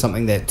mood for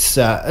something that's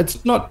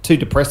it's not too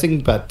depressing,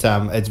 but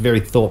it's very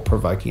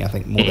thought-provoking, I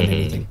think, more than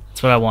anything.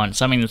 That's what I want,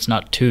 something that's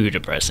not too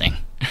depressing.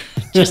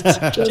 just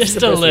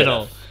a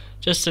little.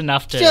 Just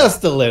enough to...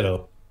 Just a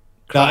little.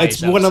 No,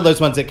 it's one of those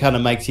ones that kind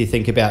of makes you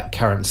think about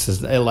current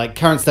state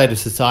of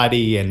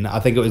society, and I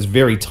think it was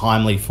very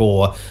timely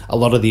for a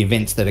lot of the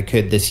events that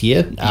occurred this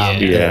year.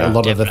 A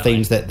lot of the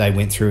themes that they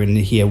went through in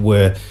here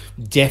were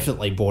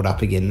definitely brought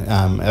up again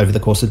over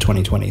the course of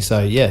 2020. So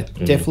yeah,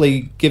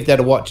 definitely give that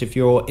a watch if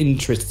you're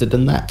interested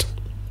in that.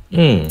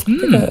 I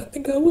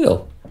think I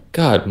will.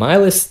 God, my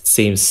list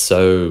seems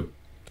so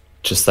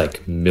just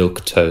like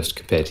milk toast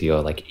compared to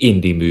your like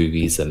indie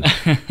movies and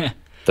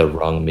The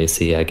Wrong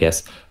Missy, I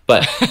guess.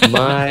 But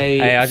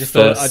I just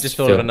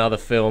thought of another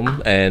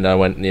film, and I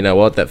went, you know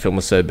what? That film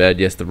was so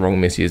bad. Yes, The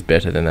Wrong Missy is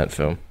better than that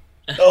film.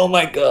 Oh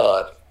my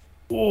god!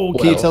 Ooh,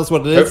 can you tell us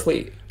what it is?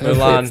 Hopefully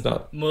Mulan. It's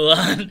not.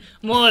 Mulan.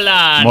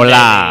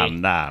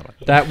 Nah.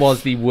 That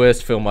was the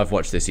worst film I've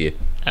watched this year.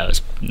 That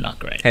was not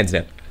great. Hands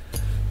down.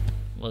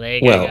 Well, there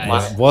you go,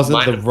 guys.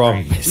 Wasn't The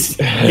Wrong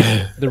Missy.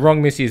 The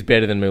Wrong Missy is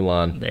better than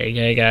Mulan. There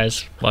you go,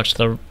 guys. Watch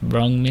The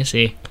Wrong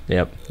Missy.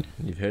 Yep.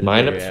 You've heard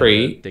my number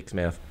 3. Dick's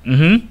mouth.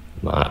 Mm-hmm.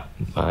 My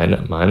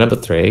number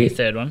 3. The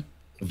third one.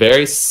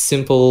 Very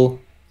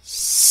simple,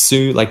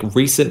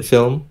 recent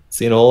film.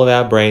 It's in all of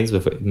our brains.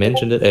 We've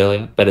mentioned it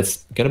earlier, but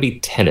it's going to be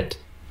Tenet.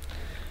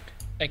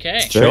 Okay.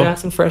 It's very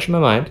nice and fresh in my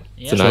mind.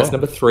 It's a nice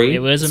number 3. It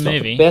was it's a not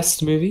movie. The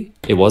best movie.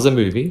 It was a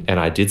movie, and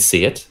I did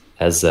see it,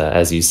 as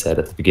you said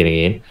at the beginning,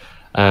 Ian.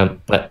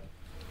 But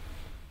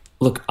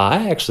look,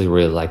 I actually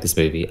really like this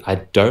movie. I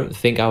don't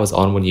think I was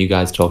on when you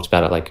guys talked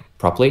about it like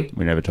properly.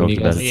 We never talked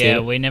about it. Yeah,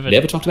 we never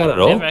talked about it at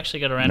all. Never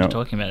actually got around to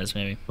talking about this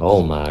movie.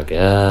 Oh my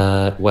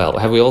god! Well,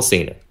 have we all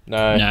seen it?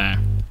 No.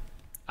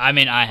 I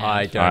mean, I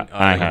have.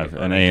 I have,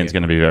 and Ian's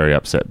going to be very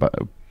upset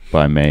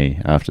by me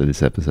after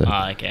this episode.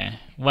 Oh, okay.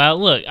 Well,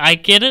 look, I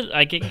get it.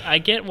 I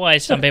get why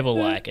some people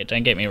like it.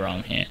 Don't get me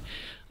wrong here.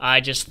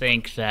 I just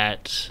think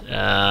that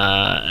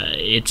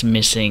it's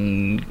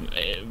missing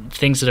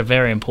things that are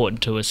very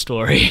important to a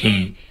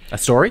story. A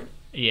story?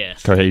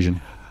 Yes.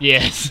 Cohesion.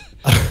 Yes.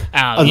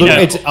 I'm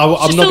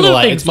not gonna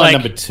lie, it's my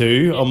number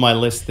 2 on my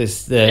list for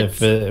this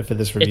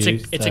review.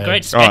 It's a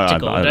great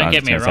spectacle. Don't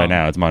get me wrong. Say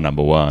now it's my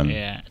number 1.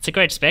 Yeah, it's a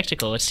great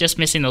spectacle. It's just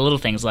missing the little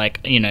things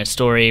like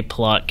story,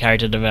 plot,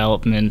 character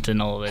development,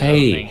 and all of those.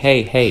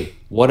 Hey!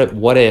 What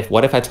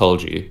if I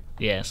told you?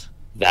 Yes.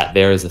 That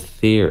there is a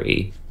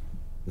theory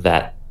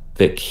that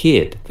the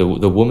kid, the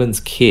woman's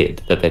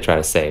kid that they try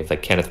to save,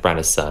 like Kenneth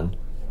Branagh's son,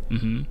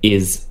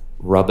 is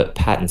Robert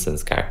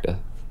Pattinson's character.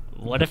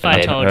 What if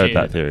I told you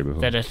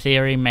that a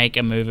theory make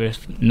a movie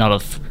not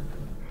a...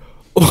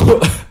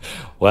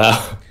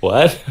 Well,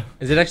 what?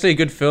 Is it actually a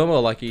good film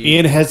or like...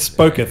 Ian has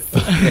spoketh.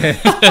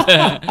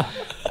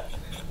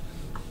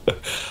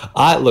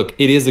 Look,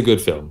 it is a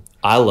good film.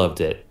 I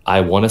loved it.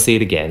 I want to see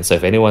it again. So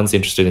if anyone's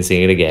interested in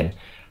seeing it again,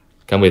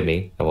 come with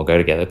me and we'll go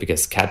together,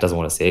 because Kat doesn't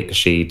want to see it because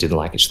she didn't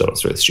like it. She thought it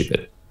was really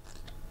stupid.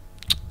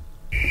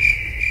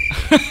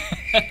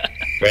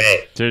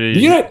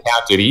 You don't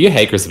count, dude. You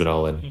hate Christopher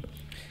Nolan.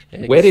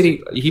 Where did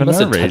he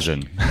must have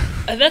reason.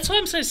 That's why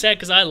I'm so sad,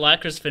 because I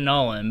like Christopher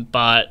Nolan,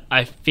 but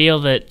I feel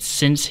that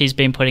since he's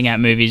been putting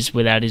out movies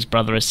without his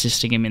brother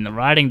assisting him in the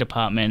writing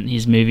department,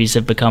 his movies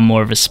have become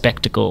more of a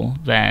spectacle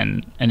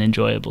than an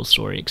enjoyable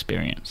story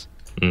experience.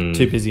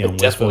 Too busy on It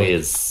definitely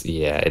is.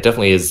 Yeah, it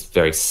definitely is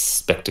very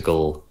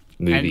spectacle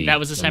movie. And that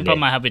was the same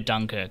problem I had with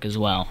Dunkirk as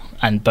well,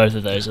 and both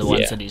of those are the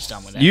ones that he's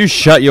done with it. You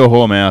shut your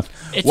whore mouth.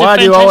 Why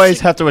do you always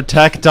have to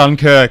attack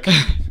Dunkirk?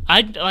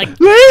 I like.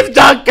 Leave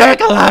Dunkirk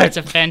alone. It's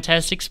a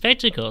fantastic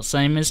spectacle,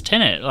 same as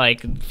Tenet.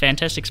 Like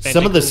fantastic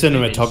spectacle. Some of the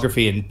movies.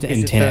 cinematography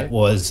in Tenet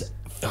was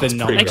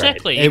phenomenal.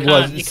 Exactly. It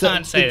was. You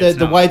can't say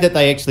the way that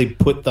they actually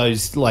put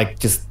those, like,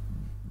 just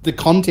the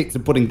context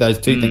of putting those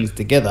two things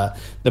together,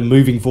 the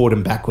moving forward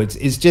and backwards,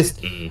 is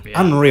just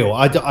unreal.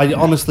 I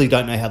honestly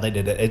don't know how they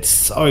did it. It's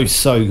so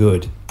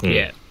good.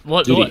 Yeah.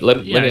 Judy,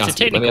 let me it's ask a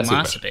technical you a question.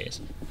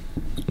 masterpiece.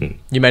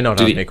 You may not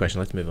Did ask he- me a question.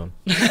 Let's move on.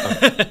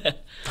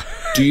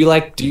 Do you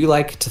like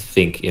to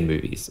think in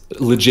movies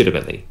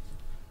legitimately?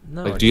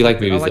 No, Like, do you like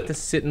movies I like that- to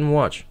sit and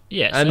watch.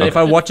 Yes. And if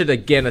I watch it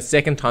again a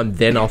second time,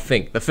 then I'll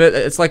think.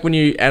 It's like when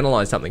you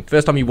analyze something.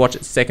 First time you watch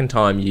it, second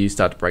time you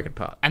start to break it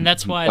apart. And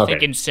that's why I Okay.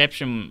 think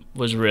Inception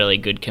was really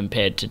good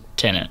compared to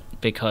Tenet,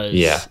 because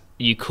Yeah.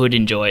 you could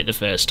enjoy it the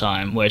first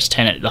time, whereas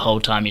Tenet, the whole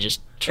time you're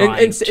just trying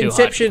too Inception,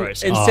 hard to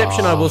process.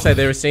 Inception. I will say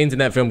there are scenes in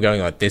that film going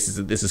like, this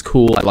is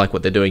cool. I like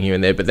what they're doing here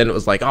and there. But then it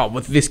was like, oh,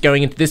 with this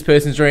going into this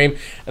person's dream,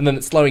 and then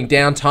it's slowing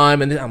down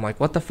time, and then I'm like,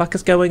 what the fuck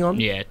is going on?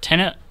 Yeah,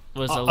 Tenet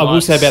was a I lot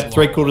will say about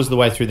slower. 3/4 of the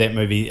way through that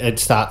movie, it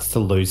starts to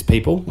lose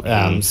people.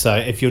 So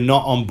if you're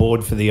not on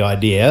board for the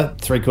idea,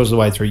 3/4 of the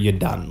way through, you're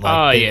done.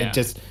 Like,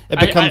 it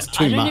becomes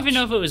too I don't much. even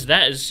know if it was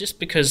that. It's just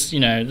because,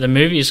 the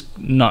movie is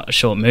not a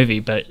short movie,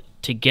 but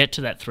to get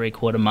to that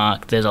 3/4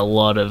 mark, there's a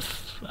lot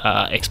of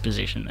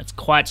exposition. It's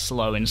quite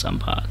slow in some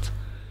parts.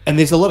 And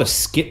there's a lot of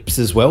skips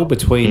as well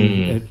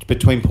between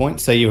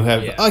points. So you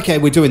have, okay,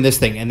 we're doing this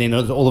thing, and then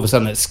all of a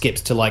sudden it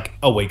skips to like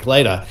a week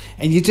later,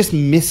 and you just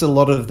miss a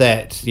lot of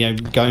that,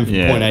 going from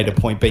point A to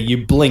point B. You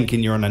blink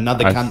and you're in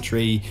another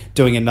country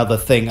doing another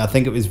thing. I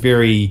think it was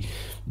very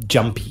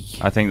jumpy.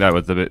 I think that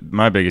was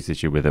my biggest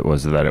issue with it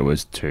was that it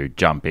was too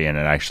jumpy and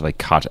it actually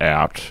cut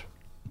out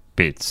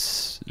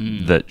bits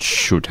that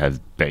should have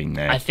been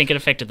there. I think it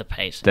affected the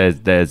pace.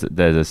 There's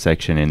a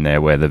section in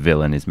there where the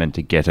villain is meant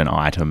to get an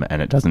item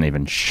and it doesn't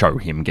even show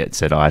him get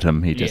said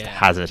item. He just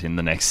has it in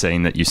the next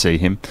scene that you see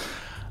him.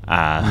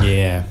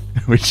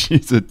 Which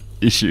is an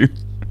issue.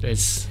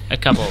 There's a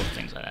couple of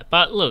things like that.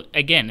 But look,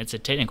 again, it's a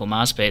technical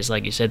masterpiece.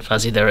 Like you said,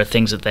 Fuzzy, there are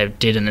things that they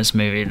did in this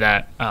movie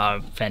that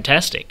are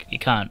fantastic. You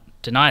can't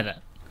deny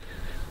that.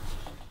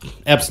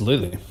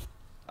 Absolutely.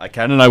 I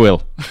can and I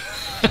will.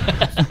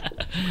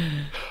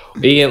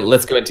 Ian,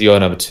 let's go into your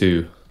number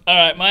 2. All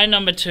right, my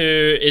number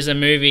 2 is a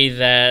movie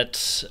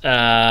that...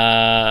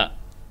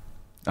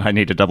 I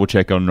need to double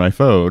check on my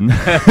phone.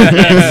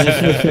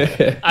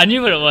 I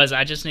knew what it was.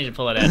 I just need to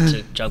pull it out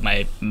to jog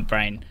my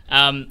brain.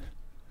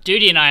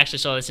 Duty and I actually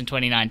saw this in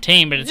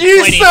 2019, but it's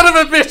You son of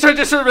a bitch! I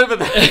just remembered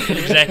that.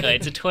 Exactly.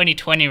 It's a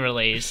 2020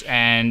 release,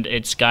 and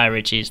it's Guy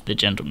Ritchie's The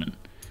Gentleman.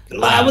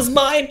 That was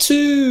mine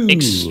too.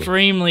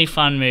 Extremely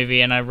fun movie,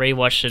 and I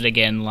rewatched it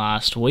again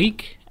last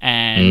week,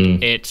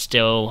 and it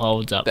still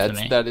holds up for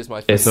me. That is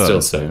my film. It's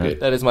still so good.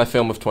 That is my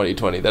film of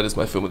 2020. That is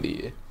my film of the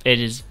year. It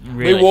is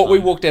really We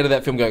fun. walked out of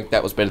that film going,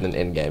 that was better than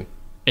Endgame.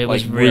 It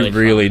was Like, really we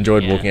really fun.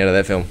 enjoyed Yeah. walking out of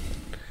that film.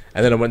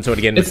 And then I went and saw it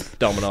again with It's-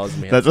 Domino's.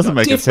 And we had That doesn't stuff.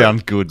 make it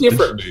sound good.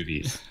 Different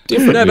movies.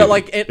 Different No, but movies.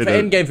 like for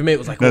Endgame for me, it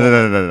was like,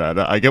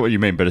 No. I get what you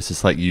mean, but it's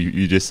just like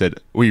you just said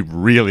we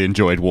really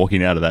enjoyed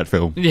walking out of that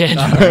film. Yeah.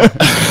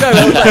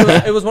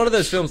 it was one of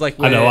those films like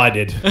I know where I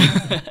did.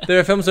 there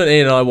are films that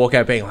Ian and I walk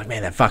out being like,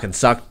 man, that fucking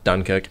sucked,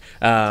 Dunkirk.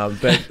 But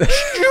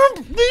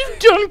Leave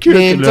Dunkirk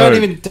Man,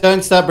 alone.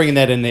 don't start bringing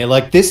that in there.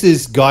 Like, this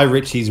is Guy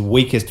Ritchie's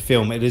weakest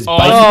film. It is Oh,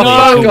 basically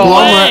no a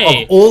conglomerate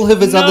way. of all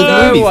of his other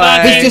No movies.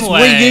 way. He's just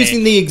way.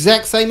 reusing the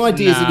exact same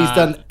ideas that he's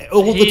done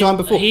all the time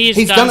before.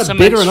 He's done it some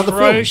better in other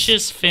films.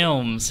 atrocious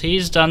films.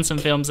 He's done some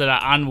films that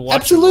are unwatchable.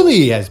 Absolutely,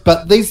 he has.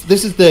 But this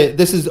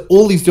is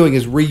all he's doing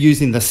is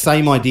reusing the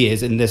same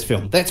ideas in this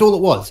film. That's all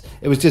it was.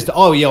 It was just,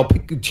 I'll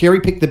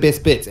cherry pick the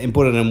best bits and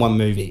put it in one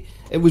movie.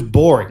 It was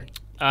boring.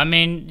 I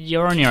mean,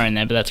 you're on your own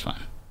there, but that's fine.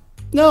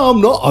 No,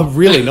 I'm not. I'm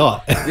really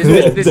not.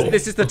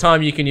 this is the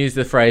time you can use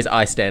the phrase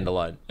 "I stand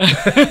alone."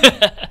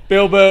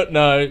 Bilbo,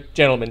 no.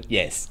 Gentlemen,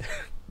 yes.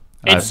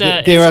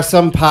 There are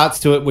some parts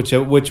to it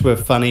which were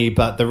funny,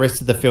 but the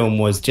rest of the film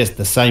was just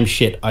the same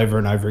shit over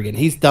and over again.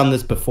 He's done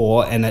this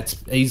before, and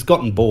he's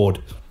gotten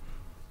bored.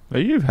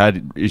 Well, you've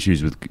had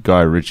issues with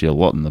Guy Ritchie a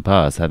lot in the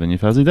past, haven't you,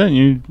 Fuzzy? Don't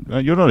you?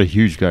 You're not a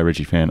huge Guy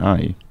Ritchie fan, are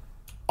you?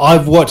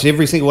 I've watched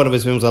every single one of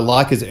his films. I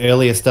like his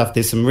earlier stuff.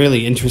 There's some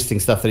really interesting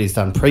stuff that he's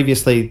done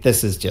previously.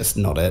 This is just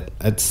not it.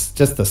 It's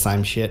just the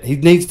same shit. He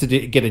needs to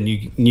get a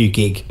new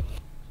gig.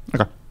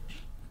 Okay.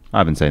 I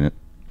haven't seen it.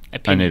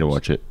 I need to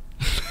watch it.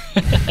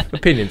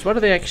 Opinions. What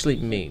do they actually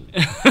mean?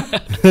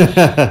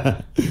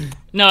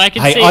 No, I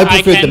can Hey, see. I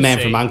preferred can The Man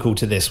see. from U.N.C.L.E.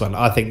 to this one.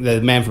 I think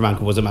The Man from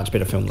U.N.C.L.E. was a much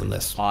better film than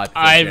this.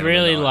 I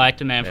really liked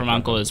The Man from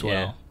U.N.C.L.E. as well,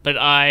 Yeah. but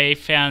I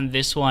found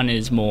this one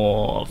is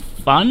more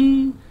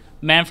fun.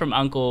 Man from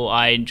U.N.C.L.E.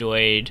 I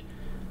enjoyed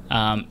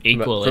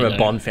equally from a though.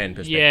 Bond fan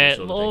perspective. Yeah,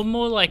 sort of or thing.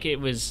 more like it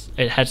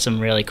had some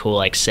really cool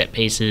like set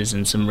pieces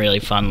and some really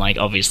fun like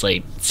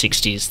obviously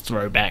 60s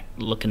throwback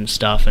looking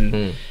stuff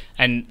and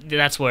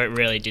that's where it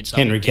really did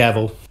something. Henry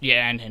Cavill.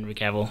 Yeah, and Henry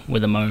Cavill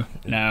with a mo.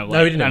 No,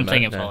 No, he didn't have I'm a mo,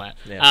 thinking no. for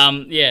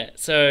that. Yeah.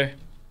 So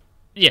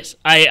Yes,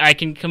 I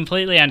can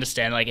completely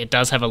understand. Like, it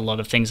does have a lot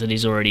of things that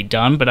he's already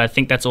done, but I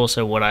think that's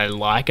also what I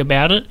like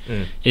about it,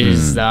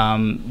 is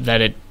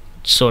that it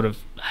sort of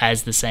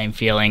has the same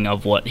feeling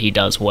of what he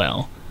does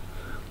well.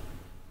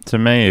 To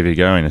me, if you're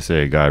going to see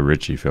a Guy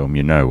Ritchie film,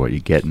 you know what you're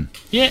getting.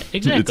 Yeah,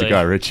 exactly. It's a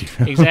Guy Ritchie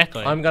film.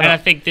 Exactly. And I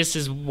think this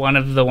is one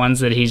of the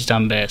ones that he's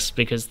done best,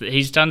 because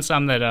he's done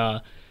some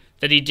that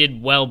he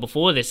did well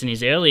before this in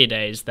his earlier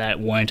days that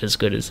weren't as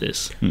good as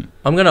this.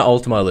 I'm going to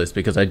alter my list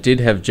because I did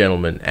have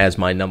Gentleman as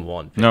my number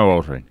one. No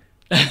altering.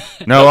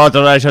 No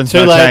alterations,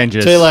 no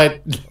changes. Too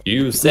late.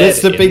 You said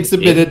Lists have been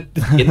submitted.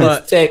 In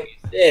this tech,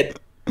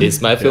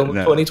 it's my film of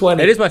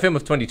 2020. It is my film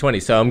of 2020,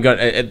 so I'm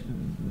going.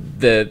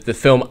 The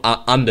film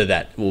under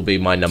that will be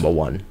my number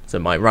one. So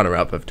my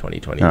runner-up of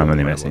 2020. No, I'm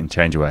only messing.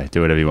 Change away.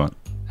 Do whatever you want.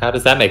 How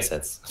does that make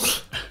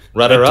sense?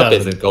 Runner-up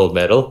isn't gold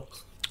medal.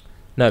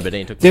 No, but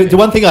Ian took the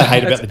one thing I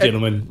hate about The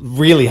Gentleman,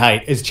 really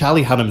hate, is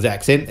Charlie Hunnam's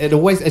accent.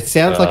 It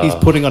sounds like he's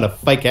putting on a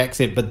fake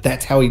accent, but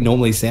that's how he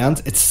normally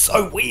sounds. It's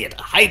so weird.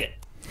 I hate it.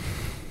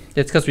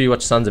 It's because we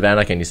watch Sons of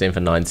Anarchy and you see him for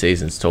 9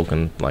 seasons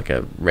talking like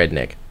a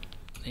redneck.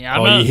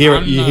 Yeah,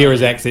 you hear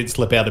his accent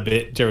slip out a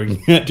bit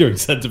during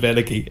Sons of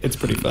Anarchy. It's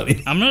pretty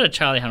funny. I'm not a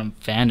Charlie Hunnam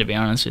fan, to be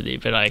honest with you,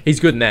 but he's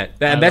good in that.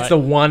 And that's the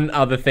one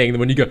other thing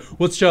when you go,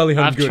 "What's Charlie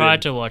Hunnam good in?" I've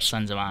tried to watch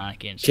Sons of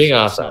Anarchy and King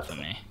it's Arthur not for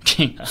me.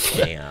 King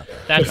Arthur.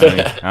 That's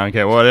I don't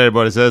care what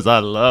anybody says. I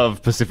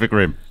love Pacific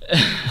Rim.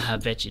 I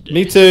bet you do.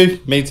 Me too.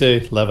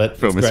 Love it.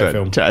 Film it's is a great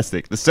film.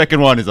 Fantastic. The second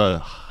one is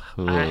a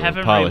I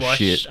haven't pile of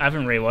shit. I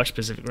haven't rewatched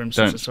Pacific Rim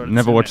since I saw it.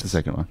 Never watched the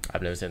second one.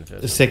 I've never seen the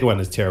first. The second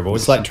one is terrible.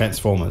 It's like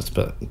Transformers,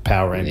 but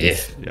Power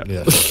Rangers.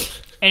 Yeah.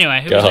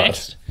 Anyway, who's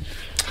next?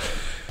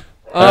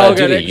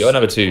 Judy, you're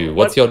number 2.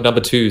 What's your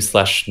number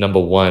 2/number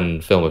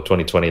 1 film of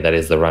 2020 that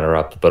is the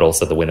runner-up, but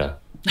also the winner?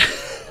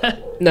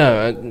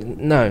 No.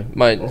 Never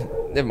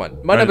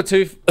mind. My number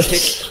 2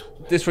 pick,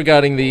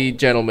 disregarding The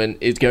Gentleman,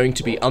 is going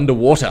to be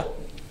Underwater.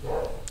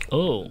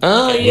 Oh,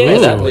 yeah,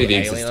 that movie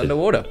Alien existed.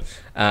 Underwater.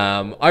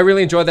 I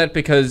really enjoyed that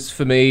because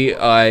for me,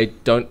 I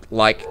don't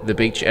like the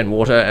beach and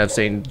water, and I've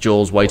seen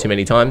Jaws way too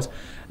many times.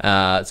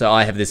 So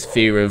I have this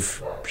fear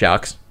of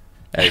sharks,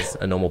 as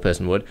a normal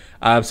person would.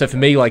 So for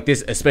me, like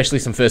this, especially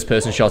some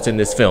first-person shots in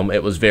this film,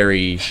 it was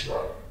very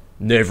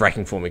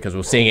nerve-wracking for me because we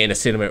were seeing it in a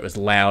cinema. It was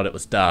loud, it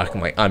was dark.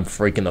 I'm like, I'm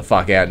freaking the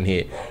fuck out in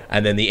here.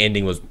 And then the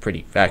ending was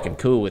pretty fucking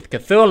cool with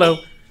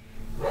Cthulhu.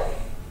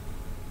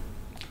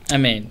 I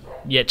mean,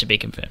 yet to be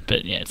confirmed,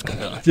 but yeah, it's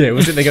Cthulhu. Yeah,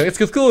 we're sitting there going, it's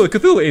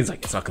Cthulhu. It's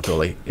like, it's not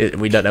Cthulhu.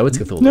 We don't know it's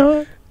Cthulhu.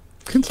 No,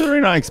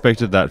 considering I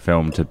expected that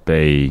film to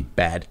be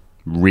bad,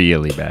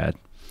 really bad.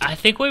 I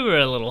think we were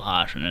a little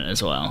harsh on it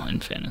as well,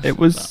 in fairness. It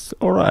was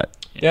all right.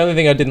 The only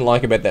thing I didn't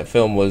like about that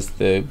film was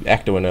the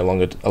actor we're no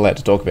longer allowed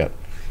to talk about.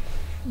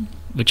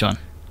 Which one?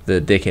 The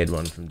dickhead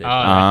one from Dead.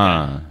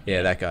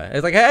 Yeah, that guy.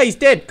 It's like, hey, he's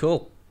dead.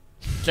 Cool.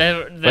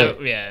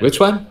 Yeah. Which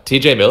one?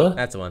 TJ Miller?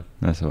 That's the one.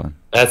 That's the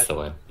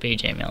one.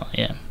 BJ Miller,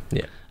 yeah.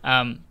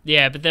 Yeah.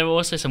 Yeah, but there were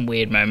also some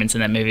weird moments in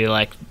that movie,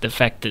 like the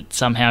fact that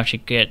somehow she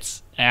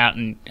gets out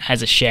and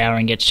has a shower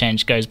and gets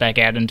changed, goes back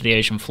out into the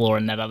ocean floor,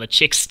 and that other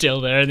chick's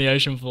still there in the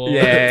ocean floor.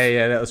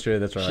 Yeah, that was true.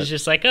 That's right. She's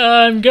just like,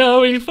 I'm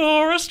going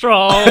for a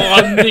stroll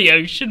on the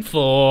ocean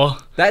floor.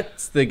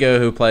 That's the girl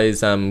who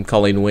plays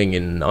Colleen Wing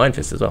in Iron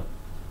Fist as well.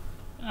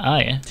 Oh,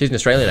 yeah. She's an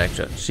Australian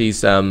actor.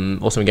 She's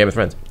also in Game of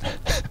Thrones.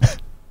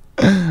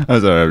 I'm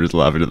sorry, I'm just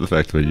laughing at the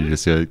fact that you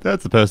just go,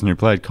 that's the person who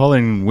played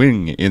Colin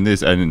Wing in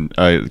this, and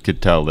I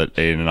could tell that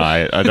Ian and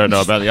I don't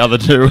know about the other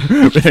two.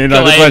 But Ian and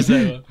I just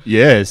went,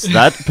 yes,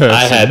 that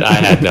person. I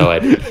had no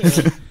idea.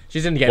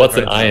 She's in Game What's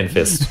of an Thrones. Iron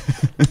Fist?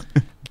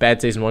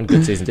 Bad season 1,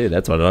 good season 2.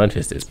 That's what an Iron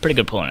Fist is. Pretty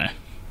good porno.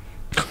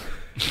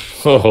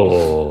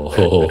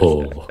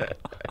 Oh.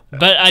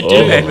 But I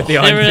do. With the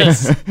Iron There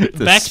is It's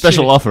a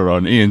special offer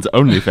on Ian's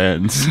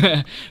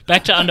OnlyFans.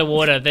 back to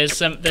Underwater. There's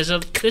some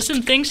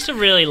things to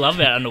really love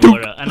about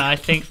Underwater, and I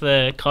think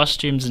the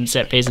costumes and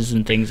set pieces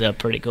and things are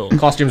pretty cool.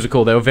 Costumes are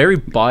cool. They were very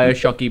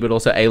Bioshocky, but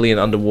also alien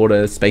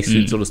underwater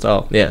spacesuit sort of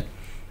style. Yeah.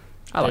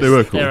 I like They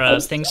were cool. There are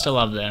things to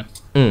love there.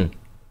 I'm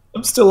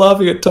still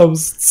laughing at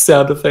Tom's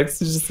sound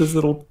effects. It's just this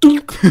little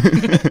dunk.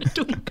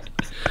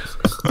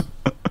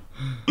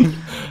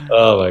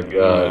 Oh my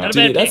god,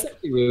 dude, that's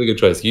actually a really good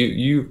choice.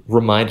 You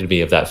reminded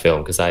me of that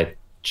film because I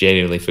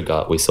genuinely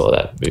forgot we saw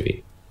that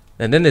movie.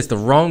 And then there's the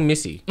wrong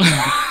Missy.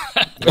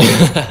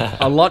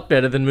 A lot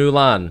better than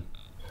Mulan.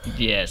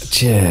 Yes,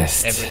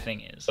 Just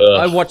everything is.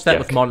 I watched that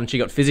with Mod, and she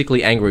got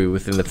physically angry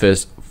within the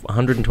first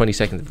 120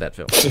 seconds of that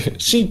film.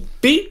 She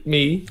beat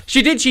me.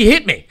 She did. She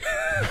hit me.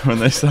 When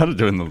they started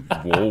doing the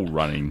wall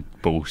running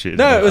bullshit.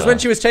 No, it was when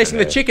she was chasing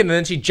the chicken, and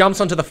then she jumps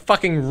onto the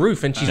fucking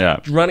roof, and she's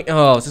running.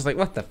 Oh, it's just like,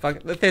 what the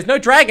fuck? There's no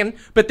dragon,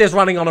 but there's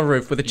running on a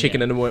roof with a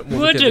chicken and a We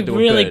were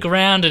really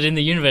grounded in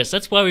the universe.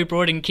 That's why we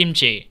brought in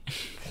kimchi.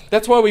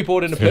 That's why we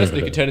brought in a person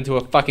who could turn into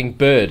a fucking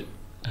bird.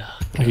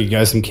 I could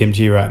go some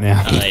kimchi right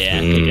now. Oh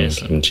yeah,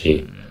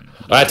 Kimchi.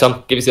 All right,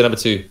 Tom, give us your number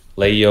 2.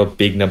 Lay your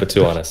big number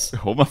 2 on us.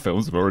 All my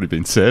films have already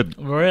been said.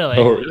 Really?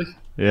 Oh, really?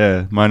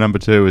 Yeah, my number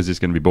 2 is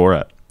just going to be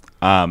Borat.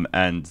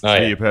 And to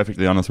be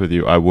perfectly honest with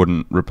you, I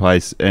wouldn't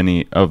replace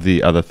any of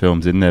the other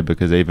films in there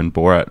because even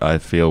Borat I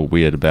feel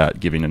weird about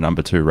giving a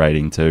number 2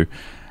 rating to.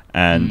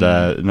 And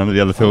none of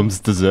the other films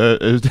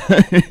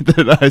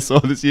that I saw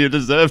this year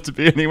deserve to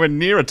be anywhere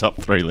near a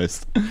top 3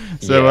 list.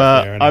 So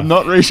I'm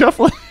not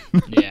reshuffling.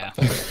 Yeah.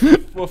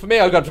 Well, for me,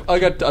 I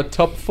got a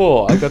top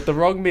 4. I got the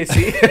wrong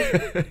Missy.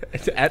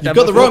 You've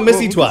got the wrong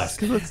Missy twice.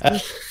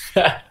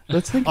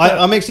 Let's think.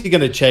 I'm actually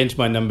going to change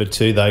my number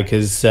 2 though,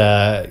 because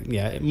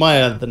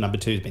my other number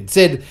 2 has been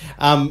said,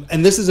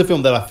 and this is a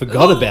film that I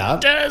forgot about.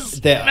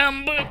 Does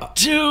number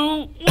 2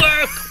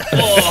 work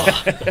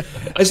for?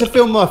 It's a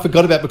film I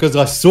forgot about because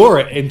I saw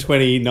it in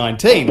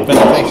 2019, but it's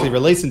actually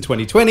released in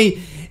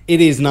 2020. It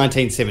is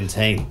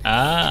 1917.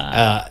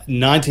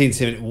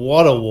 1970.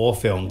 What a war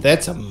film!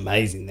 That's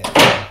amazing. That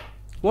film.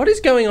 What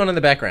is going on in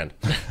the background?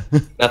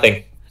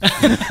 Nothing.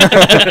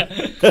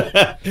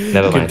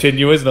 Never mind.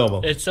 Continue as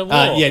normal. It's a war.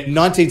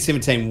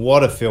 1917.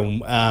 What a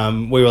film.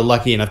 We were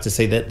lucky enough to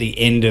see that at the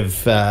end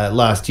of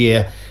last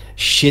year.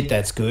 Shit,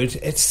 that's good.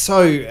 It's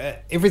so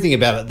everything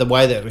about it, the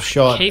way that it was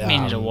shot. I keep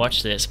meaning to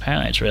watch this.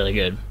 Apparently, it's really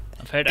good.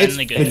 I've heard It's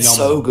only good. It's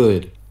so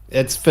good.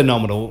 It's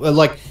phenomenal.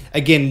 Like,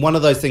 again, one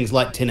of those things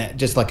like Tenet,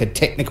 just like a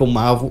technical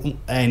marvel,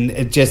 and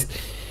it just,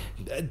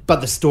 but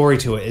the story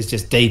to it is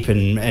just deep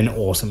and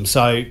awesome.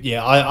 So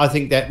yeah, I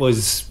think that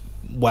was,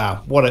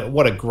 wow,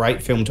 what a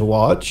great film to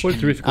watch.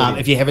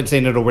 If you haven't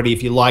seen it already,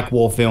 if you like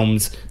war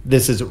films,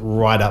 this is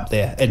right up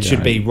there. It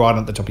should be right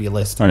at the top of your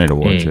list. I need to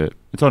watch it.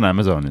 It's on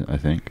Amazon, I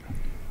think.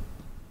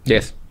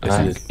 Yes.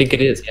 I think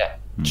it is, yeah.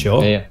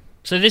 Sure. Yeah.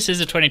 So this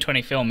is a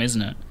 2020 film,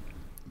 isn't it?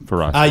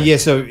 For us.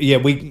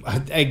 We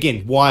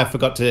again, why I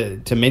forgot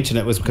to mention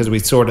it was because we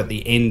saw it at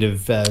the end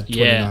of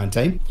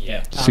 2019.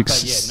 Yeah.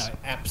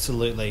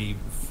 Absolutely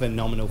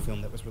phenomenal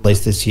film that was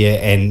released this year,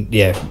 and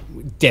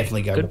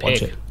definitely go Good and watch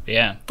pick. it.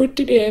 Yeah.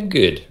 Pretty damn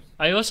good.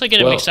 I also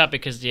get it mixed up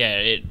because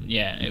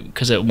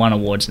because it won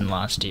awards in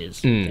last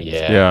year's.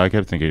 Yeah, I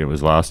kept thinking it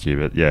was last year,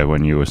 but yeah,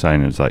 when you were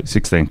saying it was like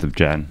 16th of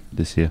Jan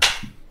this year.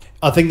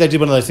 I think they did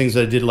one of those things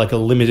where they did like a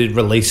limited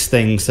release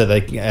thing, so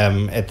they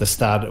at the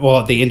start,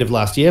 at the end of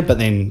last year, but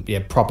then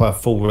proper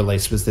full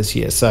release was this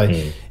year. So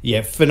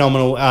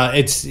phenomenal.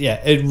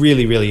 It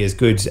really, really is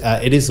good.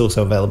 It is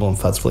also available on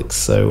Fuzzflix,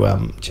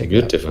 so check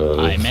it out.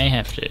 I may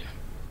have to.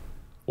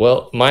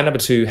 Well, my number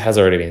 2 has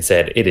already been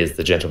said. It is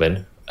The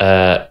Gentleman.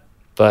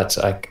 But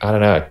I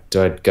don't know.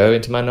 Do I go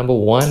into my number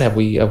 1? Have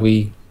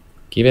we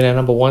given our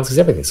number 1s? Because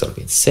everything's sort of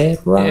been said,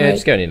 right? Yeah,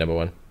 just go to your number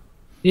 1.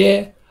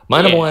 Yeah.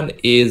 My number 1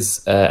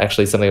 is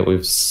actually something that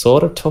we've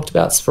sort of talked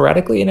about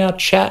sporadically in our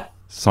chat.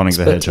 Sonic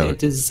the Hedgehog.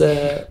 It is.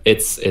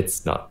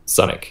 It's not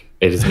Sonic.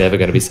 It is never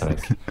going to be Sonic.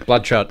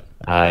 Bloodshot.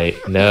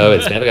 No,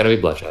 it's never going to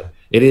be Bloodshot.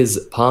 It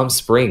is Palm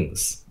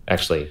Springs.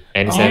 Actually,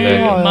 Andy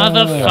Samberg.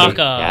 Motherfucker.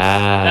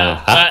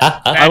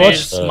 Yeah. That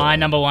is my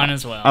number 1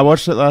 as well. I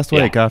watched it last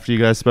week after you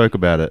guys spoke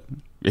about it.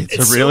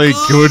 It's a really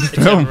so good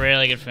film. It's a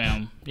really good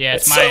film. Yeah,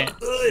 it's so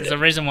good. There's a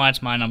reason why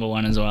it's my number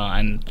 1 as well,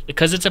 and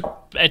because it's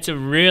a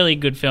really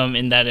good film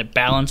in that it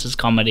balances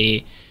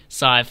comedy,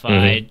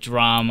 sci-fi,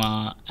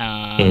 drama.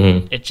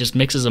 It just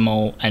mixes them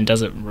all and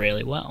does it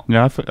really well.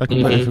 Yeah, I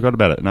completely forgot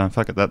about it. No,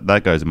 fuck it.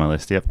 That goes in my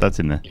list. Yep, that's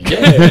in there.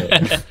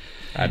 Yeah.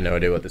 I have no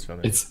idea what this film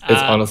is.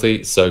 It's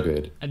honestly so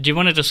good. Do you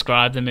want to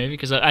describe the movie?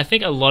 Because I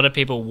think a lot of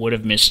people would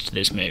have missed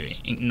this movie,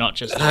 not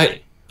just.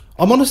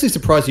 I'm honestly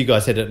surprised you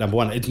guys had it at number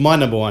 1. It's my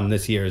number 1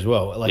 this year as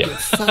well.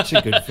 It's such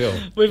a good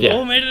film. We've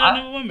all made it at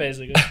number 1,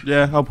 basically.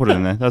 Yeah, I'll put it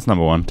in there. That's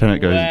number 1.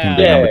 Tenet can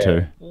be number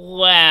 2.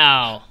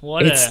 Wow,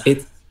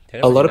 It's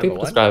a lot of people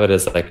describe it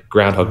as like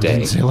Groundhog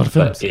Day, see a lot of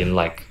films. but in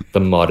like the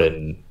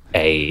modern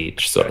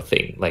age sort of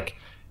thing. Like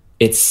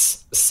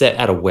it's set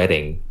at a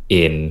wedding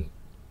in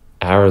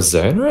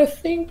Arizona, I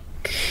think.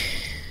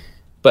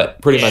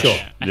 But pretty much,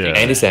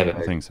 Andy Samberg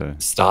I think so.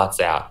 starts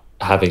out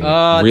having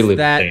Oh, really it's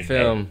that thing.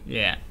 film.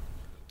 Yeah,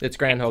 It's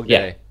Groundhog Yeah.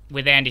 Day.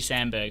 with Andy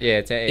Samberg.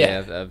 Yeah,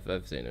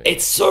 I've seen it.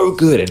 It's so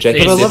good, and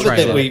Jacob. But I love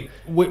It's it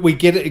that we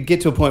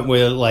get to a point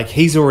where like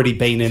he's already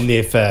been in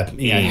there for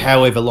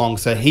however long,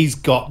 so he's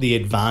got the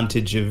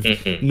advantage of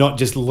not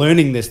just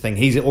learning this thing;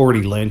 he's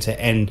already learned it,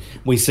 and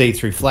we see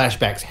through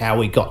flashbacks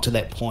how he got to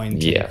that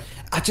point. Yeah.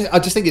 I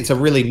just think it's a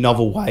really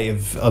novel way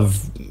of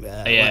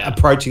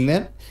approaching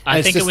that.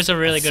 I think it was a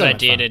really good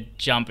idea to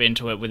jump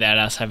into it without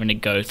us having to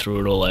go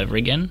through it all over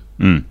again.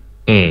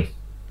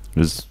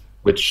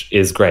 Which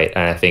is great,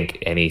 and I think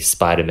any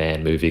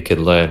Spider-Man movie could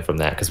learn from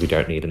that because we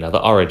don't need another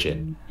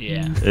origin.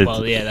 Yeah,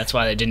 that's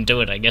why they didn't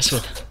do it, I guess.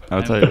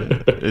 I'll tell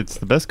you, it's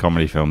the best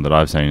comedy film that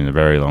I've seen in a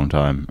very long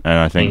time, and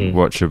I think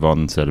what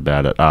Siobhan said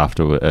about it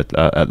after at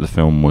the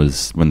film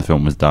was when the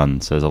film was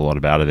done says a lot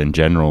about it in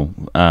general.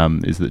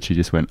 Is that she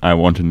just went, "I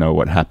want to know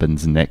what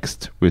happens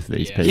next with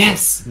these people."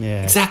 Yes,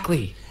 Yeah.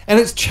 exactly. And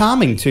it's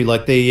charming too,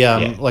 like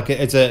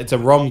it's a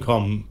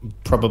rom-com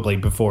probably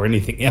before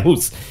anything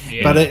else.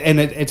 Yeah. But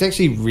it's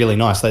actually really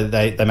nice.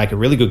 They make a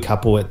really good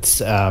couple.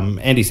 It's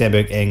Andy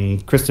Samberg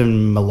and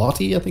Kristen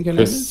Milotti, I think her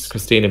name is.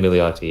 Christina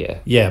Milioti, yeah.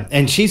 Yeah,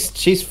 and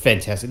she's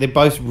fantastic. They're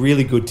both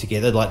really good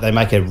together. Like they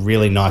make a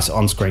really nice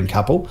on-screen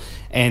couple,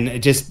 and it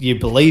just you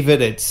believe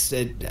it.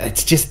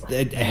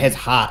 It has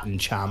heart and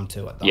charm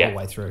to it the whole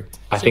way through.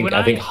 I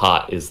think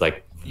heart is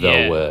like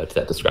the word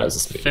that describes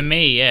this movie. For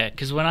me, yeah,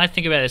 because when I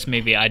think about this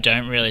movie, I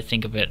don't really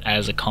think of it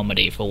as a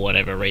comedy for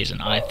whatever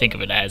reason. I think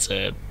of it as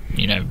a,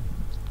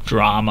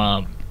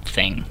 drama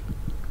thing.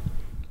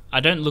 I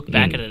don't look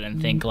back at it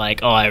and think like,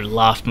 oh, I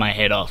laughed my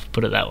head off,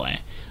 put it that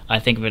way. I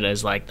think of it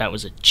as like, that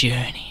was a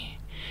journey.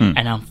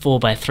 And on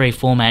 4:3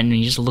 format, and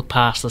you just look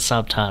past the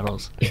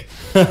subtitles.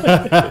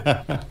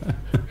 But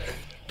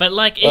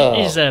like, it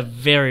is a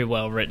very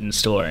well-written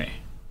story.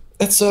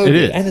 It's so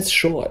good, and it's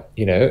short.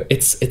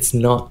 It's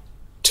not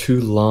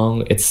too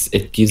long.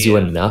 It gives you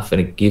enough,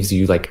 and it gives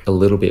you like a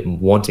little bit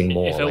wanting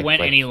more. If it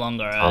went any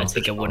longer, I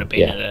think it would have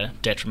been at a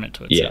detriment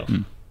to itself. Yeah.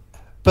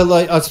 But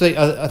like I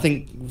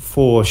think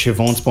for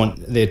Siobhan's point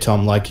there,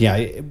 Tom, like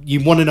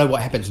you want to know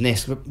what happens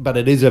next, but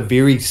it is a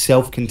very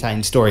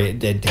self-contained story.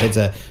 It has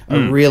a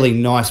really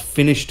nice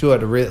finish to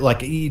it.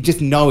 Like you just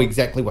know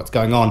exactly what's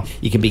going on.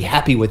 You can be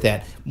happy with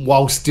that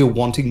while still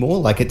wanting more.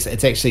 Like it's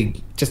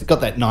actually just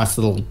got that nice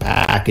little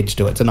package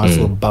to it. It's a nice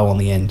little bow on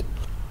the end.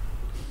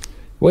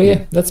 Well,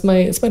 yeah, it's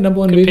my number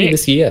one movie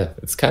this year.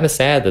 It's kind of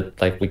sad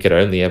that like we could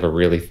only ever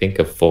really think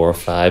of 4 or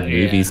 5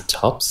 movies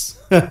tops.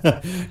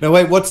 No,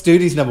 wait, what's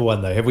Duty's number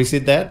one though? Have we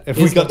said that? Have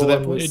we got to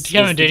that point?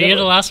 Cameron, Duty, you're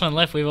the last one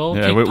left. We've all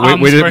picked we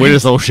Palm Springs.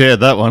 just all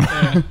shared that one.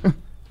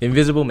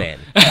 Invisible Man.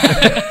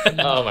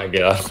 Oh my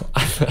god.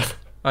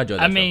 I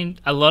enjoyed that. I mean,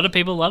 a lot of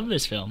people love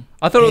this film.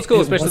 I thought it was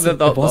cool, especially it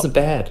wasn't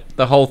bad.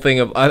 The whole thing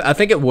of I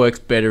think it works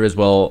better as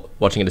well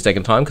watching it a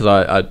second time because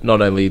I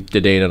not only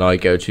did Dean and I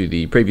go to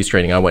the previous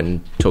screening, I went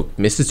and took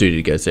Mrs. Duty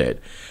to go see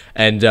it,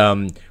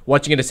 and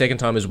watching it a second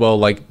time as well.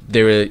 Like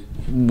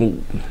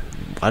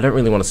I don't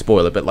really want to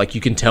spoil it, but like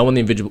you can tell when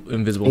the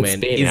Invisible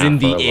Man is in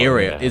the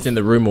area, is in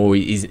the room or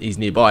he's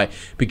nearby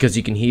because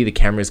you can hear the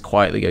cameras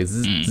quietly go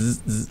zzz,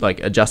 zzz, zzz, like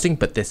adjusting,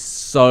 but they're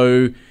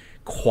so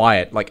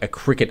quiet, like a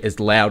cricket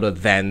is louder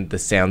than the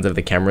sounds of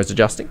the cameras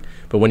adjusting.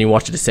 But when you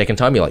watch it a second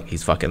time, you're like,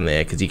 he's fucking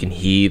there because you can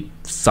hear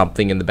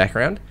something in the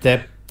background.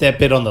 That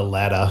bit on the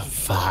ladder,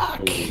 fuck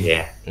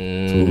yeah.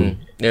 It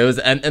was,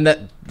 and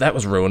that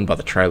was ruined by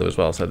the trailer as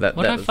well. So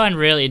what I find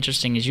really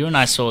interesting is you and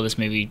I saw this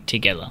movie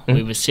together.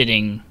 We were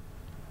sitting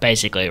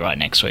basically right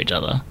next to each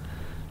other.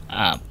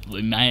 How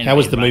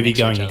was the movie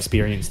going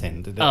experience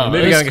then? It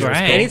was great.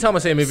 Anytime I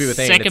see a movie with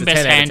Ian, second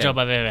best hand job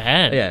I've ever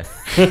had.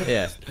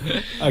 Yeah.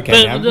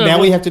 Okay, now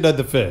we have to know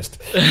the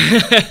first.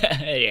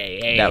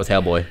 Yeah. That was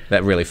Hellboy.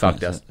 That really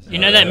fucked us. You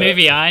know that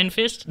movie Iron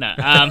Fist? No.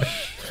 I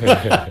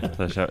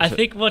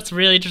think what's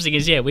really interesting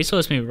is, we saw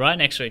this movie right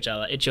next to each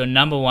other. It's your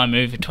number one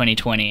movie for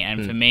 2020,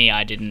 and for me,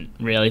 I didn't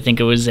really think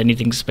it was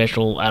anything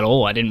special at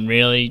all. I didn't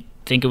really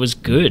think it was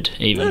good,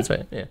 even. That's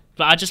fair, yeah.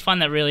 But I just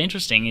find that really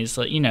interesting is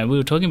that, we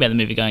were talking about the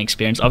movie-going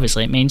experience.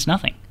 Obviously, it means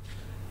nothing.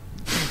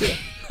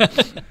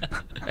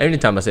 Every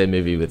time I see a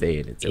movie with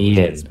Ian, it's a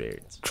weird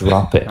experience.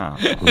 Drop it.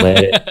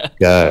 Let it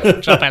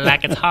go. Drop it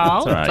like it's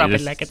hot. Right, Drop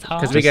it like it's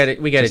hot. Because we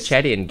go to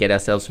Chatty and get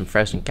ourselves some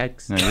frozen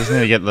cakes. No, you just need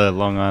to get the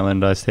Long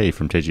Island iced tea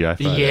from TGI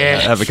Friday.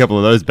 Yes. I have a couple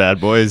of those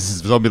bad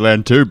boys.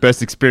 Zombieland 2,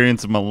 best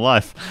experience of my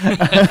life.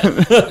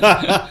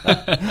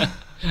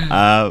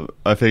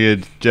 I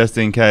figured just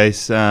in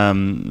case,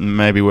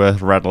 maybe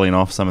worth rattling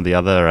off some of the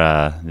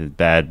other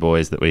bad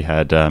boys that we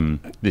had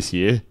this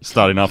year.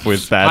 Starting off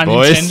with Bad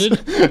Boys.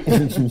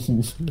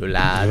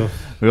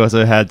 We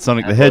also had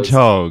Sonic the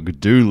Hedgehog,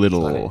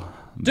 Doolittle.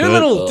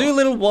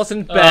 Doolittle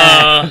wasn't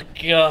bad. Oh,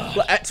 God.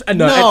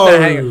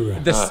 No.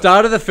 The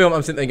start of the film,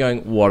 I'm sitting there going,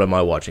 what am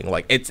I watching?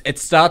 Like, it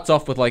starts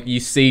off with, like, you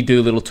see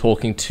Doolittle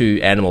talking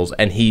to animals,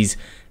 and he's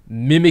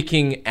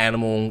mimicking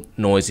animal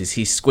noises.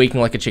 He's squeaking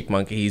like a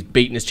chipmunk. He's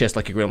beating his chest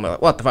like a gorilla. I'm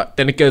like, what the fuck?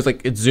 Then it goes,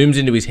 like, it zooms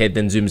into his head,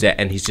 then zooms out,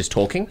 and he's just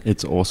talking.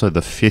 It's also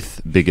the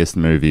 5th biggest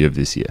movie of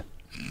this year.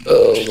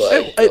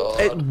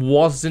 It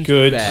wasn't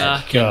good.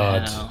 Bad.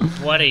 God,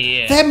 what a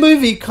year! That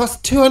movie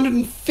cost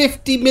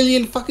 $250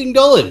 million fucking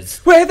dollars.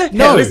 Where the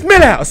hell is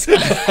Millhouse?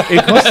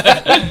 It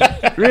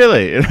cost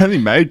really. It only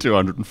made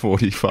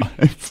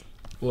 245.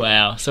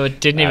 Wow! So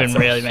it didn't even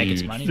really make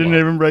its money. Didn't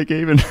even break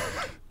even.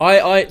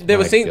 There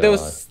were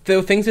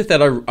things with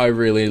that I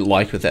really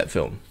liked with that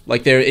film.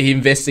 Like he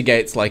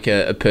investigates like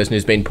a person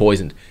who's been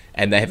poisoned,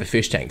 and they have a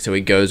fish tank. So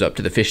he goes up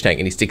to the fish tank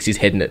and he sticks his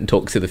head in it and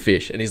talks to the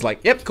fish. And he's like,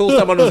 "Yep, cool.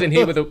 Someone was in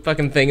here with a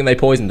fucking thing and they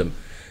poisoned him."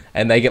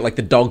 And they get like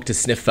the dog to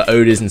sniff for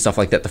odors and stuff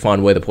like that to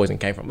find where the poison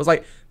came from. It was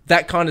like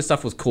that kind of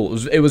stuff was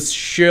cool. It was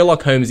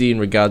Sherlock Holmesy in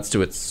regards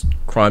to its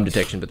crime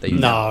detection, but they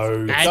used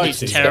Andy's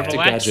terrible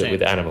accent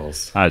with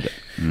animals. I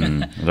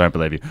don't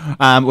believe you.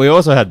 We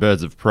also had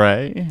Birds of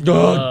Prey.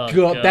 Oh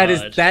god,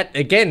 that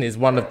again is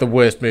one of the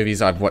worst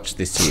movies I've watched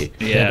this year.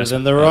 Better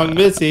than The Wrong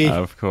Missy.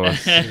 Of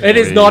course, It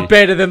is not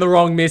better than The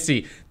Wrong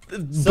Missy.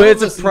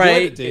 Birds of us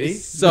Prey enjoyed it, did he?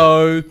 is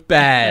so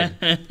bad.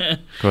 Of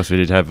course, we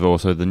did have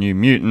also the New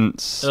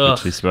Mutants, Ugh.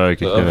 which we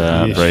spoke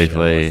about Yes.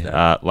 briefly.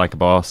 Like a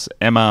Boss,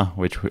 Emma,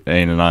 which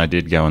Ian and I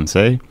did go and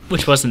see.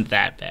 Which wasn't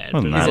that bad.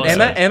 Wasn't but that it was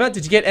bad. Emma, Emma,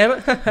 did you get Emma?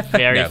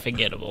 very No.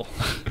 forgettable.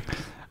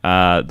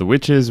 The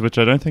Witches, which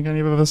I don't think any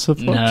of us have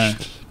No.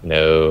 watched.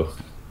 No.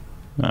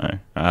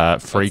 No.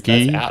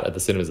 Freaky. That's out at the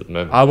cinemas at the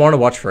moment. I want to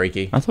watch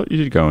Freaky. I thought you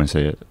did go and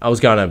see it. I was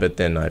gonna, but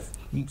then I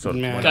sort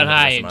of Nah. went Got on with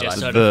high the and rest just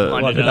of my sort life. of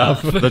Wandered wandered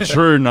off. The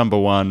true number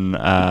one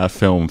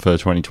film for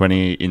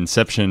 2020,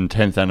 Inception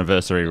 10th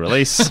anniversary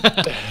release.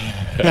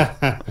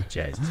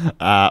 Jeez.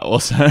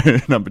 Also,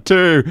 number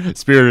 2,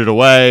 Spirited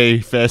Away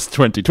Fest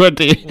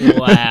 2020.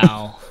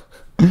 Wow.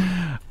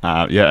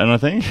 Yeah, and I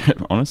think,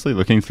 honestly,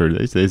 looking through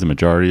these, there's a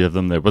majority of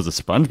them. There was a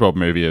SpongeBob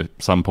movie at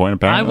some point, I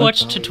apparently.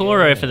 watched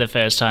Totoro for the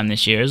first time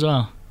this year as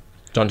well.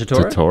 John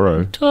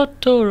Turturro?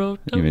 Totoro.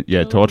 Totoro.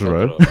 Yeah,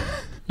 Totoro.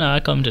 No, I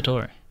call him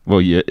Totoro.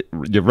 Well, you're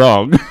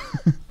wrong.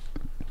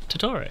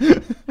 Totoro.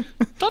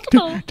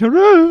 Totoro.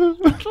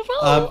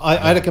 Totoro. I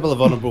had a couple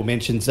of honourable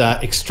mentions.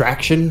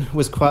 Extraction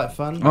was quite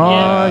fun.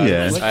 Oh,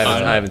 Yeah. yeah.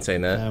 I haven't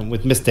seen that.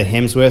 With Mr.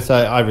 Hemsworth,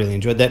 I really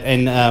enjoyed that.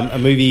 And a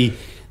movie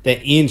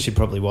that Ian should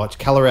probably watch,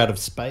 Colour Out of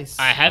Space.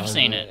 I have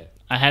seen it.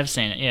 I have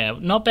seen it. Yeah,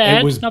 not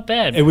bad. Not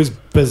bad. It was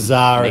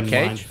bizarre Nick and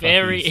Cage? mind-fucking,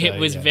 very. so, It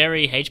was yeah.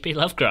 very H.P.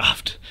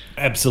 Lovecraft.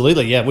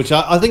 Absolutely, yeah. Which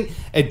I think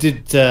it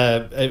did.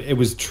 It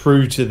was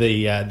true to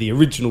the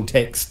original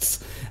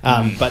texts,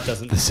 but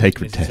doesn't The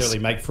sacred necessarily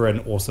text. make for an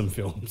awesome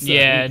film. So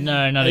Yeah,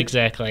 no, not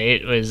exactly.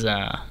 It was.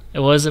 It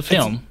was a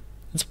film.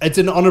 it's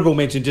an honourable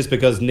mention just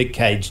because Nick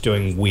Cage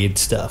doing weird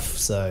stuff.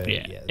 So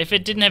Yeah. If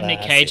it didn't have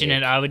Nick Cage in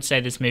it, I would say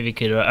this movie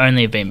could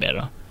only have been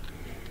better.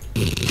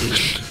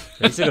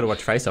 You still got to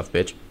watch Face Off,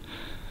 bitch.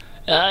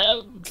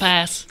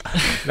 Pass.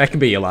 That can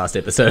be your last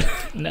episode.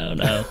 No,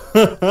 no.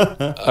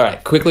 All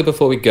right, quickly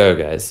before we go,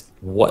 guys,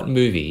 what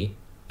movie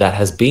that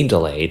has been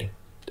delayed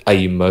are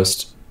you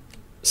most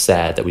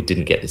sad that we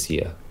didn't get this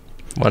year?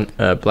 One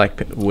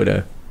Black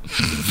Widow.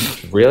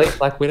 Really,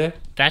 Black Widow?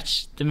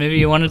 That's the movie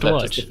you wanted to That's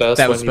watch. just the first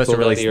That one was you supposed to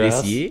pulled out of release your this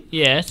ass? year.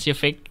 Yes,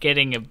 you're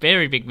getting a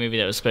very big movie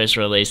that was supposed to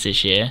release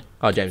this year.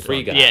 Oh, James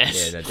Free Bond. Guy.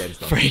 Yes. Yeah, no, James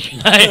Bond. Free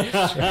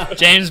Guy.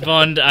 James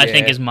Bond, I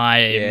think, Yeah. is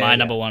my Yeah.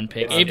 number one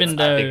pick. I think Even it's-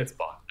 I think though it's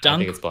Bond. I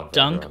think it's Dunk, Bond for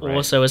Dunk everyone, right?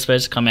 also was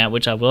supposed to come out,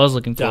 which I was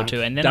looking forward Dunk.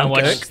 to, and then Dunkirk.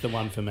 I That's watched the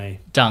one for me.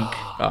 Dunk.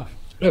 Oh,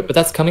 No, but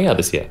that's coming out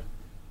this year.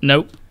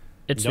 Nope,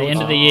 it's the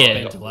end of the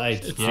year. Delayed.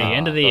 It's the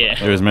end of the year.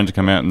 It was meant to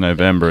come out in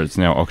November. It's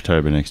now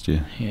October next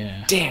year.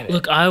 Yeah. Damn it.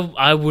 Look,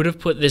 I would have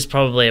put this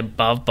probably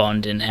above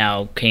Bond in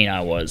how keen I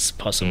was,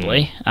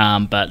 possibly.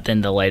 But then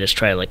the latest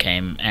trailer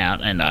came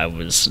out, and I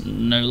was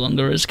no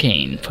longer as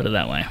keen. Put it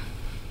that way.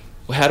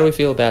 Well, how do we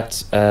feel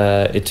about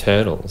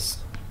Eternals?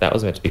 That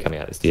was meant to be coming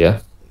out this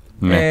year.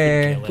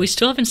 Eh. We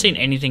still haven't seen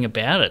anything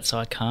about it, so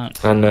I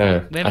can't. I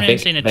know. We haven't I even think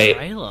seen a they-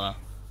 trailer.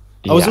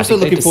 I was Yeah, also think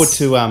they looking forward just-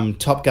 to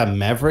Top Gun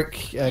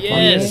Maverick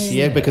Yes. this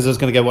year because I was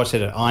going to go watch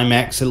it at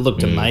IMAX. It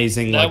looked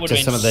amazing. That Like would've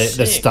just some been of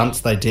the sick.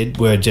 stunts they did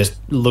were just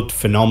looked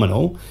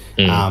phenomenal.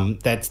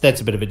 That's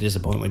a bit of a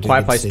disappointment. Quiet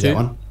Didn't Place see 2? that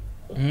one.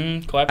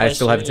 Quite I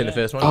still haven't seen the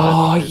first one.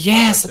 Oh,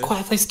 yes, A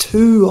Quiet Place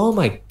 2. Oh,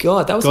 my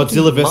God. That was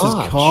Godzilla in versus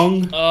March.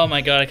 Kong. Oh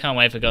my god, I can't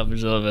wait for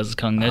Godzilla vs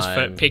Kong. Those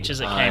pictures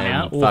that came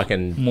out, ooh,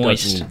 Fucking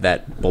moist. dodging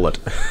that bullet.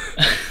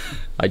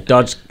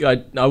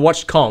 I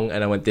watched Kong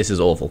and I went, this is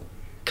awful.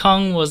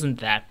 Kong wasn't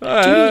that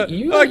bad.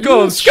 You, I you call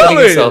were him shutting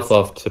Scully. yourself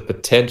off to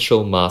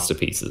potential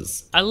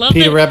masterpieces. I love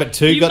Peter that Rabbit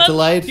 2 got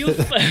delayed. You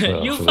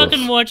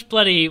fucking watch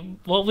bloody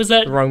what was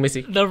that? The Wrong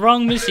Missy. The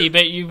Wrong Missy,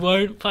 but you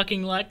won't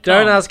fucking like.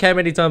 Don't Kong. ask how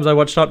many times I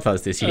watched Hot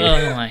Fuzz this year.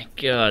 Oh my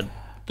god,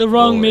 The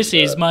Wrong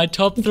Missy is my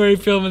top 3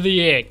 film of the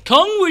year.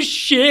 Kong was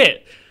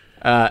shit.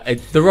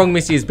 The Wrong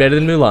Missy is better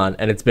than Mulan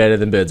and it's better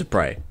than Birds of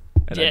Prey.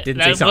 And I Yeah,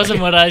 didn't see that something.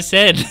 wasn't what I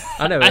said.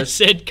 I know, I but-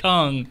 said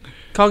Kong.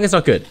 Kong is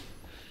not good.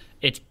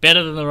 It's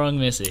better than The Wrong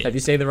Missy. Have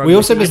you seen The Wrong We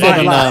also Missy?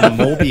 missed out on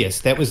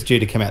Morbius. That was due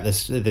to come out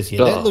this year.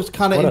 That looks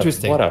kind of What a-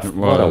 interesting.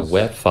 What a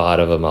wet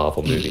fart of a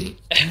Marvel movie.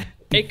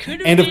 It could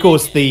have And of been-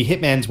 course, the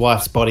Hitman's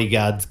wife's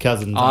bodyguard's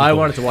cousin. I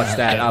wanted to watch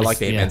that. I like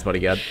the yeah. Hitman's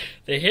Bodyguard.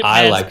 the Hitman's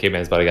I like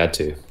Hitman's Bodyguard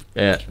too.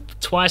 Yeah.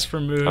 twice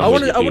removed. I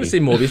want to see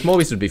Morbius.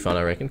 Morbius would be fun,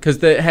 I reckon, because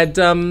they had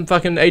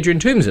fucking Adrian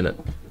Toomes in it.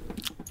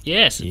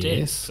 Yes, it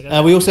Yes.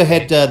 did. We also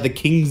had The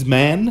King's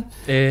Man.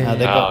 Yeah. That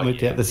got Oh,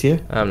 moved yeah. out this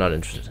year. I'm not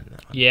interested in that.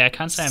 Yeah, I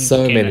can't say I'm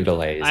So keen many on-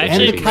 delays. I And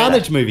And actually the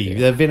Carnage movie,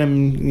 the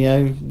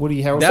Venom,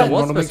 Woody Harrelson, That was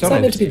Ronald supposed to Is that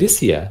McDonald. meant to be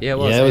this year? Yeah,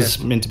 Yeah, it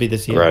was meant to be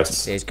this year.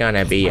 Gross. There's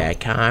gonna be a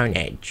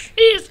carnage.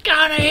 He's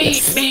gonna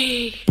eat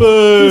me.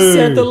 Boo!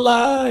 Said the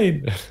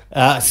line.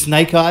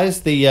 Snake Eyes,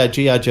 the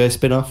G.I. Joe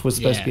spin-off, was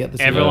supposed to be out this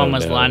year. Everyone Oh,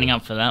 was no. lining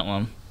up for that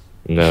one.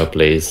 No,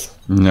 please.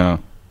 No.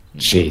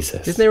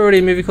 Jesus. Isn't there already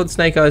a movie called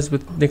Snake Eyes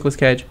with Nicolas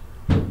Cage?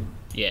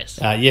 Yes.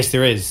 Yes,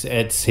 there is.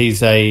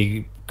 He's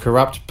a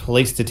corrupt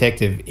police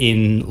detective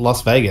in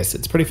Las Vegas.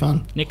 It's pretty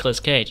fun. Nicolas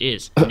Cage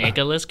is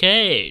Nicolas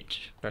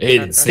Cage.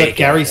 It's got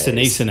Gary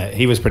Sinise in it.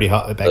 He was pretty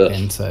hot back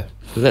then. So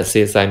Was that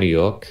CSI New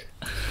York?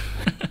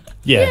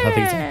 Yeah, I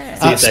think so.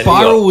 Damien,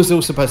 Spiral was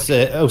also supposed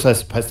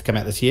to come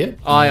out this year,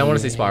 Oh, I want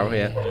to see Spiral.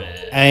 Yeah.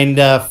 and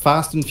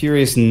Fast and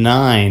Furious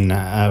 9 was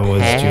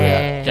due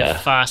out. The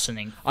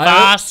fastening. I-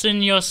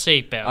 Fasten your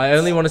seatbelt. I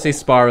only want to see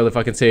Spiral if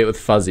I can see it with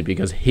Fuzzy,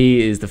 because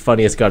he is the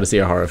funniest guy to see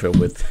a horror film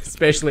with,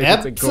 especially if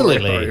it's a gory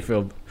Absolutely. horror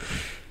film.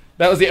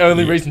 That was the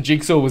only reason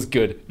Jigsaw was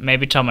good.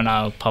 Maybe Tom and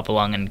I will pop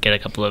along and get a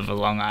couple of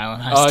Long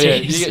Island Oh iced yeah,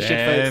 teas. you get shit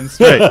And faced.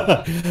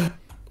 straight.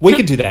 We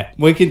can do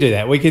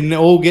that. We can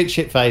all get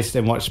shit faced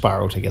and watch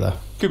Spiral together.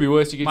 Could be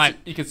worse. You Mate,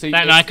 could see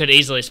that night could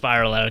easily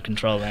spiral out of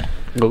control there.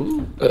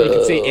 you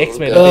could see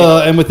X-Men.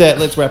 And with that,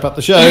 let's wrap up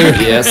the show.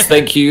 Yes,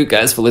 thank you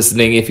guys for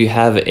listening. If you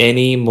have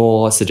any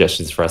more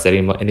suggestions for us,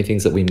 any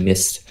things that we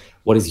missed,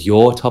 what is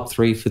your top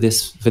 3 for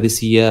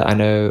this year? I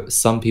know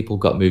some people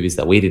got movies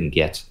that we didn't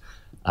get,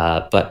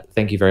 but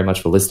thank you very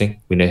much for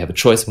listening. We know you have a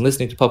choice when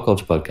listening to pop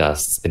culture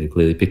podcasts, and you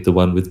clearly picked the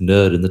one with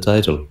nerd in the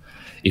title.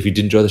 If you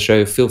did enjoy the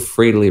show, feel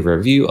free to leave a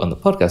review on the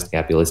podcasting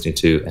app you're listening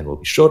to, and we'll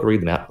be sure to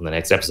read them out on the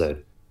next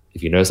episode.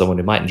 If you know someone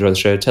who might enjoy the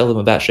show, tell them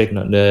about Shaken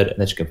Not Nerd, and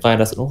that you can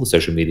find us on all the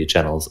social media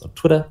channels on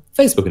Twitter,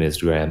 Facebook, and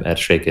Instagram at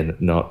Shaken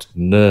Not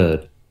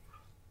Nerd.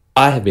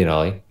 I have been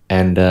Ollie,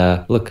 and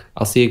look,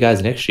 I'll see you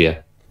guys next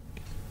year.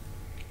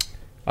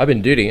 I've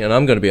been Duty, and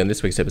I'm going to be on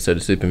this week's episode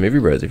of Super Movie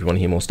Bros if you want to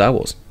hear more Star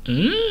Wars.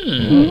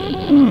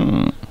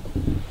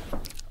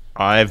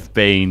 I've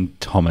been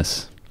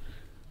Thomas.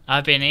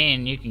 I've been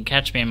Ian. You can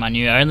catch me in my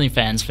new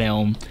OnlyFans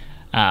film,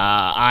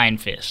 Iron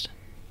Fist.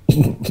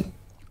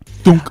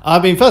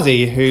 I've been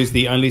Fuzzy, who's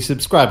the only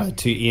subscriber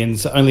to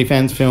Ian's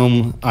OnlyFans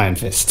film Iron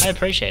Fist. I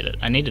appreciate it.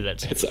 I needed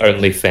that. It's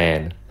only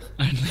fan.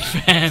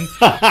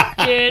 OnlyFans.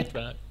 Get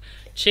fucked.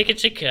 Chicka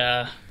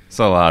chicka.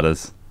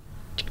 Saladas.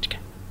 Chicka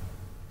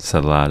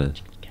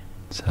Saladas.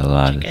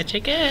 Saladas. chicka.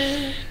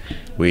 Chicka.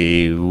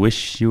 We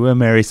wish you a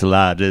Merry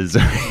Saladas.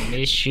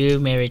 Miss you,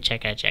 Mary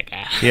chicka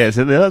chicka. Yeah,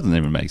 so that doesn't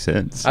even make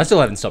sense. I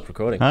still haven't stopped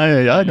recording.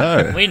 I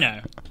know. We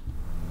know.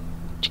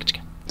 Chicka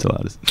chicka.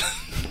 Saladas.